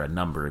Claws for a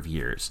number of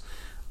years.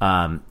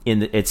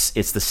 It's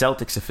the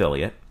Celtics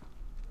affiliate,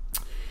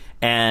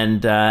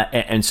 and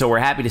so we're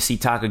happy to see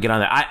Taco get on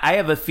there. I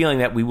have a feeling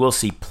that we will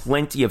see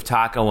plenty of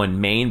Taco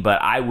in Maine,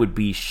 but I would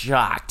be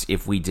shocked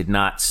if we did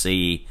not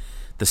see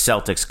the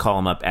Celtics call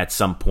him up at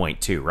some point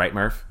too. Right,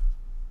 Murph?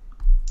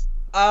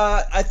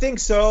 I think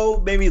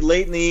so. Maybe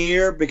late in the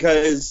year,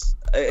 because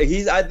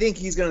I think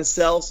he's going to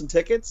sell some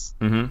tickets.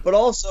 Mm-hmm. But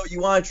also, you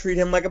want to treat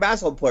him like a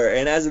basketball player,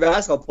 and as a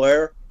basketball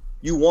player,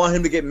 you want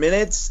him to get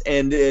minutes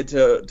and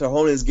to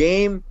hone his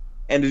game.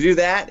 And to do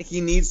that,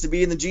 he needs to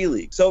be in the G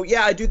League. So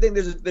yeah, I do think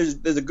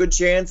there's a good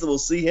chance that we'll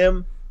see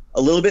him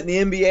a little bit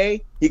in the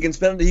NBA. He can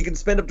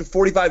spend up to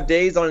 45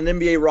 days on an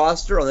NBA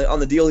roster on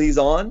the deal he's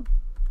on.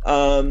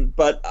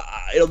 But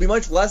it'll be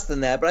much less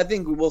than that. But I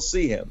think we will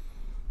see him.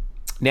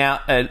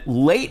 Now,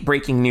 late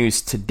breaking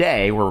news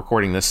today. We're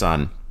recording this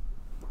on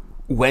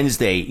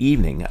Wednesday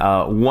evening.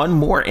 One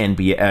more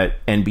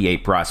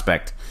NBA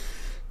prospect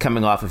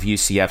coming off of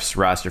UCF's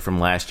roster from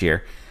last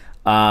year.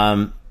 BJ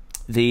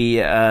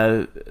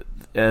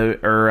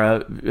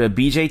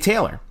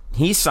Taylor.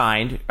 He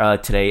signed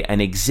today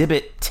an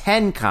Exhibit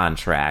 10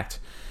 contract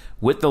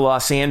with the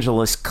Los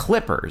Angeles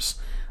Clippers,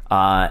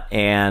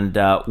 and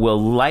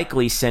will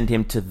likely send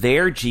him to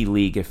their G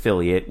League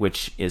affiliate,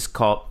 which is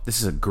called,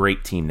 this is a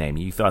great team name.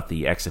 You thought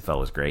the XFL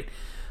was great.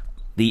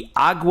 The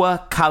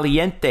Agua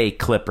Caliente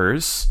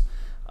Clippers,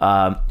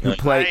 who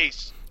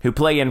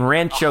play in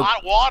Rancho.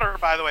 Hot water,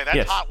 by the way. That's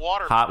yes, hot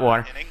water. Hot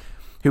water.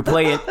 Who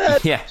play in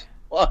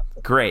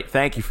Great,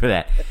 thank you for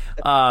that.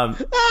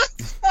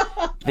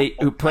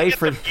 Who play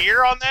for some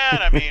gear on that?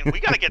 I mean,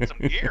 we got to get some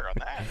gear on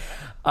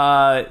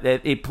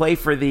that. They play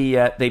for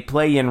they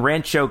play in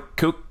Rancho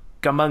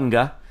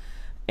Cucamonga,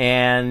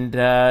 and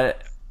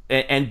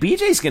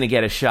BJ's going to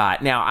get a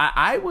shot. Now,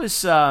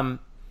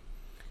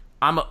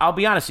 I'll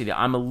be honest with you.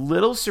 I'm a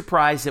little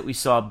surprised that we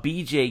saw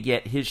BJ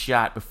get his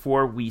shot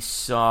before we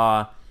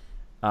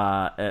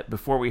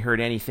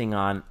heard anything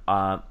on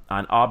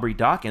Aubrey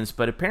Dawkins,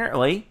 but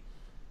apparently.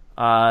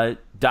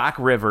 Doc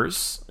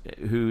Rivers,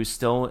 who's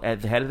still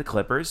at the head of the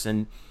Clippers,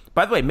 and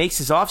by the way, makes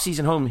his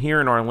off-season home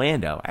here in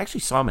Orlando. I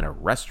actually saw him in a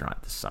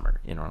restaurant this summer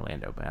in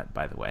Orlando,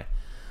 by the way.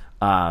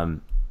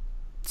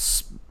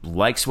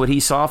 Likes what he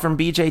saw from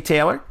BJ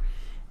Taylor,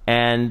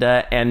 and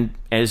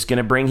is going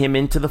to bring him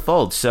into the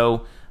fold.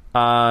 So,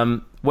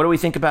 what do we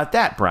think about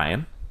that,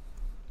 Brian?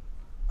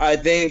 I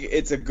think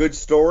it's a good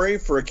story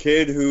for a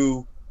kid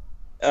who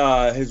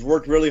has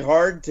worked really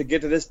hard to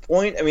get to this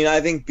point. I mean, I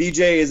think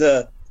BJ is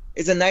a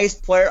nice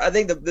player. I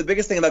think the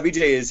biggest thing about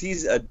BJ is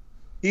he's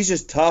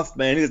just tough,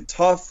 man. He's a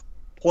tough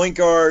point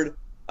guard.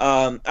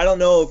 I don't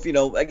know if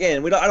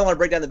again, I don't want to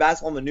break down the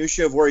basketball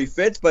minutia of where he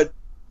fits, but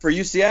for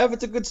UCF,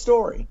 it's a good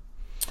story.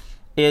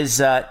 You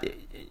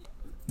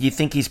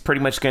think he's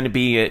pretty much going to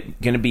be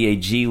a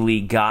G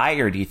League guy,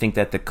 or do you think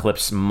that the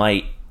Clips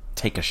might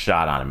take a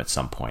shot on him at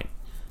some point?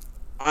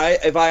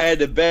 If I had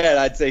to bet,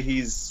 I'd say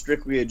he's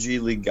strictly a G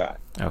League guy.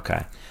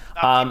 Okay.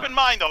 Now, keep in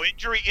mind, though,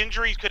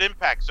 injuries could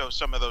impact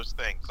some of those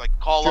things, like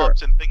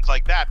call-ups and things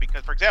like that.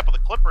 Because, for example, the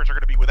Clippers are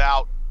going to be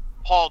without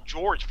Paul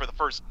George for the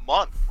first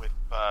month with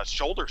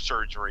shoulder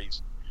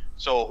surgeries.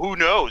 So who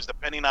knows,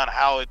 depending on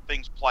how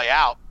things play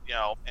out,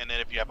 and then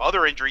if you have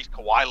other injuries,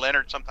 Kawhi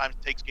Leonard sometimes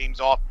takes games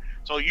off.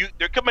 So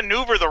they could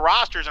maneuver the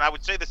rosters, and I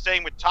would say the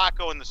same with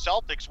Taco and the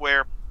Celtics,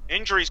 where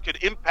injuries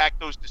could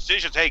impact those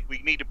decisions. Hey,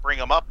 we need to bring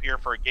them up here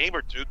for a game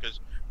or two because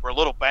we're a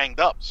little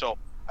banged up. So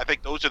I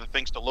think those are the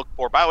things to look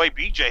for. By the way,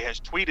 BJ has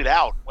tweeted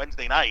out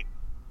Wednesday night,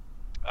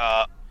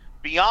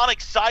 beyond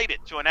excited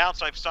to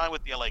announce I've signed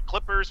with the LA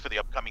Clippers for the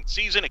upcoming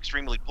season.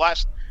 Extremely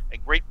blessed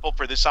and grateful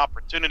for this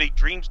opportunity.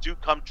 Dreams do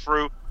come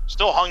true.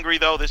 Still hungry,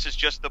 though. This is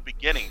just the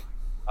beginning.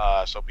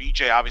 So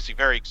BJ obviously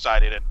very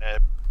excited, and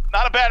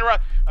not a bad run.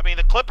 I mean,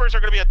 the Clippers are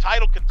going to be a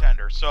title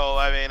contender. So,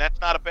 I mean,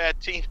 that's not a bad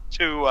team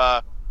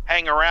to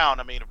hang around.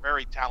 I mean, a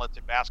very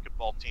talented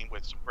basketball team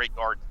with some great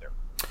guards there.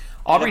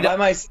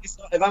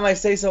 If I might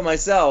say so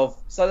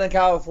myself, Southern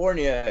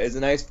California is a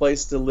nice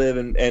place to live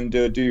and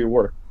do your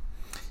work.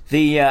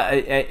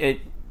 By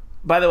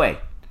the way,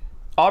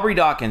 Aubrey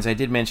Dawkins, I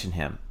did mention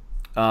him,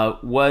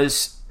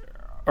 was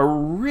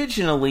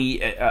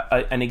originally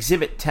an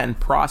Exhibit 10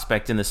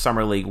 prospect in the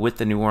Summer League with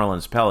the New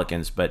Orleans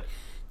Pelicans, but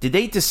did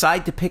they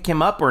decide to pick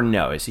him up or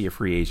no? Is he a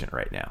free agent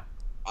right now?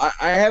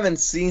 I haven't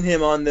seen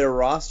him on their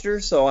roster,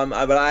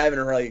 but I haven't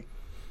really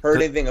heard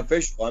anything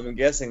official. I'm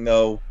guessing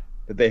though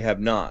that they have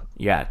not.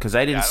 Yeah, because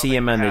I didn't see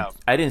him on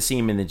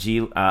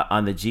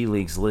the G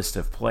League's list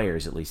of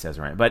players, at least as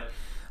right. But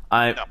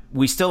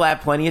we still have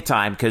plenty of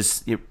time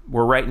because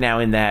we're right now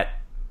in that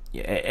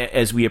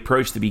as we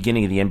approach the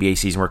beginning of the NBA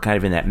season, we're kind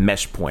of in that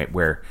mesh point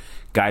where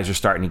guys are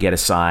starting to get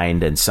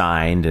assigned and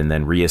signed and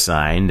then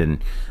reassigned,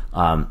 and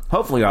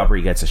hopefully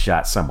Aubrey gets a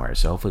shot somewhere.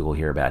 So hopefully we'll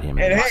hear about him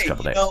in the next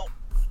couple days.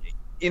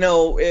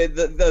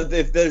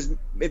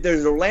 If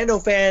there's Orlando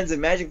fans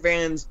and Magic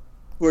fans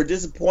who are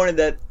disappointed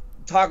that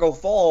Taco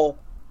Fall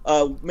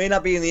may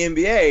not be in the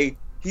NBA,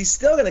 he's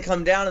still going to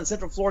come down in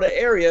Central Florida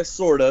area,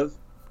 sort of,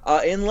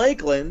 in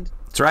Lakeland.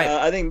 That's right.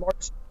 I think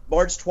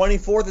March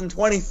 24th and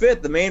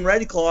 25th, the Maine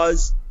Red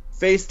Claws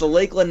face the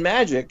Lakeland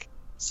Magic.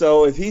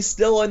 So if he's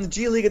still in the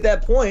G League at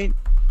that point,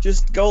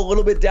 just go a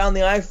little bit down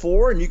the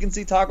I-4 and you can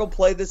see Taco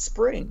play this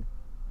spring.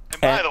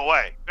 And by the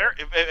way,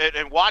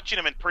 and watching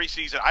him in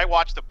preseason, I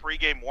watched the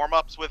pregame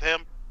warm-ups with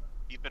him.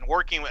 He's been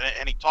working,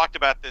 and he talked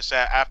about this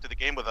after the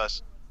game with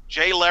us.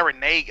 Jay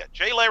Larranaga.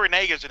 Jay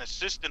Larranaga is an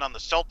assistant on the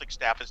Celtics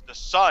staff, is the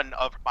son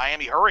of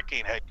Miami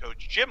Hurricane head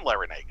coach Jim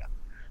Larranaga.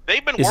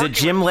 They've been. Is it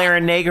Jim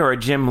Larranaga or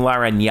Jim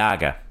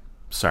Larranaga?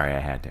 Sorry, I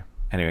had to.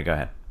 Anyway, go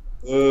ahead.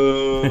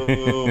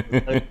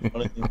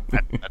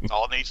 That's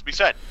all that needs to be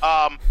said.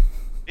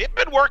 He'd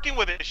been working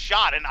with his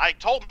shot, and I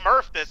told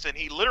Murph this, and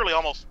he literally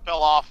almost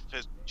fell off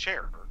his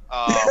chair.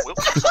 Which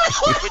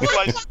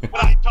was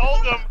when I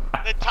told him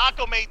that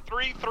Taco made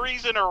 3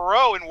 threes in a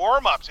row in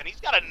warm-ups, and he's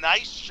got a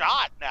nice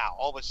shot now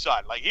all of a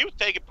sudden. Like, he was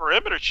taking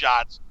perimeter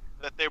shots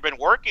that they've been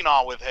working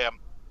on with him.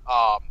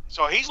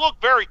 So he's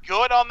looked very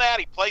good on that.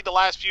 He played the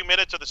last few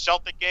minutes of the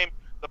Celtic game.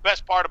 The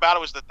best part about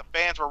it was that the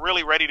fans were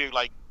really ready to,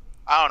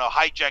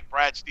 hijack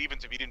Brad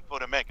Stevens if he didn't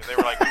put him in, because they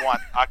were like, we want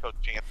Taco's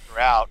chance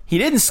throughout. He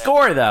didn't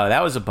score, though.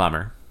 That was a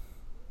bummer.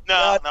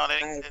 No,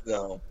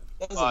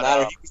 doesn't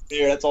matter. He was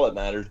there. That's all that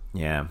mattered.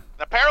 Yeah.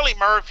 Apparently,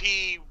 Murph,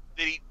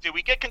 did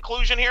we get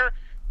conclusion here?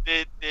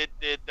 Did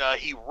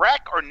he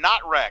wreck or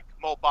not wreck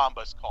Mo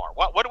Bamba's car?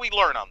 What do we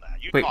learn on that?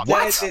 Wait,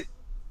 what?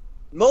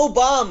 Mo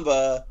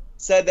Bamba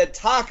said that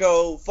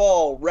Taco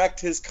Fall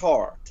wrecked his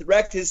car,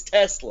 wrecked his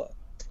Tesla.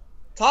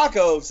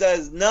 Taco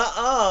says,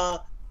 nuh-uh,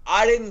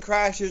 I didn't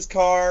crash his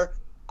car.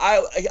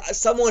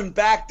 Someone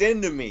backed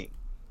into me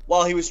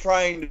while he was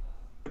trying to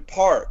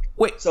park.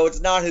 Wait. So it's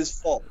not his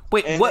fault.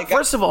 Wait, what?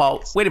 First of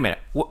all, wait a minute.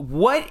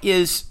 What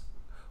is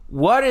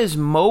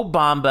Mo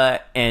Bamba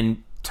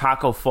and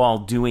Taco Fall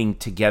doing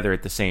together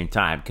at the same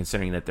time,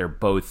 considering that they're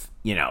both,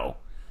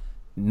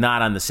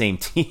 not on the same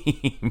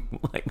team?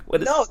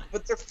 No,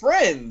 but they're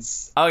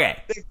friends.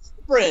 Okay. They're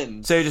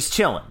friends. So you're just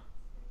chilling.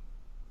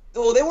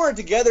 Well, they weren't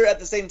together at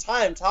the same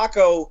time.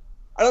 Taco,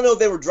 I don't know if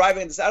they were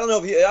driving. I don't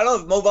know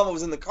if Mo Bamba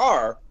was in the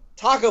car.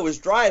 Taco was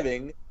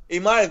driving. He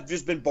might have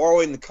just been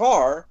borrowing the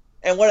car.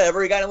 And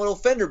whatever, he got a little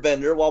fender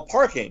bender while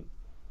parking,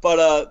 but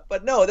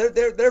no,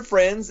 they're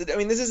friends. I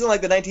mean, this isn't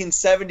like the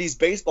 1970s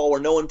baseball where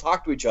no one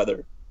talked to each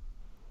other.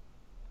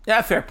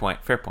 Yeah, fair point.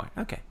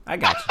 Okay, I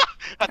got you.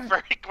 That's a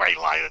very great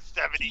line of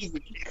 70s.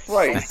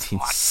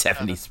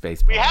 1970s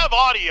baseball. We have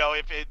audio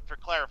for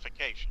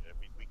clarification.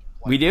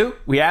 We do?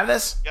 We have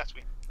this? Yes,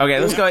 we. Okay,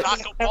 let's go.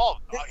 Taco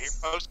Fall,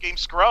 post-game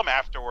scrum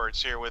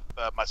afterwards here with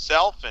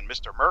myself and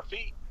Mr.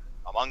 Murphy,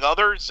 among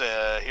others,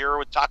 here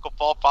with Taco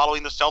Fall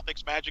following the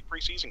Celtics Magic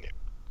preseason game.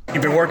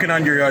 You've been working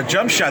on your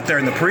jump shot there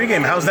in the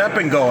pregame. How's that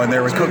been going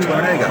there with Coach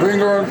Larranaga? Been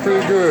going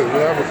pretty good. We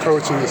have a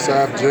coach in the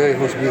staff, Jay,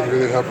 who's been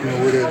really helping me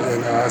with it,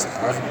 and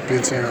I've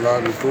been seeing a lot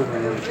of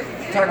improvement.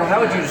 Taco, how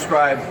would you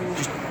describe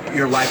just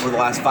your life over the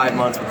last 5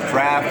 months with the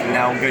draft and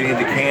now getting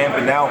into camp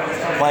and now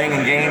playing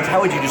in games? How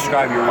would you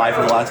describe your life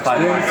over the last 5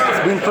 months?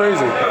 It's been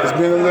crazy. It's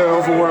been a little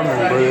overwhelming,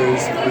 but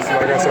it's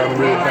like I said, I'm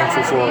really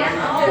thankful for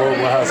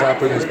what has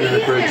happened. It's been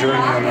a great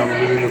journey, and I'm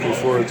really looking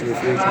forward to the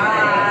future.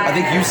 I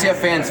think UCF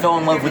fans fell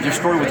in love with your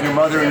story with your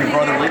mother and your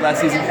brother late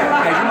last season.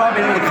 Has your mom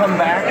been able to come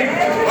back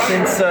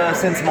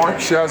since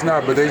March? She has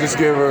not, but they just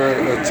gave her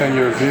a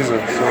 10-year visa,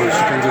 so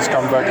she can just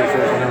come back and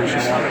forth whenever she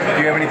wants.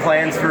 Do you have any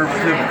plans to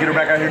get her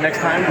back out here next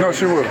time? No,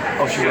 she will.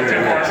 Oh, she will.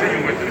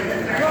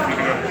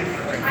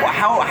 Well,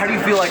 how do you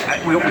feel like,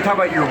 we talk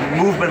about your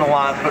movement a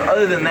lot, but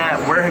other than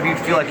that, where have you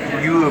feel like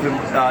you have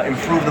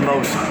improved the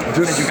most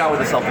since you got with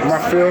the Celtics? My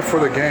feel for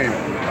the game.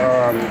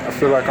 I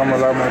feel like I'm a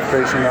lot more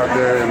patient out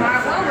there, and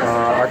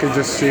I can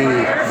just see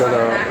that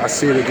I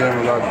see the game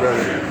a lot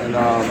better. And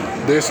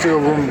there's still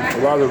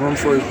a lot of room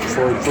for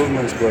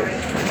improvements, but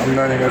I'm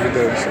learning every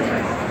day. So.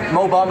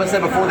 Mo Bamba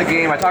said before the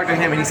game, I talked to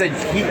him, and he said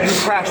you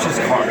crashed his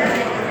car.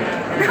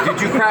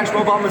 Did you crash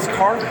Mo Bamba's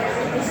car?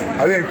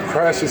 I didn't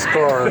crash his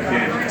car.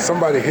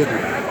 Somebody hit me.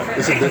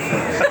 It's a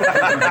difference.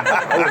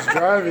 I was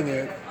driving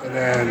it, and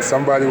then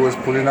somebody was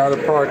pulling out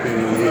of parking,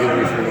 and he hit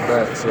me from the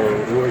back. So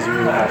it wasn't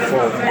really my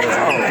fault.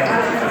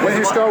 But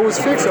his car was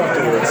fixed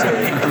afterwards.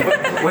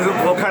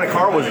 What kind of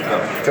car was it,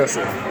 though?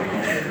 Tesla.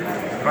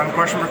 Final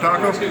question for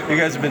Taco. You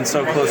guys have been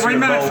so close to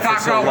Mo for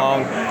so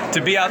long.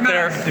 To be out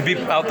there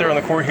on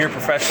the court here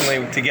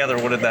professionally together,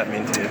 what did that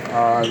mean to you?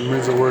 It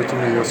means a word to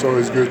me. It's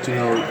always good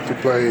to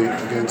play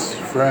against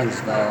friends,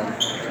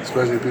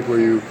 especially people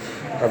you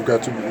have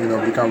got to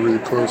become really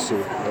close to.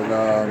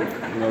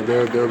 And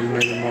there'll be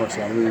many more.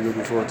 So I'm really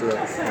looking forward to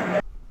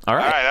that. All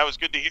right, that was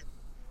good to hear.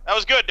 That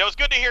was good. That was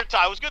good to hear.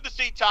 It was good to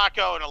see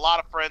Taco and a lot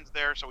of friends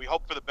there. So we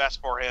hope for the best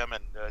for him,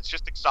 and it's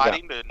just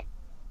exciting. Yeah. And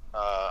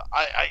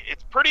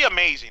it's pretty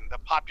amazing the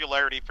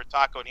popularity for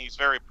Taco, and he's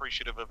very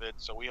appreciative of it.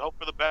 So we hope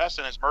for the best.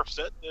 And as Murph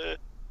said,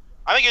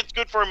 I think it's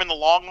good for him in the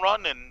long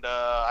run, and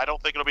I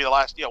don't think it'll be the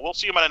last deal. We'll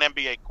see him on an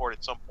NBA court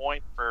at some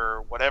point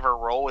for whatever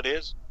role it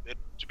is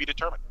to be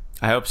determined.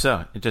 I hope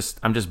so.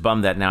 I'm just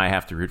bummed that now I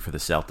have to root for the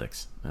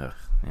Celtics. Ugh.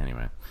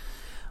 Anyway,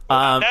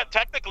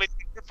 technically,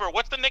 for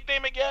what's the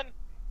nickname again?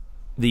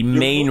 The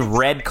Maine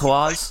Red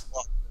Claws.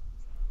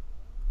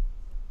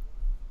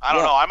 I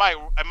don't know. I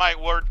might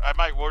word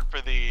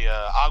for the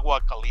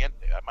Agua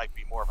Caliente. I might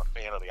be more of a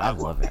fan of the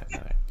Agua. I love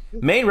that.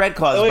 Maine Red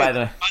Claws, by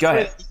the way. Go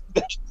ahead.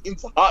 That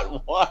means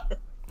hot water.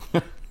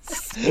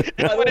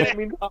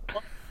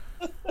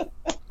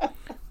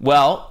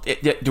 Well,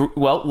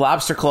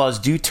 lobster claws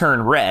do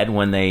turn red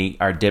when they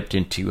are dipped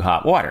into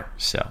hot water.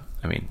 So,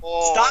 I mean,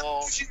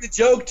 stop pushing the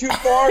joke too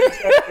far,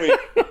 Jeffrey.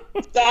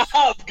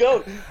 Stop,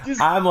 go.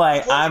 I'm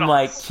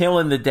like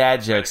killing the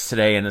dad jokes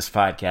today in this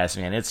podcast,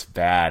 man. It's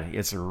bad.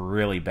 It's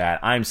really bad.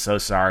 I'm so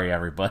sorry,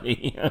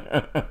 everybody.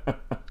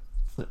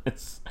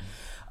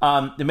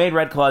 The Maine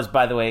Red Claws,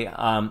 by the way.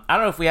 I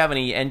don't know if we have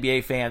any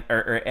NBA fan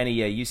or any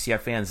UCF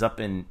fans up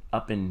in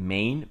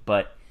Maine,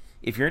 but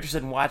if you're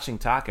interested in watching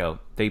Taco,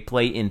 they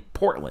play in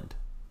Portland,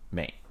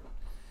 Maine.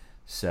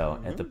 So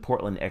at the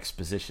Portland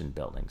Exposition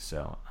Building.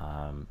 So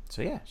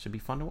yeah, should be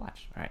fun to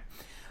watch.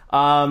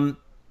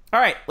 All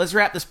right, let's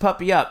wrap this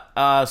puppy up.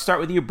 Start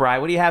with you, Bri.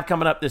 What do you have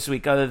coming up this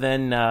week, other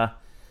than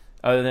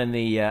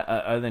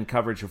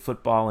coverage of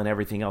football and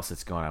everything else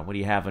that's going on? What do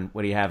you have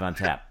on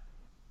tap?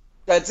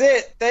 That's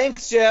it.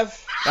 Thanks,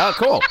 Jeff. Oh,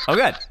 cool. Oh,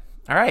 good.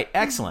 All right,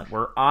 excellent.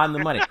 We're on the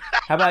money.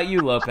 How about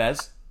you,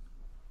 Lopez?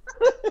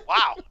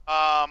 Wow.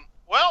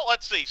 Well,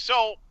 let's see.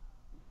 So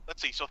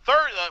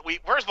third,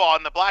 first of all,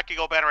 on the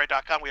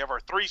blackeaglebannerite.com, we have our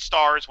 3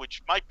 stars,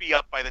 which might be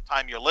up by the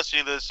time you're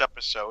listening to this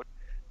episode.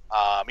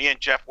 Me and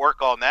Jeff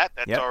work on that.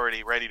 That's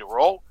already ready to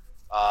roll.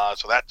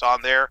 So that's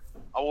on there.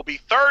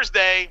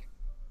 Thursday.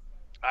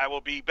 I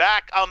will be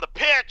back on the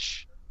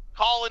pitch,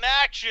 calling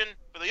action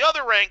for the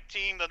other ranked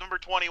team, the number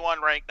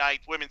 21 ranked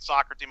Knights women's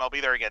soccer team. I'll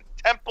be there again.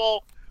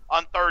 Temple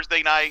on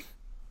Thursday night.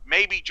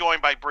 Maybe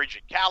joined by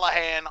Bridget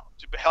Callahan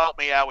to help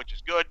me out, which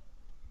is good,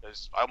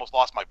 because I almost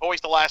lost my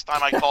voice the last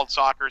time I called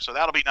soccer, so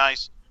that'll be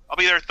nice. I'll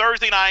be there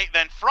Thursday night.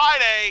 Then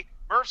Friday,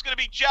 Murph's going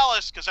to be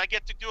jealous because I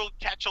get to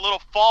catch a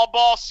little fall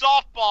ball,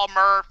 softball,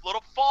 Murph,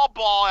 little fall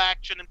ball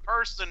action in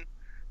person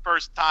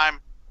first time.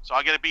 So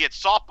I'm going to be at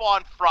softball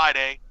on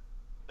Friday.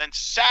 Then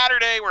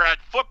Saturday, we're at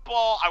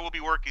football. I will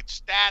be working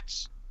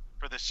stats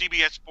for the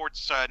CBS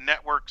Sports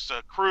Network's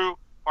crew,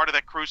 part of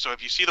that crew. So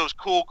if you see those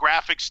cool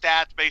graphic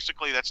stats,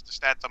 basically that's the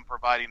stats I'm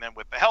providing them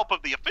with the help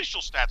of the official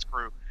stats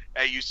crew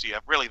at UCF.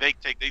 Really, they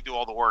do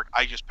all the work.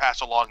 I just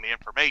pass along the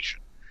information.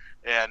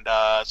 And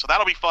so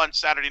that'll be fun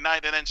Saturday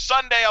night. And then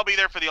Sunday, I'll be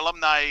there for the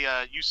alumni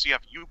UCF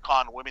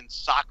UConn women's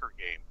soccer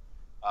game.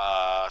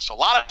 So a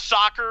lot of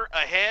soccer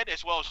ahead,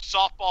 as well as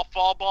softball,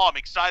 fall ball. I'm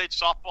excited.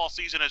 Softball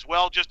season as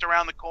well, just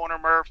around the corner,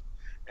 Murph.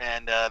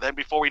 And then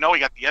before we know, we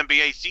got the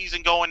NBA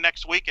season going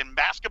next week, and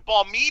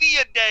basketball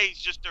media days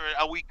just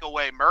a week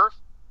away, Murph.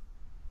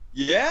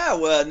 Yeah,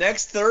 well,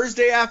 next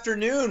Thursday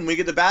afternoon, we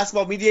get the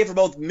basketball media day for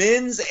both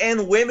men's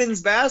and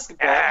women's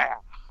basketball. There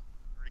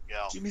we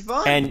go. Should be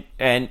fun.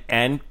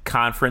 And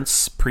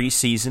conference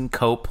preseason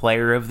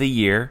co-player of the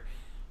year,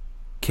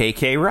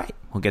 KK Wright.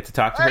 We'll get to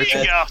talk to her.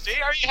 There you go. See,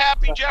 are you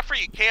happy, Jeffrey?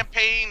 You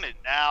campaigned, and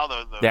now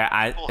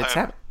it's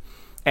happening.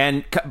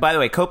 And by the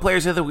way,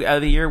 co-players of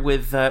the year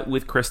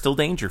with Crystal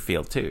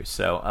Dangerfield too.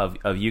 So of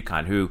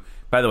UConn, who,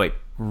 by the way,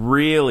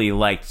 really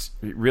liked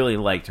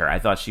her. I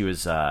thought she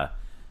was a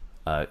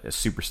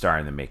superstar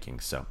in the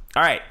making. So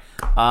all right,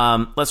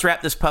 let's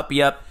wrap this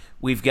puppy up.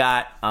 We've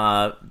got,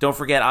 don't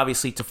forget,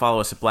 obviously, to follow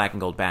us at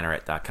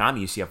blackandgoldbanneret.com,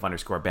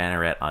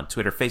 UCF_banneret on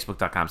Twitter,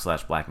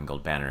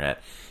 Facebook.com/blackandgoldbanneret.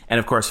 And,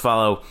 of course,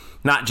 follow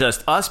not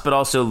just us, but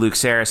also Luke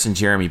Saris and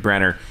Jeremy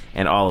Brenner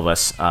and all of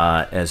us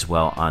as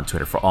well on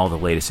Twitter for all the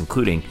latest,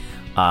 including,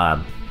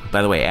 by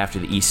the way, after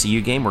the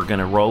ECU game, we're going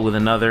to roll with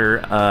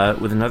another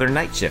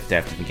night shift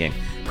after the game.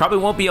 Probably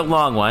won't be a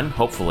long one,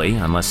 hopefully,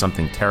 unless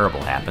something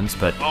terrible happens.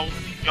 But me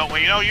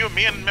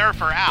and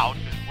Murph are out.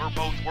 We're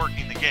both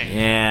working the game.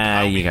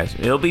 Yeah, you guys.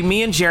 It'll be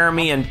me and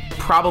Jeremy and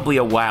probably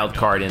a wild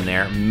card in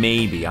there.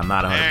 Maybe. I'm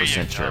not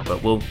 100% sure,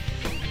 but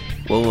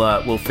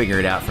we'll figure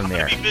it out from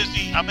there. I'm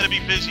going to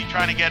be busy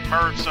trying to get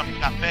Merv some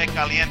café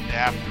caliente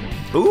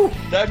afterwards. Ooh.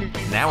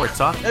 Means, now we're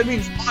talking. That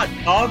means hot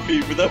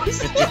coffee for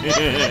those.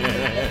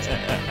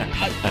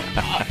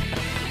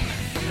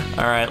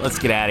 All right, let's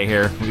get out of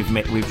here.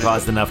 We've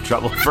caused enough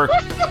trouble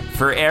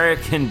for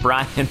Eric and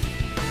Brian.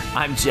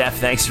 I'm Jeff.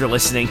 Thanks for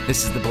listening.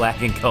 This is the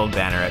Black and Gold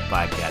Banneret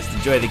podcast.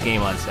 Enjoy the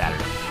game on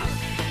Saturday.